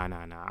 Ron, nah.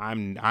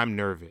 I'm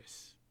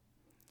nervous.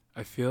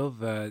 I feel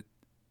that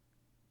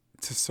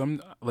to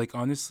some,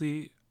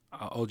 honestly,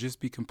 I'll just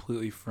be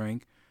completely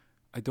frank.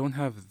 I don't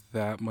have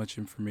that much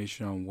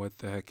information on what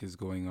the heck is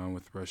going on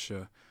with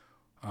Russia.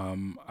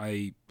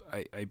 I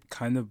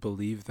kind of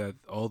believe that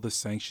all the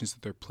sanctions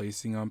that they're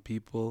placing on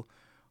people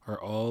are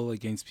all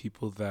against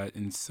people that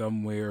in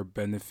some way are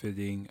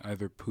benefiting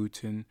either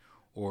Putin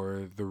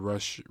or the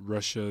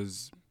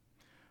Russia's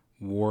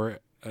war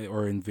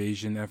or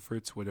invasion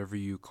efforts, whatever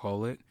you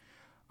call it.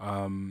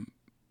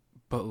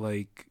 But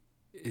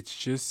it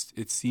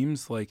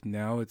seems like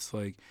now it's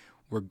like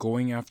we're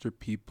going after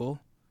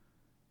people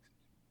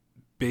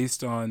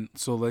based on,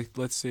 so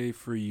let's say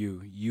for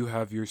you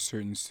have your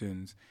certain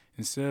sins.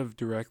 Instead of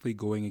directly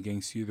going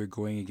against you, they're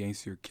going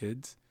against your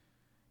kids.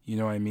 You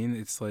know what I mean?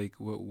 It's like,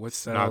 what's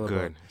It's that not all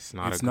good.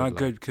 about? It's Not good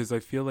good because I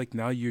feel like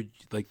now you're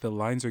the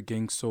lines are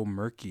getting so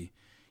murky,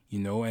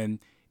 and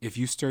if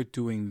you start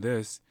doing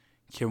this,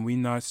 can we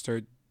not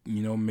start,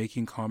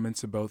 making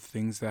comments about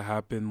things that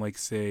happen, like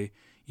say,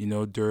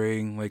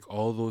 during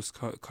all those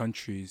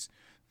countries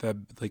that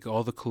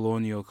all the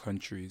colonial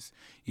countries,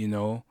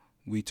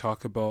 we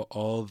talk about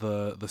all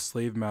the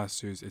slave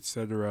masters,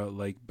 etc.,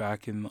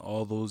 back in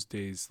all those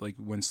days,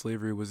 when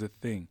slavery was a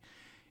thing.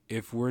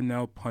 If we're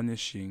now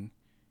punishing,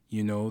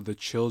 the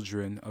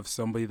children of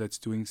somebody that's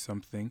doing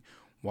something,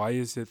 why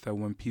is it that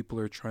when people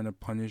are trying to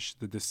punish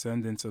the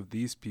descendants of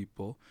these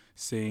people,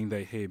 saying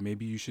that, hey,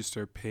 maybe you should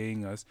start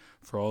paying us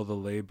for all the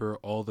labor,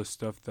 all the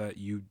stuff that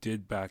you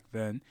did back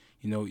then,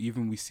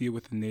 even we see it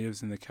with the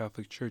natives in the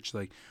Catholic Church,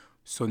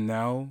 so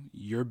now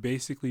you're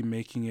basically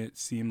making it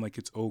seem like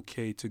it's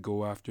okay to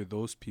go after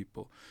those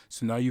people.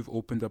 So now you've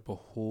opened up a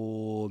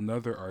whole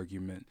nother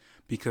argument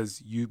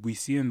because we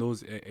see in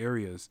those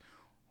areas,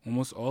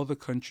 almost all the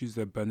countries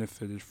that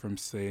benefited from,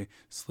 say,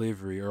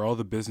 slavery, or all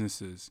the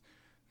businesses,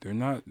 they're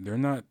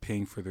not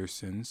paying for their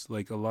sins.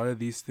 A lot of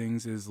these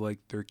things is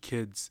their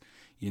kids,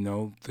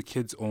 the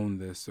kids own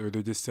this, or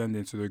their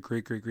descendants or their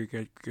great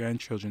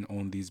grandchildren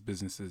own these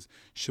businesses.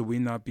 Should we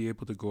not be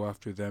able to go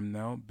after them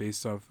now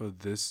based off of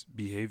this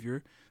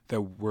behavior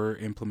that we're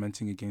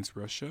implementing against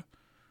Russia?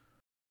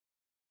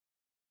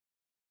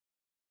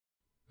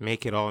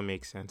 Make it all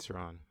make sense,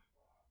 Ron.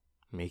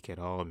 Make it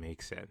all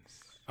make sense.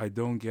 I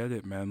don't get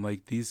it, man.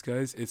 These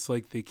guys, it's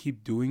they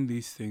keep doing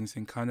these things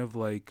and kind of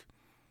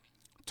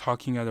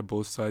talking out of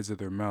both sides of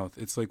their mouth.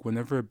 It's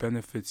whenever it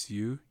benefits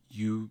you,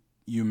 you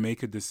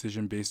make a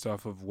decision based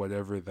off of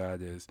whatever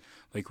that is.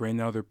 Right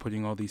now they're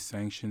putting all these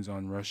sanctions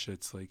on Russia.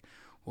 It's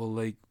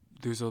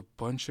there's a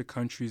bunch of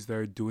countries that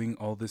are doing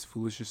all this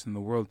foolishness in the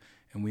world,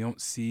 and we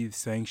don't see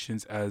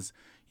sanctions as,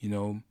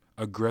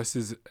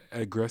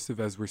 aggressive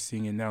as we're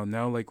seeing it now.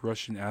 Now,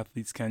 Russian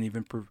athletes can't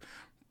even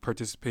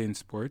participate in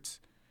sports.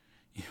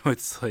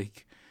 It's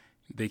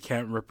they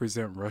can't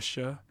represent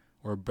Russia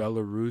or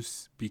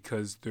Belarus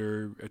because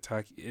they're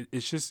attacking.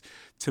 It's just,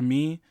 to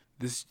me,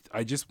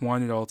 I just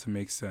want it all to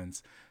make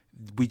sense.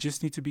 We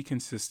just need to be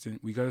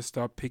consistent. We got to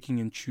stop picking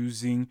and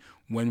choosing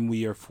when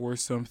we are for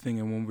something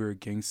and when we're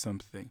against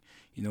something.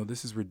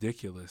 This is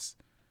ridiculous.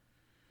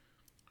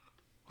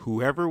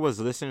 Whoever was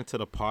listening to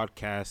the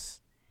podcast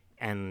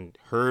and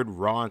heard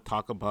Ron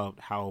talk about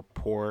how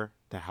poor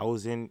the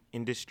housing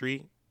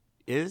industry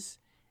is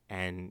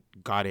and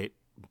got it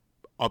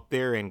up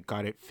there and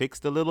got it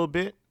fixed a little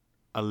bit,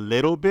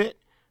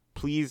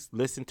 please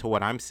listen to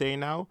what I'm saying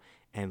now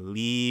and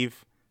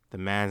leave the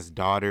man's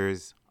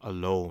daughters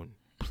alone.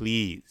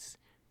 Please.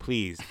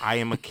 I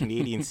am a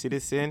Canadian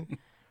citizen,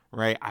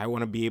 right? I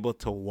want to be able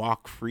to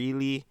walk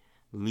freely.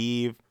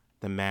 Leave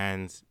the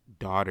man's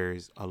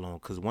daughters alone.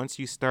 Because once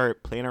you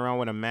start playing around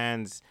with a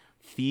man's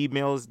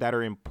females that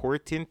are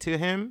important to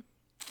him,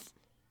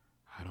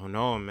 I don't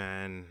know,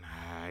 man.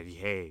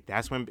 Hey,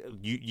 that's when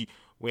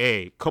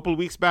a couple of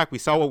weeks back, we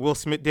saw what Will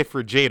Smith did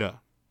for Jada,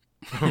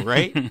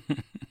 right?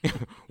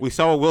 We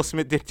saw what Will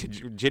Smith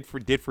did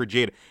for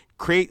Jada.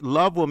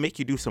 Love will make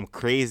you do some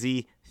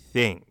crazy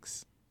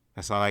things.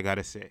 That's all I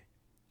gotta say.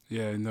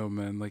 Yeah, no,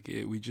 man. Like,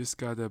 we just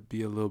gotta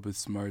be a little bit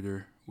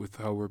smarter with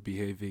how we're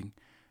behaving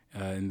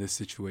in this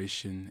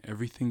situation.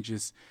 Everything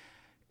just,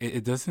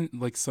 it doesn't,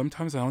 like,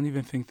 sometimes I don't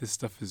even think this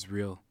stuff is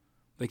real.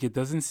 Like, it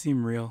doesn't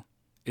seem real.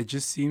 It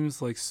just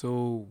seems like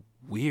so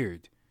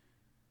weird.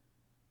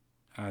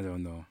 I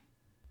don't know.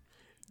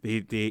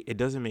 It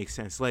doesn't make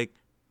sense. Like,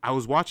 I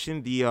was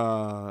watching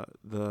the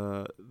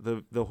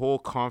whole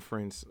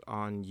conference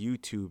on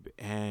YouTube,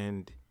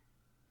 and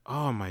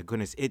oh my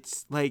goodness,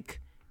 it's like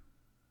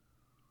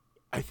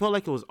I felt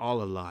like it was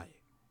all a lie.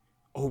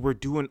 Oh, we're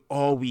doing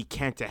all we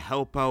can to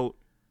help out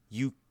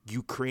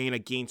Ukraine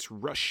against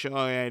Russia,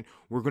 and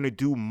we're gonna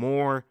do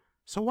more.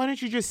 So why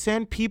don't you just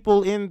send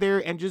people in there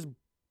and just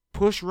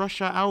push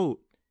Russia out,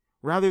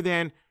 rather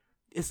than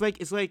it's like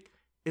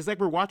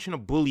we're watching a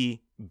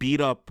bully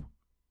beat up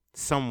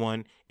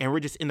someone and we're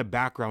just in the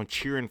background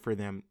cheering for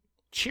them.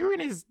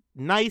 Cheering is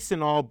nice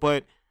and all,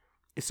 but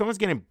if someone's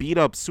getting beat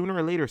up, sooner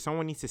or later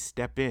someone needs to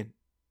step in,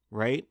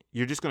 right?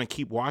 You're just gonna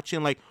keep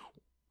watching. Like,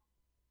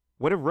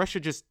 what if Russia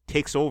just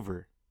takes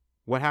over?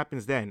 What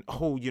happens then?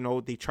 Oh,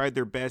 they tried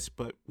their best,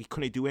 but we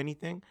couldn't do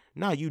anything.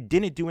 No, you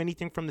didn't do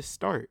anything from the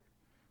start.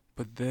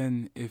 But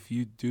then if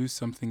you do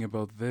something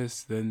about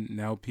this, then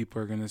now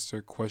people are going to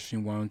start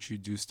questioning, why don't you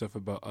do stuff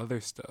about other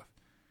stuff?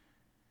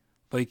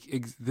 Like,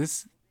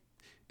 this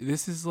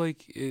is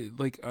like,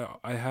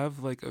 I have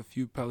like a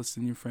few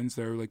Palestinian friends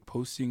that are like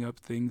posting up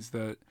things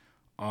that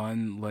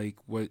on like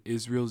what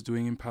Israel's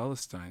doing in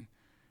Palestine.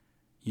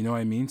 You know what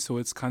I mean? So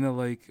it's kind of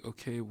like,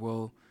 okay,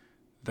 well,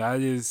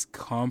 that is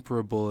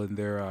comparable in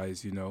their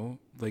eyes,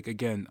 Like,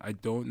 again, I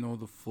don't know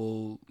the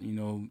full,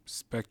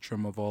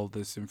 spectrum of all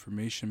this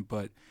information,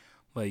 but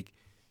like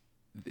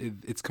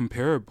it's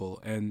comparable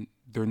and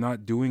they're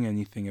not doing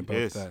anything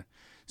about that.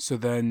 So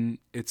then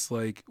it's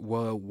like,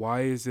 well,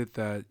 why is it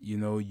that,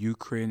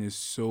 Ukraine is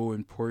so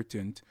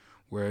important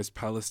whereas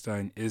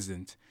Palestine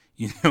isn't?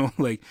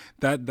 Like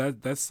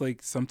that's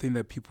like something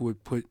that people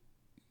would put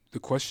the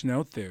question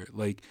out there.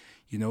 Like,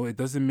 it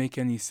doesn't make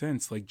any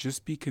sense. Like,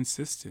 just be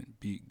consistent,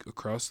 be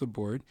across the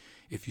board.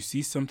 If you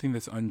see something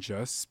that's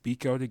unjust,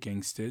 speak out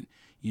against it,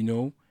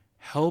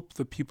 help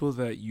the people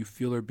that you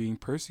feel are being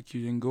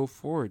persecuted and go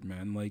forward,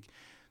 man. Like,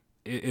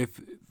 if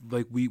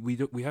like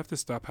we have to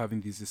stop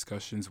having these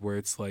discussions where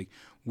it's like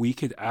we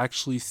could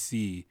actually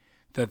see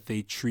that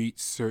they treat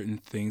certain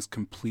things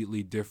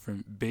completely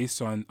different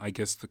based on, I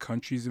guess, the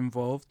countries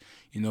involved,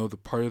 the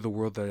part of the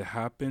world that it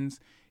happens.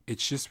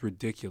 It's just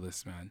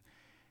ridiculous, man.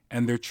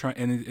 And they're trying,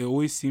 and it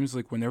always seems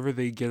like whenever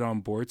they get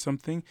on board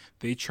something,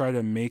 they try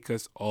to make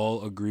us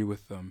all agree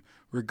with them,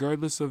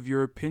 regardless of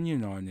your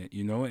opinion on it,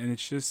 And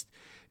it's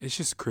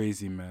just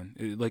crazy, man.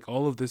 Like,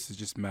 all of this is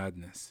just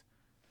madness.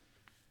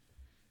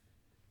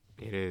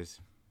 It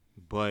is,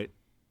 but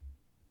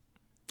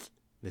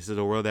this is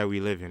the world that we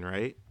live in,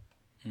 right?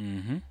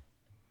 Mm-hmm.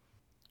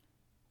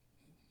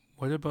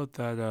 What about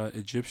that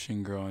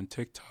Egyptian girl on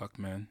TikTok,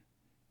 man?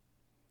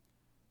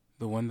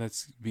 The one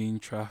that's being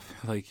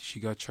like, she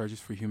got charges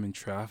for human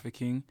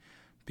trafficking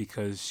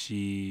because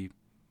she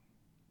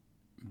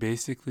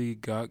basically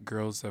got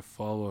girls that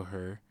follow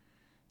her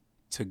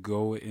to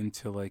go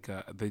into like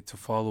to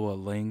follow a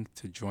link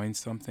to join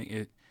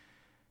something.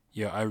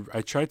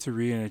 I tried to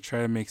read and I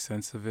tried to make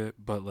sense of it,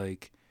 but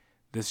like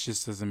this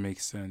just doesn't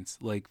make sense.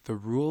 Like, the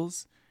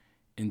rules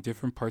in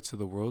different parts of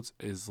the world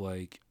is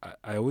like,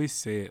 I always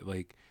say it,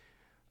 like,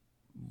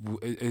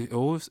 it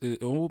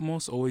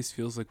almost always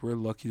feels like we're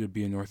lucky to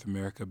be in North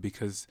America,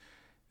 because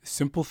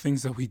simple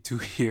things that we do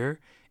here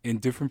in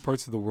different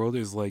parts of the world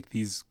is like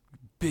these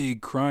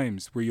big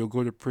crimes where you'll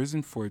go to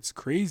prison for. It's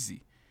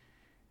crazy.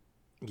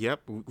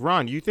 Yep.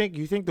 Ron, you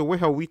think the way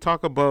how we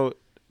talk about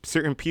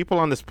certain people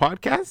on this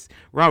podcast,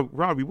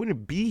 Ron, we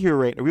wouldn't be here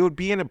right now. We would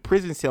be in a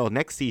prison cell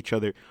next to each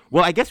other.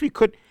 Well, I guess we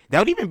could. That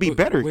would even be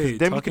better, because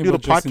then we could do the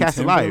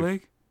podcast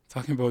live.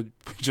 Talking about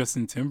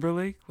Justin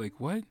Timberlake? Like,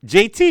 what?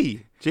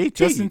 JT.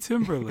 Justin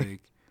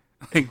Timberlake.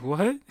 Like,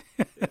 what?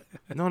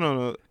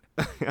 No.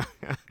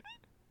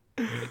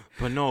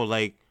 But no,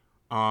 like,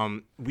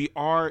 we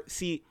are,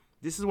 see,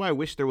 this is why I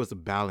wish there was a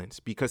balance,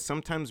 because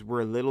sometimes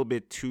we're a little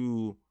bit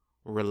too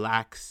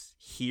relaxed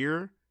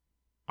here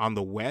on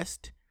the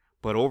West,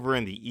 but over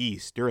in the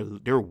East,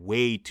 they're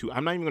way too,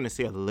 I'm not even going to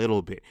say a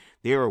little bit.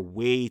 They are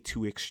way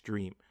too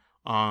extreme.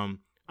 I'm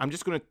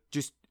just going to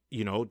just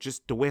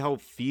the way how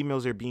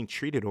females are being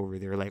treated over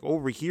there. Like,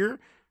 over here,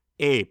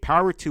 hey,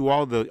 power to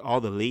all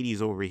the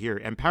ladies over here,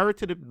 and power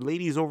to the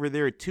ladies over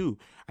there too.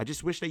 I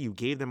just wish that you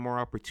gave them more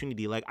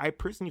opportunity. Like, I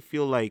personally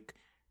feel like,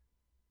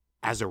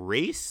 as a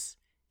race,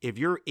 if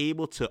you're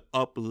able to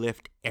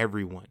uplift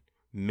everyone,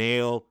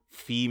 male,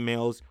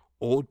 females,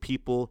 old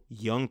people,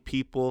 young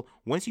people,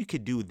 once you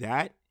could do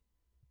that,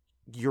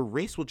 your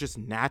race will just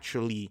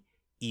naturally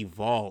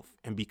evolve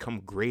and become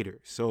greater.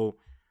 So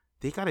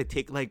they got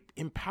to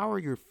empower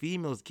your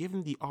females, give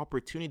them the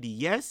opportunity.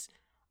 Yes,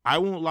 I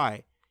won't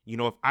lie.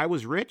 If I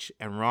was rich,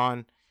 and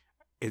Ron,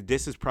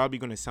 this is probably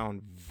going to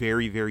sound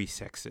very, very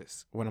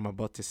sexist, what I'm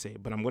about to say,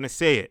 but I'm going to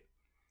say it.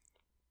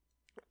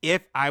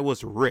 If I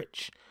was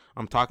rich,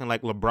 I'm talking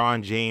like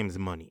LeBron James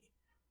money,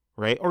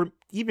 right? Or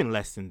even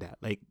less than that.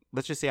 Like,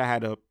 let's just say I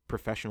had a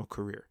professional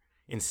career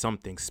in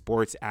something,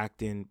 sports,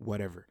 acting,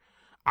 whatever.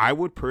 I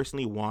would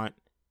personally want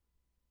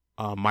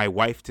my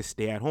wife to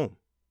stay at home.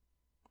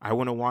 I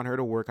wouldn't want her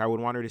to work. I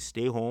would want her to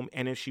stay home.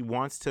 And if she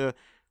wants to,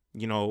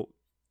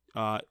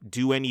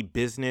 do any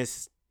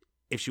business,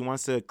 if she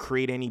wants to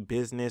create any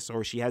business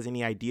or she has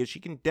any ideas,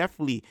 she can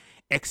definitely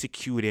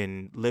execute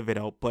and live it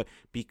out. But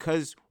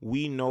because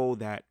we know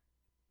that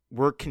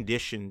we're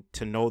conditioned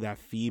to know that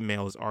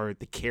females are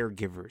the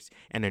caregivers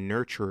and the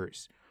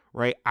nurturers,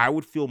 right? I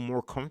would feel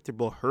more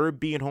comfortable her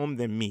being home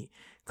than me,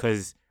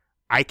 because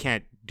I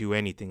can't do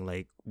anything.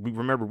 Like,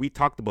 we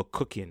talked about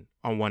cooking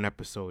on one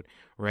episode,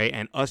 right?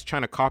 And us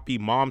trying to copy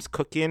mom's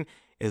cooking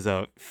is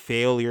a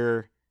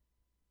failure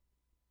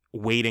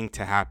waiting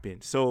to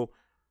happen. So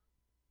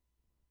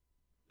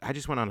I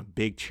just went on a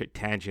big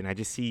tangent. I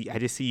just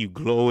see you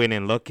glowing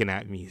and looking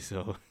at me.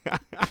 So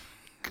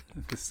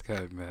This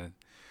guy, man,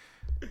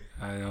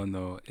 I don't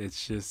know.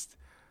 It's just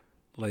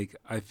like,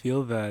 I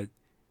feel that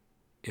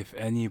if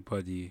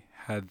anybody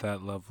had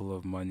that level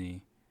of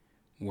money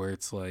where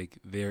it's like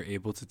they're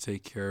able to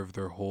take care of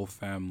their whole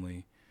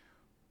family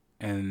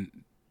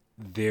and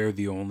they're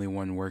the only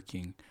one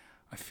working,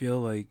 I feel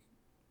like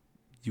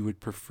you would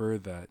prefer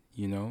that,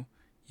 you know?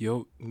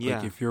 Like,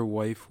 yeah, if your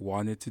wife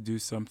wanted to do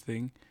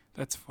something,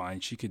 that's fine.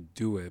 She could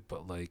do it,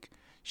 but like,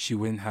 she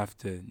wouldn't have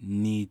to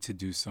need to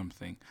do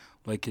something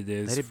like it let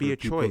is it be for a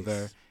people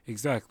there. choice.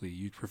 Exactly.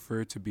 You'd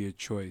prefer it to be a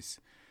choice.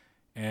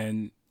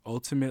 And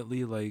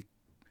ultimately, like,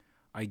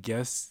 I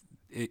guess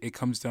it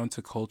comes down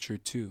to culture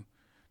too,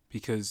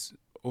 because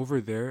over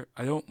there,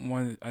 I don't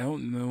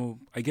know,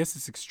 I guess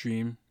it's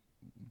extreme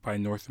by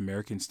North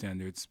American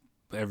standards,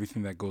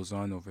 everything that goes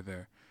on over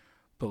there.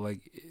 But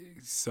like,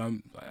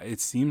 it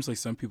seems like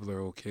some people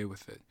are okay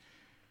with it.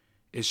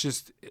 It's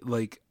just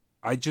like,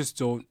 I just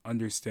don't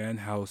understand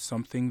how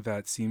something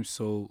that seems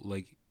so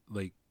like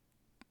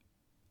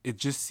it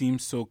just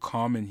seems so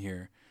common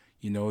here.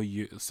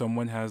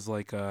 Someone has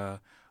like an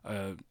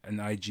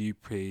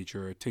IG page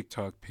or a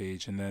TikTok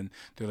page, and then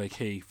they're like,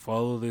 "Hey,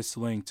 follow this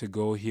link to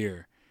go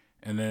here,"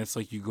 and then it's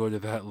like you go to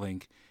that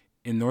link.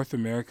 In North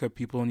America,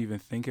 people don't even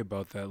think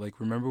about that. Like,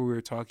 remember we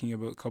were talking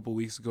about a couple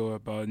weeks ago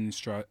about in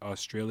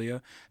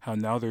Australia, how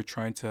now they're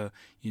trying to,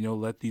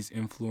 let these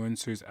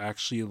influencers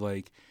actually,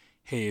 like,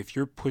 hey, if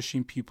you're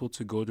pushing people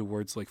to go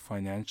towards like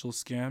financial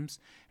scams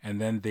and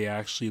then they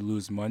actually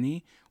lose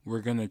money, we're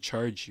gonna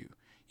charge you.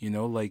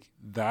 Like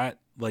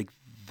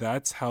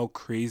that's how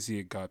crazy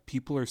it got.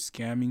 People are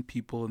scamming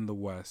people in the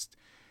West,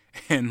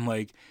 and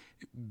like,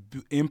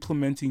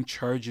 implementing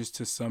charges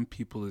to some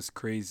people is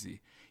crazy,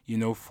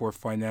 for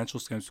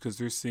financial scams, because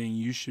they're saying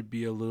you should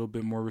be a little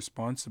bit more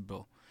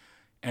responsible.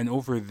 And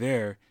over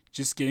there,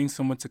 just getting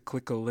someone to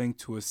click a link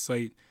to a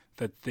site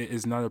that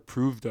is not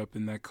approved up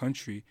in that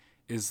country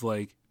is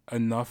like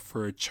enough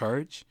for a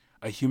charge,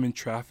 a human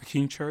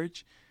trafficking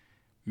charge.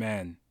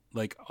 Man,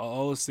 like,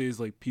 all I'll say is,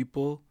 like,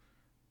 people,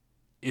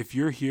 if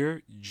you're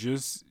here,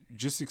 just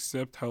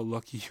accept how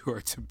lucky you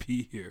are to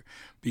be here,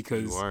 You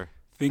because are.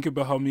 think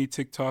about how many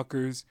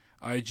TikTokers,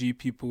 IG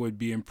people would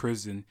be in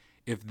prison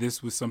if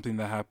this was something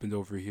that happened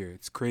over here.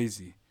 It's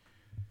crazy.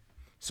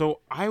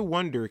 So I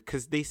wonder,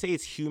 because they say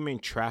it's human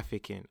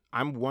trafficking.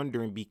 I'm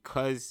wondering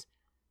because,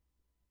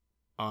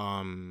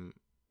 um,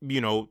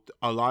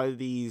 a lot of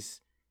these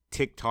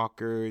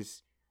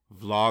TikTokers,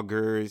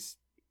 vloggers,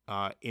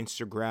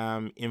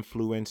 Instagram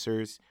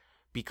influencers,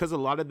 because a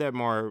lot of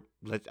them are,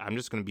 I'm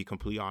just going to be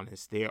completely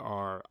honest.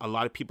 A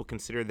lot of people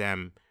consider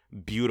them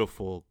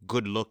beautiful,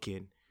 good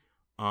looking.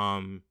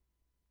 Um,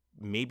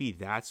 Maybe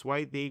that's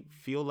why they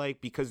feel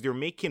like, because they're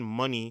making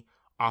money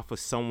off of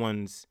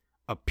someone's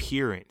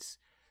appearance.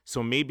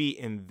 So maybe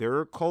in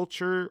their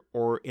culture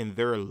or in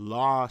their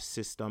law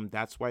system,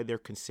 that's why they're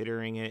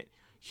considering it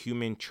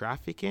human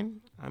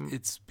trafficking. I'm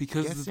It's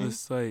because of the guessing.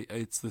 site.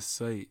 It's the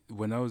site.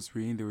 When I was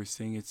reading, they were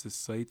saying it's the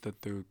site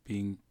that they're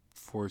being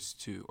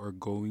forced to or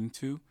going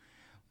to.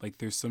 Like,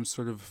 there's some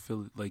sort of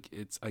like,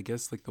 it's, I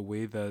guess, like, the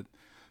way that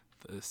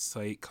the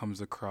site comes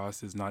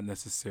across is not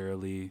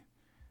necessarily,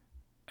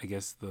 I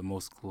guess, the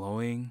most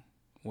glowing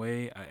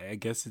way. I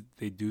guess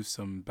they do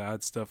some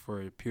bad stuff,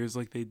 or it appears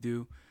like they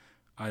do.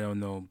 I don't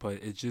know,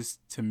 but it just,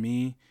 to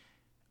me,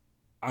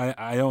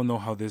 I don't know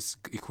how this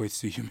equates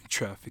to human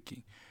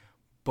trafficking.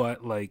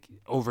 but like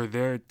over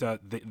there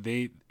that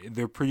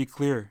they're pretty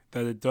clear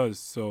that it does.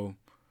 So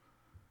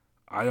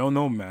I don't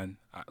know, man.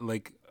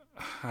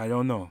 I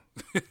don't know.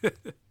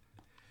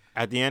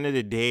 At the end of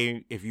the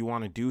day, if you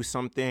want to do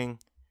something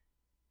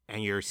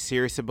and you're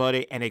serious about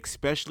it, and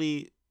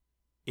especially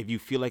if you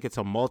feel like it's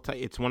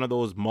one of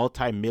those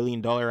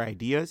multi-million dollar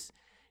ideas,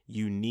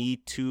 you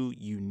need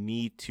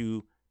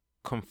to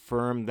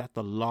confirm that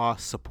the law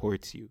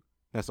supports you.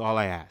 That's all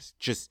I ask.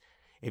 Just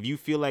if you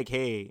feel like,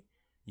 hey,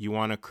 you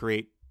want to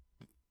create,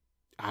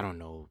 I don't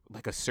know,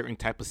 like a certain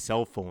type of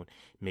cell phone,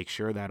 make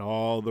sure that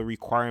all the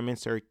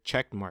requirements are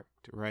check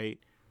marked, right?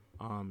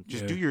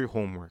 Just do your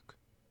homework.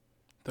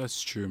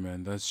 That's true,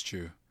 man. That's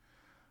true.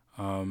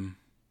 Um,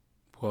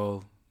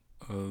 well,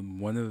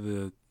 one of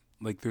the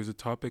there's a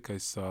topic I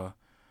saw,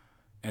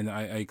 and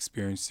I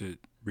experienced it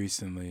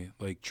recently,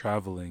 like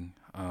traveling.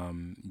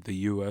 The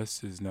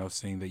U.S. is now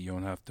saying that you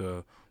don't have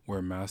to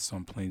wear masks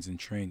on planes and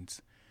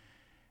trains,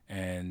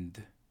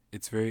 and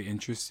it's very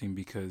interesting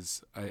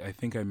because I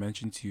think I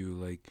mentioned to you,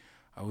 like,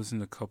 I was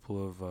in a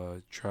couple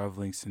of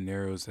traveling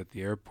scenarios at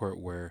the airport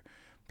where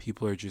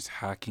people are just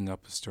hacking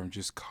up a storm,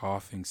 just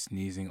coughing,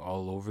 sneezing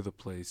all over the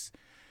place.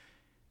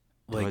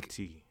 Like,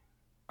 Dirty.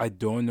 I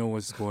don't know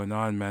what's going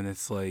on, man.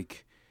 It's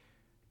like,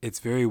 it's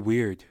very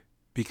weird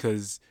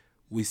because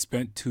we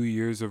spent 2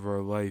 years of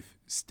our life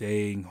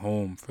staying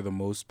home for the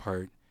most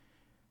part.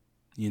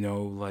 You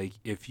know, like,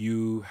 if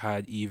you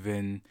had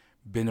even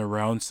been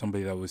around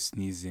somebody that was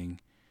sneezing,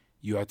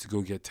 you had to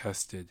go get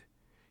tested,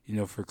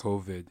 for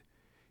COVID.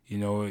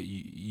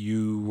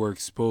 You were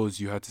exposed,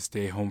 you had to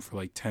stay home for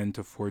like 10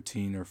 to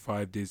 14 or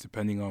 5 days,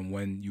 depending on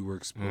when you were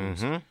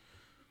exposed.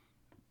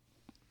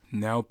 Mm-hmm.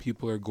 Now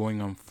people are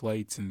going on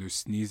flights and they're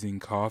sneezing,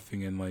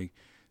 coughing, and like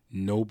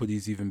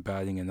nobody's even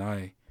batting an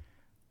eye.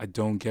 I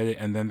don't get it.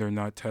 And then they're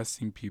not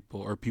testing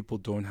people, or people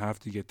don't have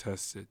to get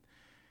tested,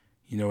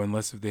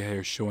 unless if they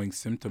are showing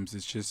symptoms.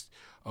 It's just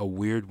a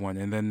weird one.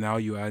 And then now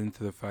you add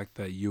into the fact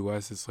that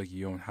US, it's like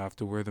you don't have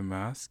to wear the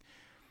mask.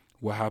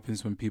 What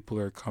happens when people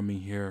are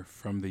coming here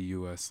from the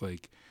US?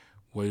 Like,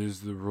 what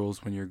is the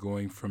rules when you're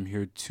going from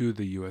here to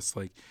the US?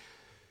 Like,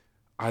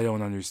 I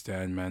don't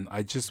understand, man.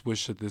 I just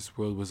wish that this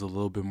world was a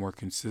little bit more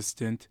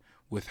consistent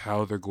with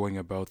how they're going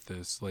about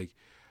this. Like,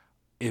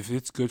 if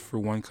it's good for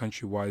one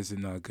country, why is it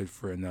not good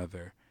for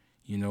another?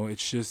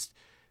 It's just,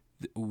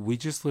 we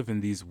just live in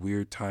these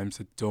weird times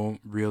that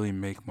don't really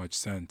make much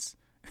sense.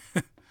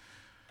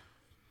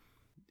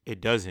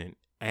 It doesn't.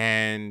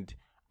 And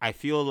I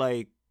feel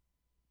like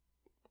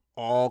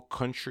all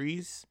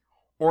countries,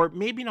 or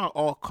maybe not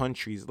all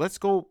countries, let's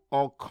go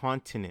all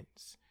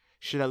continents,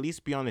 should at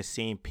least be on the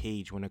same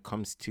page when it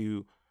comes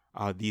to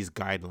these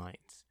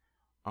guidelines.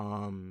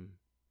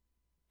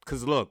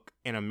 Because look,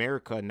 in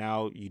America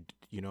now,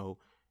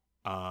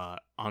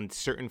 on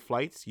certain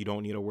flights, you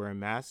don't need to wear a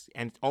mask.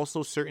 And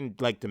also certain,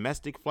 like,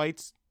 domestic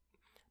flights,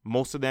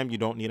 most of them, you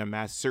don't need a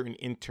mask. Certain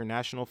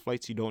international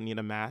flights, you don't need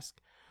a mask.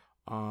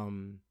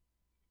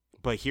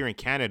 But here in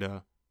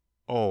Canada,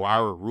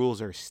 our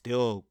rules are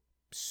still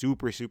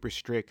super, super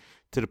strict,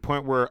 to the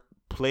point where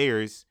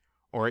players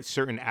or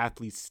certain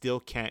athletes still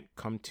can't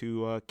come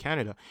to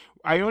Canada.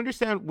 I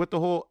understand what the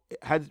whole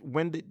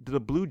when the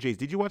Blue Jays.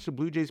 Did you watch the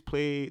Blue Jays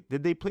play?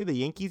 Did they play the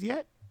Yankees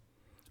yet?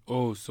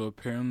 Oh, so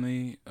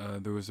apparently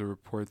there was a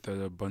report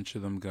that a bunch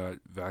of them got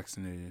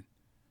vaccinated,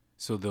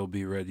 so they'll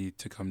be ready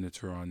to come to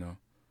Toronto.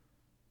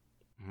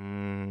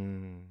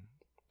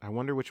 I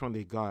wonder which one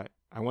they got.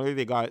 I wonder if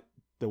they got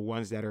the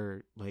ones that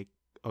are like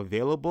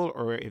available,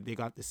 or if they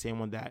got the same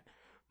one that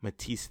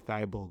Matisse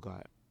Thybulle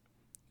got.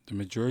 The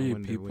majority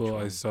of people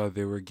I saw,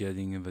 they were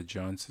getting the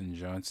Johnson &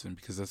 Johnson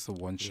because that's the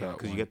one shot.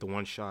 Because you get the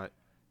one shot.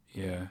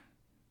 Yeah.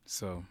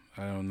 So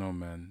I don't know,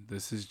 man.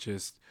 This is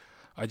just,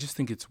 I just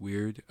think it's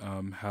weird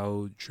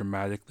how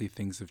dramatically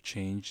things have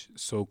changed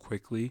so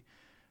quickly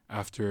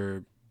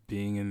after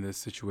being in this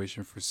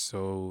situation for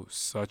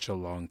such a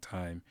long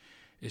time.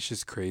 It's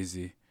just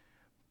crazy.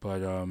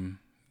 But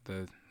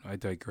I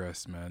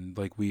digress, man.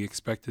 Like, we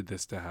expected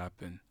this to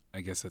happen,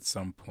 I guess, at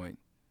some point.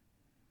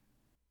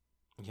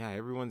 Yeah,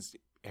 everyone's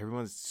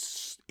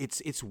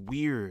it's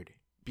weird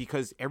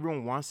because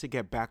everyone wants to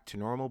get back to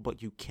normal,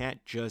 but you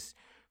can't just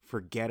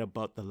forget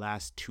about the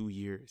last 2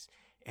 years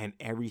and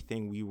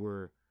everything we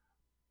were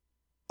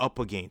up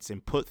against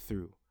and put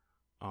through.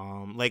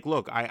 Like,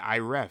 look, I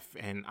ref,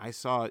 and I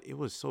saw it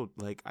was so,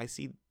 like, I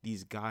see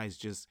these guys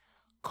just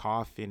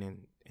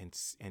coughing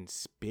and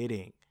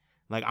spitting.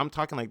 Like, I'm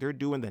talking like they're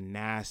doing the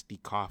nasty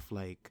cough.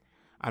 Like,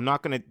 I'm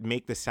not gonna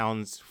make the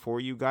sounds for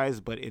you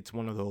guys, but it's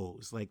one of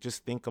those. Like,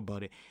 just think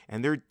about it.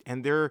 And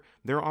they're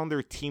on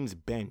their team's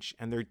bench,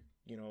 and they're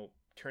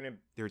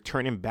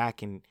turning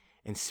back and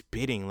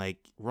spitting. Like,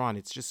 Ron,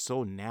 it's just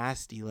so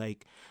nasty.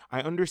 Like,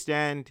 I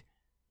understand.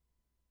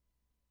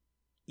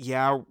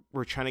 Yeah,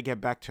 we're trying to get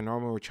back to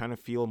normal. We're trying to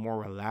feel more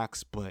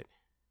relaxed, but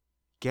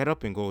get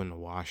up and go in the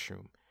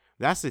washroom.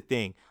 That's the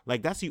thing.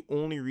 Like, that's the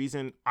only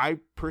reason I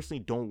personally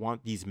don't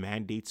want these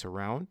mandates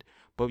around.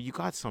 But you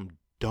got some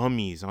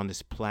dummies on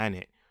this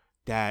planet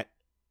that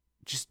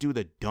just do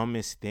the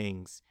dumbest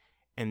things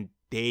and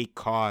they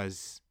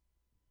cause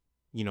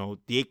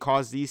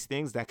these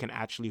things that can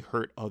actually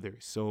hurt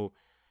others. So,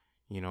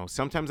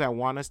 sometimes I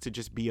want us to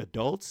just be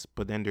adults,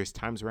 but then there's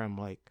times where I'm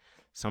like,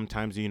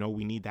 sometimes,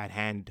 we need that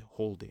hand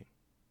holding.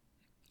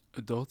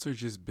 Adults are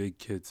just big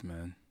kids,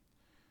 man.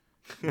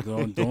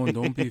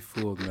 Don't be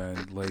fooled,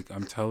 man. Like,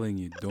 I'm telling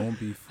you, don't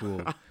be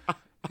fooled.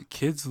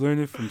 Kids learn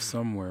it from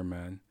somewhere,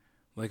 man.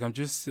 Like, I'm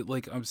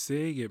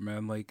saying it,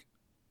 man. Like,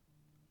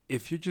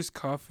 if you're just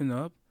coughing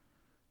up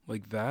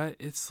like that,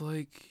 it's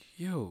like,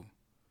 yo,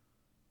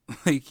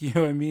 like, you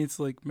know what I mean? It's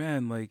like,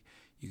 man, like,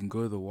 you can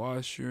go to the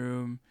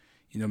washroom,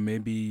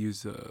 maybe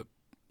use a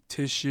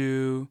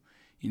tissue,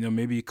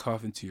 maybe you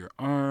cough into your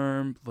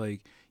arm.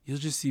 Like, you'll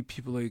just see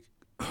people like,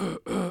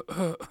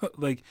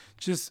 like,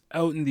 just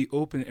out in the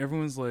open.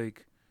 Everyone's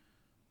like,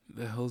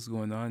 the hell's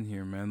going on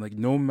here, man? Like,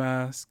 no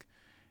mask.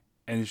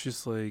 And it's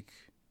just like,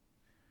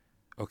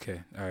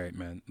 okay, all right,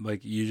 man.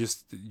 Like, you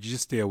just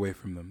stay away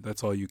from them.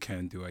 That's all you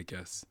can do, I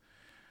guess.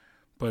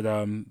 But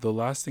the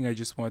last thing I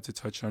just wanted to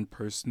touch on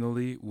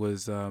personally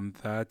was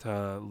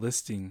that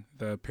listing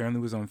that apparently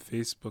was on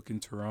Facebook in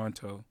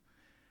Toronto,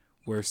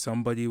 where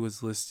somebody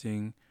was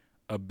listing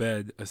a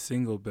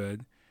single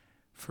bed,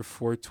 for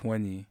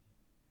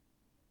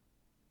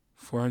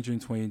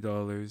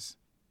 $420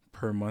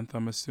 per month,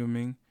 I'm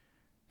assuming,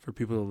 for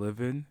people to live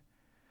in.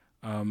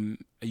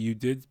 You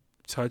did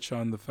touch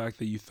on the fact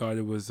that you thought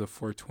it was a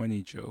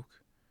 420 joke,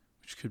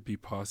 which could be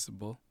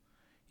possible,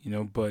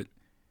 but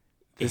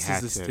this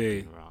is the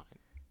state,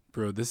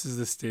 bro. This is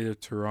the state of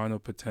Toronto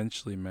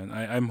potentially, man.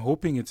 I'm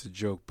hoping it's a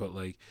joke, but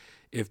like,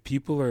 if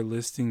people are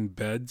listing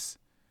beds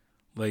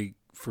like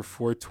for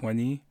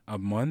 420 a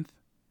month,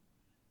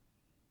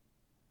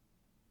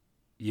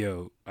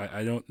 yo,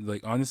 I don't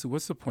like, honestly,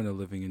 what's the point of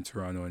living in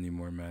Toronto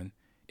anymore, man?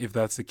 If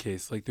that's the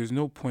case, like, there's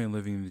no point in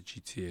living in the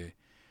GTA.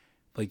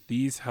 Like,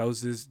 these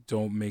houses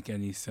don't make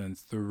any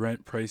sense. The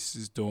rent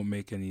prices don't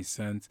make any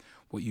sense.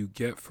 What you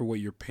get for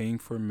what you're paying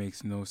for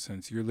makes no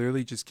sense. You're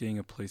literally just getting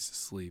a place to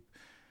sleep.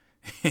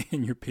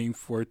 And you're paying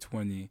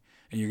 420,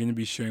 and you're going to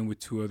be sharing with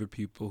two other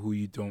people who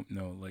you don't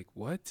know. Like,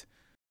 what?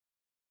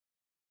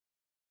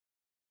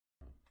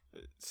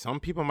 Some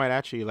people might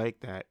actually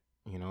like that.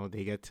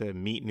 They get to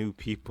meet new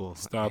people.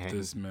 Stop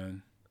this,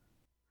 man.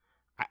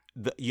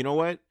 You know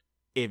what?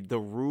 If the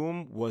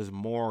room was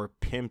more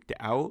pimped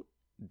out,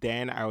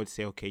 then I would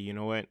say, okay, you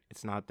know what?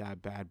 It's not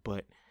that bad.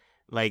 But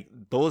like,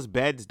 those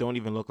beds don't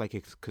even look like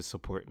it could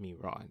support me,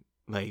 Ron.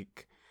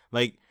 Like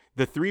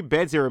the 3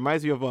 beds, it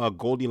reminds me of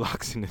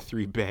Goldilocks in the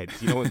 3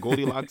 beds. When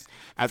Goldilocks,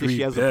 after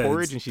she has the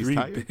porridge and she's 3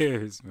 tired.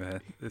 bears,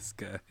 man. This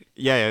guy.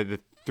 Yeah,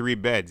 the 3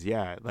 beds.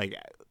 Yeah, like,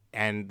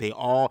 and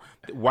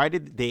why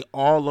did they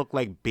all look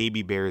like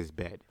Baby Bear's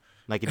bed?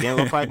 Like, it didn't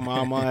look like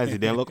Mama's,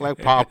 it didn't look like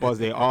Papa's.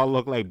 They all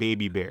look like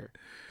Baby Bear.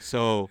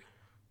 So,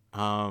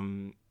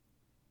 doesn't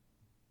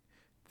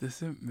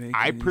make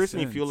I any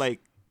personally sense. feel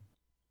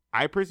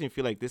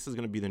like this is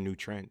gonna be the new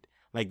trend.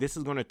 Like, this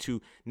is gonna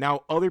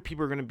now other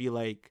people are gonna be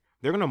like,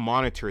 they're gonna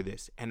monitor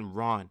this. And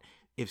Ron,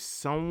 if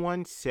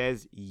someone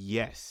says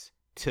yes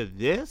to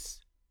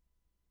this,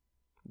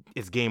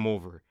 it's game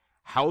over.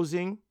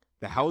 The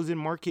housing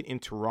market in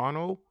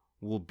Toronto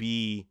will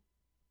be,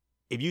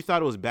 if you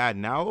thought it was bad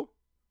now,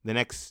 the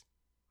next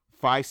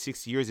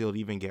 5-6 years it'll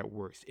even get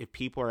worse if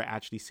people are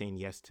actually saying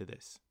yes to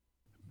this.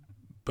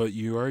 But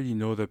you already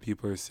know that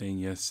people are saying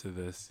yes to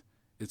this.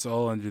 It's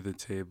all under the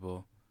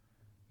table.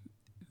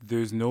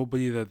 There's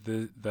nobody that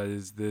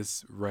is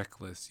this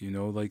reckless,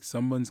 Like,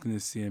 someone's going to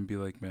see it and be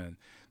like, man,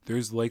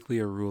 there's likely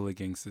a rule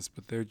against this,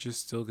 but they're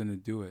just still going to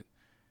do it.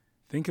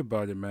 Think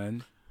about it,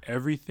 man.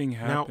 Everything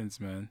happens,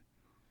 man.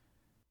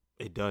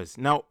 It does.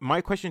 Now,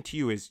 my question to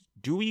you is,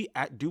 do we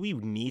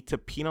need to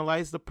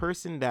penalize the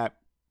person that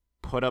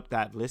put up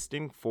that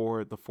listing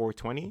for the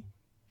 420?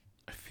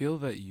 I feel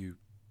that you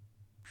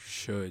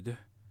should.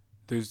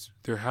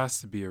 There has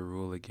to be a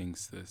rule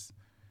against this.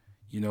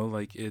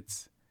 Like,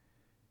 it's,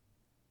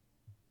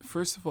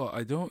 first of all,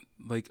 I don't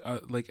like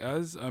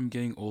as I'm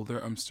getting older,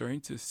 I'm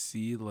starting to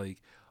see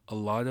like a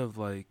lot of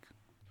like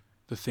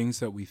the things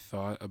that we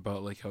thought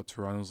about, like how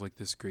Toronto's like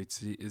this great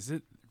city. Is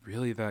it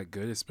really that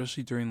good?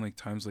 Especially during like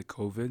times like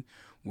COVID,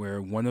 where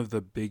one of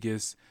the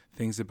biggest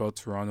things about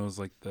Toronto is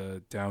like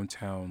the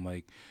downtown,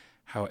 like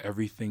how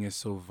everything is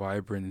so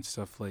vibrant and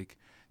stuff. Like,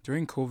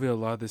 during COVID, a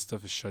lot of this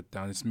stuff is shut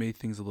down. It's made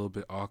things a little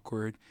bit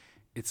awkward.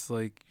 It's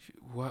like,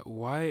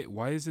 why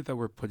is it that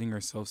we're putting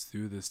ourselves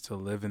through this to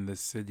live in this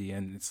city?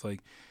 And it's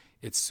like,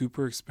 it's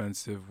super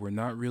expensive. We're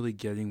not really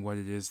getting what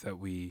it is that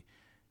we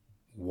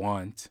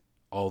want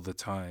all the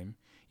time.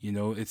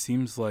 It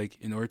seems like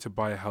in order to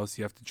buy a house,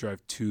 you have to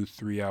drive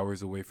 2-3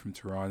 hours away from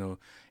Toronto,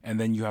 and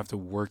then you have to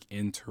work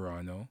in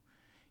Toronto.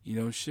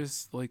 It's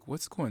just like,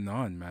 what's going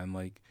on, man?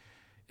 Like,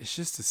 it's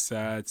just a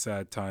sad,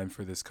 sad time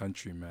for this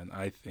country, man,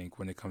 I think,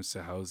 when it comes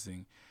to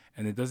housing.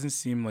 And it doesn't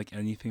seem like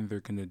anything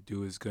they're going to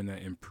do is going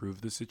to improve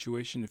the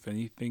situation. If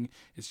anything,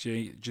 it's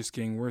just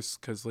getting worse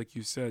because, like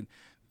you said,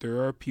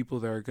 there are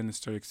people that are going to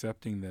start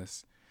accepting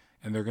this,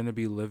 and they're going to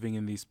be living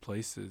in these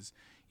places.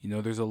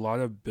 There's a lot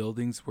of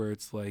buildings where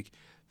it's like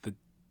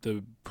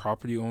the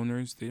property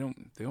owners, they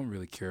don't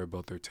really care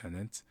about their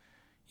tenants.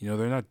 They're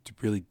not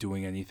really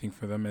doing anything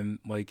for them, and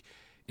like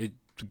the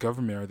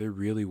government, are they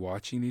really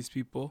watching these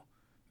people?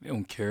 They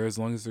don't care as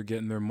long as they're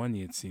getting their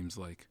money. It seems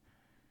like.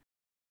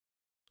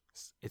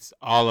 It's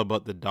all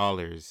about the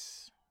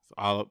dollars. It's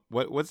all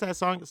what's that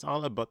song? It's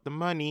all about the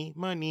money,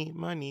 money,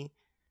 money.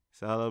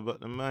 It's all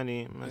about the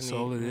money, That's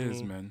money, all it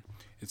is, money. man.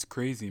 It's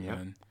crazy, Yep.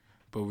 man.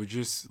 But we're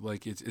just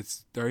like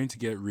it's starting to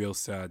get real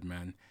sad,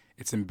 man.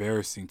 It's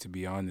embarrassing to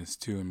be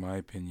honest, too, in my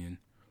opinion.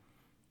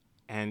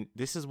 And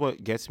this is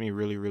what gets me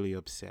really, really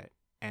upset.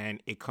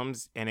 And it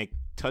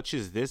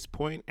touches this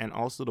point and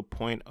also the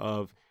point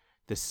of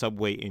the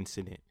subway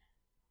incident.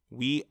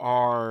 We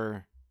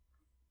are,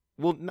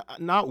 well,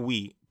 not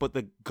we, but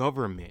the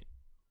government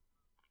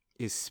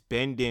is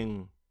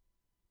spending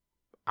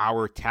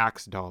our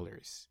tax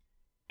dollars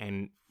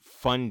and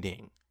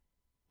funding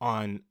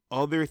on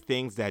other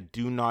things that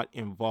do not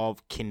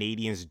involve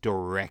Canadians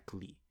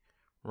directly,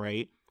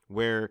 right?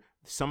 Where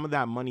some of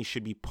that money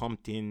should be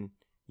pumped in,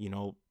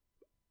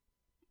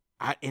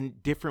 in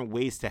different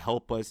ways to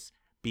help us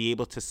be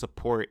able to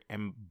support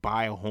and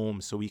buy a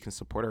home so we can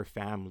support our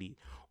family,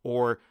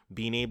 or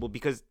being able,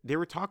 because they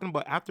were talking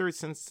about,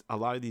 since a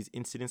lot of these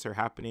incidents are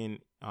happening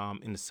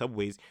in the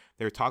subways,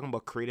 they were talking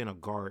about creating a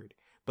guard.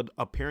 But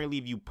apparently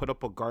if you put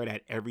up a guard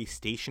at every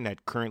station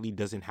that currently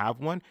doesn't have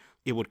one,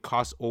 it would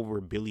cost over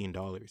 $1 billion.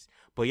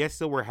 But yet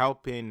still we're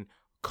helping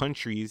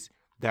countries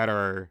that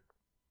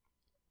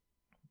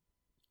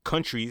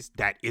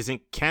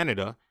isn't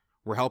Canada.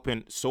 We're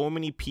helping so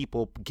many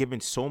people, giving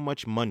so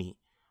much money,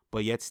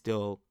 but yet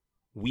still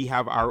we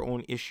have our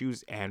own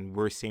issues and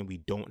we're saying we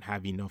don't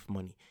have enough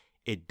money.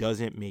 It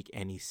doesn't make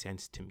any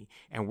sense to me.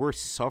 And we're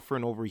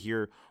suffering over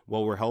here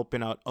while we're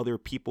helping out other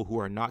people who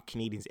are not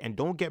Canadians. And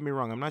don't get me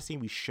wrong, I'm not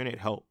saying we shouldn't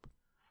help,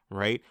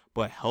 right?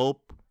 But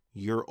help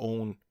your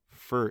own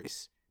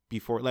first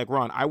before, like,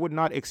 Ron, I would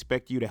not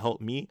expect you to help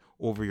me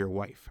over your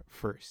wife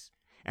first.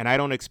 And I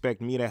don't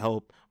expect me to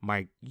help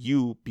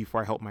you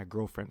before I help my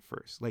girlfriend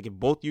first. Like, if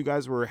both you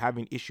guys were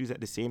having issues at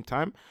the same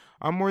time,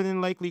 I'm more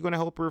than likely going to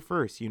help her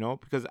first,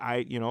 because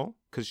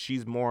because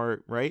she's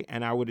more, right?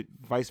 And I would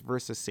vice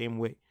versa, same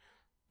way.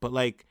 But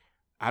like,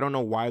 I don't know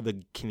why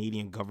the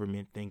Canadian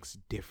government thinks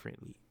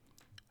differently.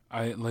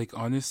 I like,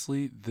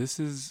 honestly, this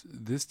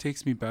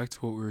takes me back to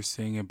what we were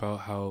saying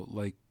about how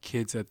like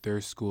kids at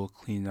their school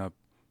clean up,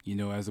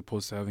 as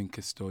opposed to having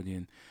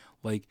custodian.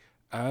 Like,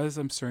 as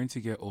I'm starting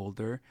to get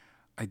older,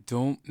 I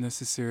don't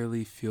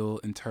necessarily feel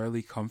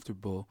entirely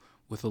comfortable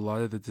with a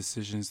lot of the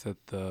decisions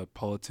that the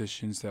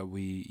politicians that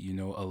we,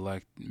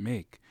 elect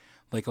make.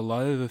 Like, a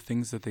lot of the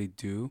things that they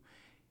do,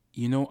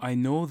 I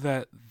know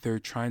that they're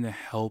trying to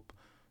help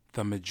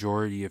the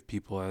majority of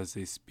people, as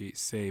they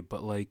say,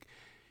 but like,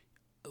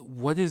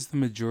 what is the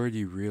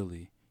majority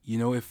really?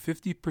 If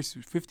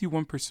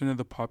 51% of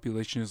the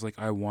population is like,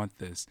 I want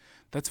this,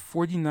 that's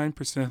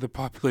 49% of the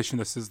population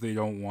that says they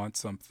don't want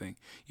something.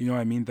 You know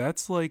what I mean?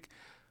 That's like,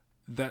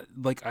 that,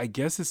 like, I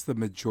guess it's the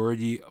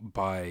majority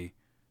by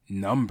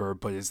number,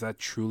 but is that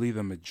truly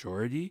the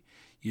majority?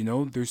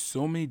 There's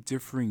so many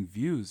differing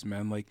views,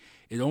 man. Like,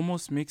 it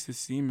almost makes it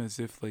seem as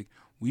if like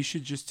we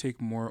should just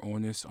take more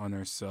onus on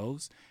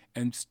ourselves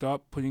and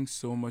stop putting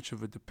so much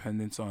of a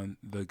dependence on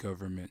the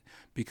government,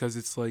 because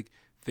it's like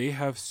they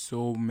have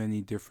so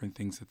many different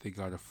things that they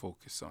got to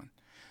focus on.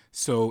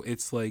 So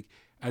it's like,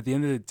 at the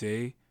end of the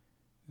day,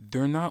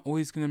 they're not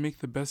always going to make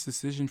the best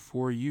decision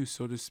for you,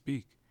 so to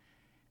speak.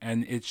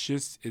 And it's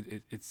just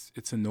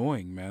it's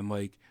annoying, man.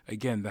 Like,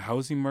 again, the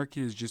housing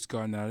market has just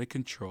gotten out of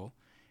control,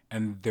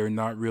 and they're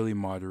not really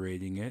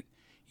moderating it.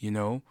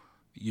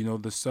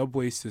 The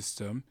subway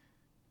system,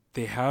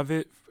 they have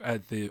it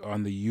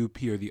on the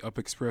UP or the Up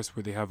Express,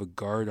 where they have a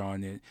guard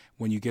on it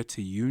when you get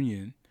to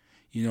Union.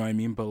 You know what I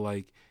mean? But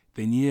like,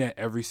 they need it at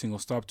every single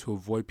stop to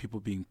avoid people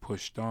being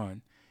pushed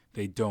on.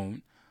 They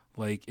don't.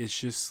 Like, it's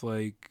just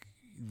like,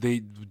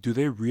 they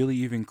really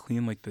even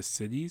clean like the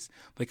cities?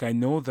 Like, I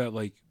know that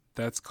like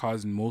that's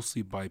caused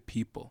mostly by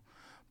people,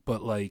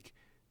 but like,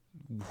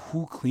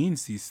 who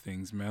cleans these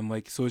things, man?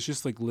 Like, so it's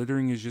just like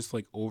littering is just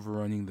like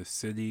overrunning the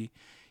city,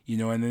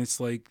 and then it's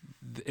like,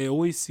 it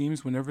always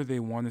seems whenever they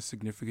want a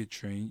significant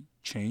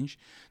change,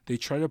 they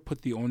try to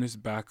put the onus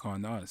back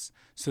on us.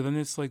 So then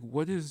it's like,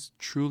 what is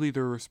truly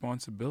their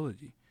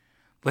responsibility?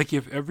 Like,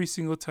 if every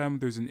single time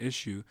there's an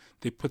issue,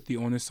 they put the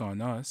onus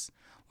on us,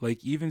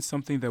 like even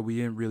something that we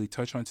didn't really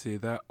touch on today,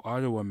 that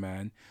Ottawa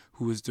man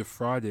who was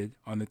defrauded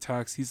on the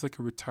tax, he's like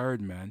a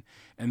retired man.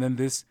 And then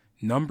this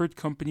numbered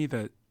company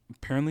that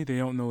apparently they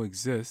don't know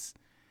exists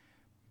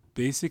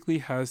basically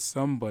has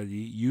somebody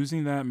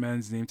using that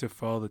man's name to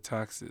file the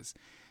taxes.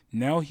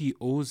 Now he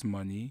owes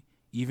money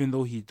even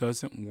though he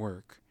doesn't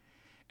work.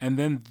 And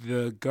then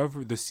the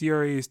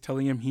CRA is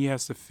telling him he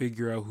has to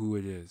figure out who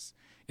it is.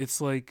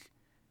 It's like,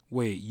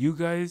 wait, you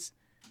guys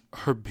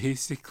are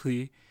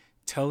basically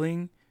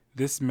telling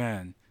this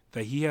man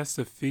that he has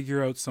to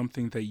figure out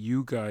something that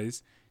you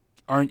guys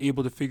aren't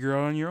able to figure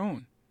out on your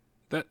own.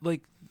 That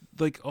like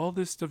like all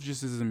this stuff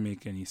just doesn't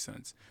make any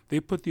sense. They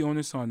put the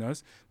onus on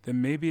us,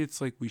 then maybe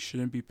it's like we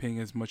shouldn't be paying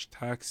as much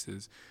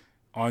taxes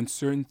on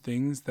certain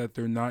things that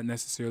they're not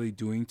necessarily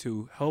doing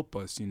to help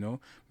us, you know?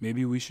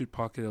 Maybe we should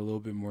pocket a little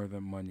bit more of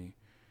that money.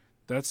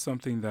 That's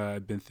something that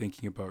I've been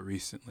thinking about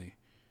recently.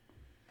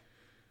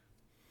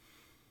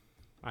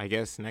 I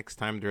guess next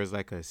time there's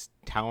like a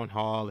town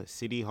hall, a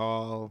city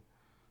hall.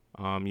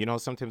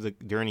 Sometimes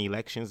during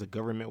elections, the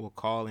government will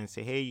call and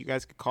say, "Hey, you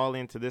guys could call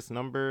into this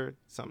number,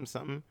 something,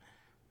 something."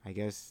 I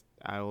guess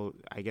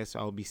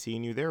I'll be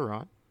seeing you there,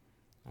 Ron.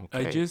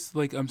 Okay.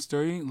 I'm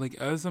starting, like,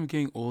 as I'm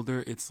getting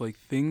older, it's like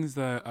things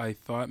that I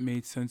thought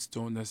made sense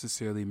don't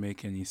necessarily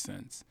make any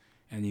sense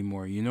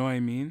anymore. You know what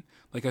I mean?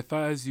 Like, I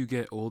thought as you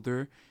get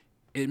older,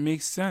 it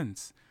makes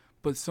sense.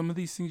 But some of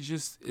these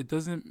things it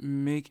doesn't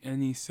make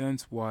any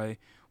sense why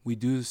we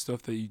do the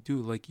stuff that you do.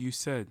 Like you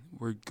said,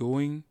 we're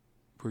donating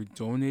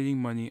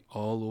money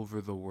all over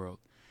the world,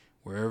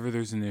 wherever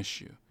there's an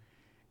issue.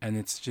 And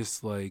it's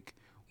just like,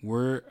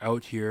 we're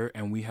out here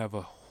and we have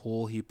a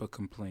whole heap of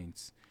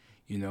complaints.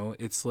 You know,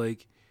 it's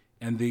like,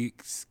 and the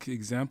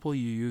example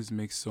you use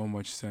makes so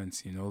much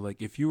sense. You know,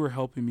 like if you were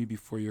helping me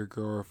before your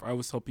girl, or if I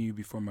was helping you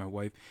before my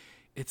wife,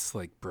 it's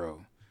like,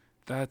 bro,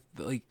 that,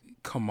 like,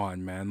 come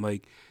on, man.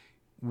 Like,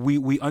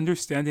 we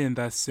understand it in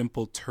that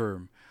simple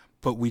term,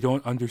 but we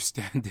don't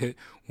understand it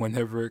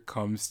whenever it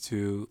comes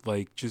to,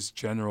 like, just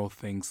general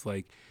things.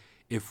 Like,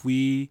 if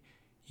we,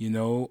 you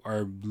know,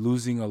 are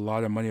losing a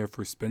lot of money, or if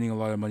we're spending a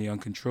lot of money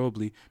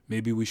uncontrollably,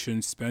 maybe we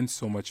shouldn't spend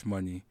so much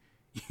money.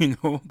 You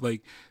know,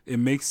 like, it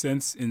makes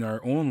sense in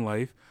our own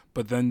life,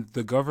 but then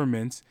the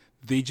governments,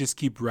 they just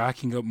keep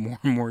racking up more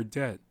and more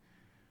debt.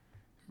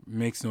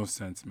 Makes no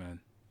sense, man.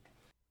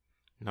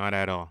 Not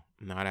at all.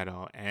 Not at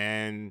all.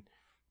 And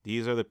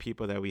these are the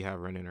people that we have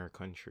running our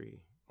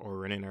country, or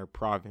running our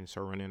province,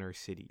 or running our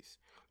cities.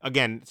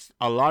 Again,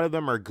 a lot of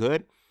them are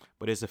good,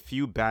 but it's a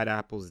few bad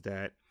apples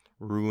that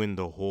ruin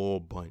the whole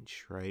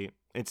bunch, right?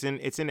 It's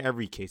in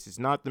every case. It's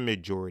not the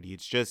majority.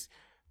 It's just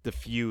the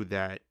few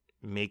that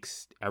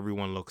makes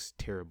everyone looks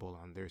terrible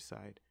on their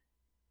side.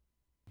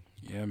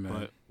 Yeah, man.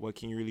 But what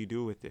can you really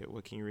do with it?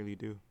 What can you really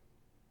do?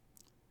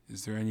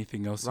 Is there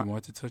anything else you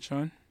want to touch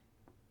on?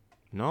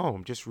 No,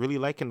 I'm just really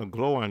liking the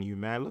glow on you,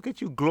 man. Look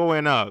at you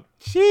glowing up.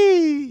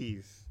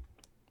 Jeez.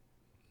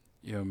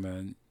 Yeah,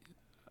 man.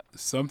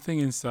 Something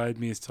inside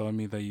me is telling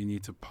me that you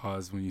need to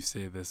pause when you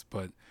say this,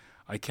 but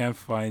I can't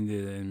find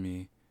it in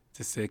me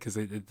to say, because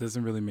it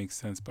doesn't really make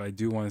sense, but I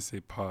do want to say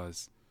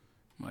pause.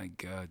 My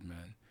God,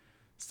 man.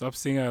 Stop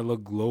saying I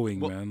look glowing,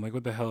 man. Like,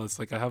 what the hell? It's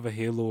like I have a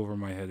halo over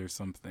my head or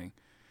something.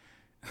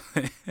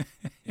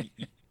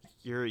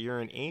 You're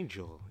an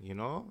angel, you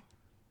know?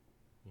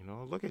 You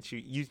know, look at you.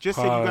 You just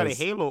said you got a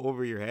halo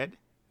over your head.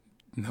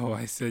 No,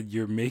 I said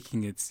you're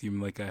making it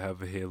seem like I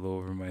have a halo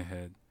over my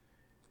head.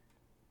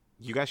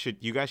 You guys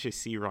should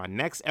see Ron.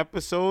 Next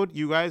episode,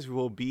 you guys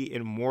will be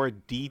in more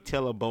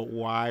detail about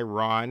why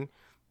Ron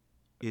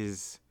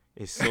is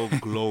so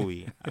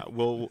glowy.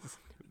 We'll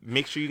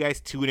make sure you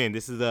guys tune in.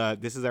 This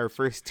is our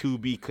first to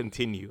be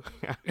continue.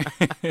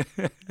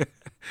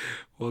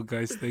 Well,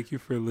 guys, thank you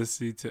for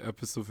listening to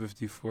episode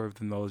 54 of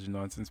the Knowledge and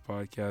Nonsense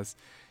podcast.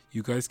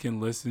 You guys can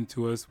listen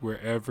to us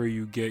wherever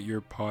you get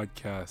your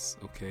podcasts,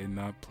 okay?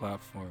 Not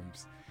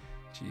platforms.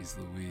 Jeez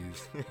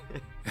Louise.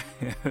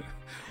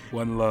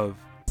 One love.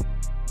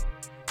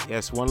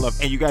 Yes, one love.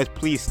 And you guys,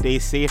 please stay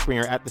safe when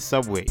you're at the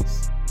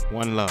subways.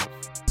 One love.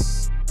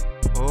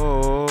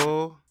 Oh.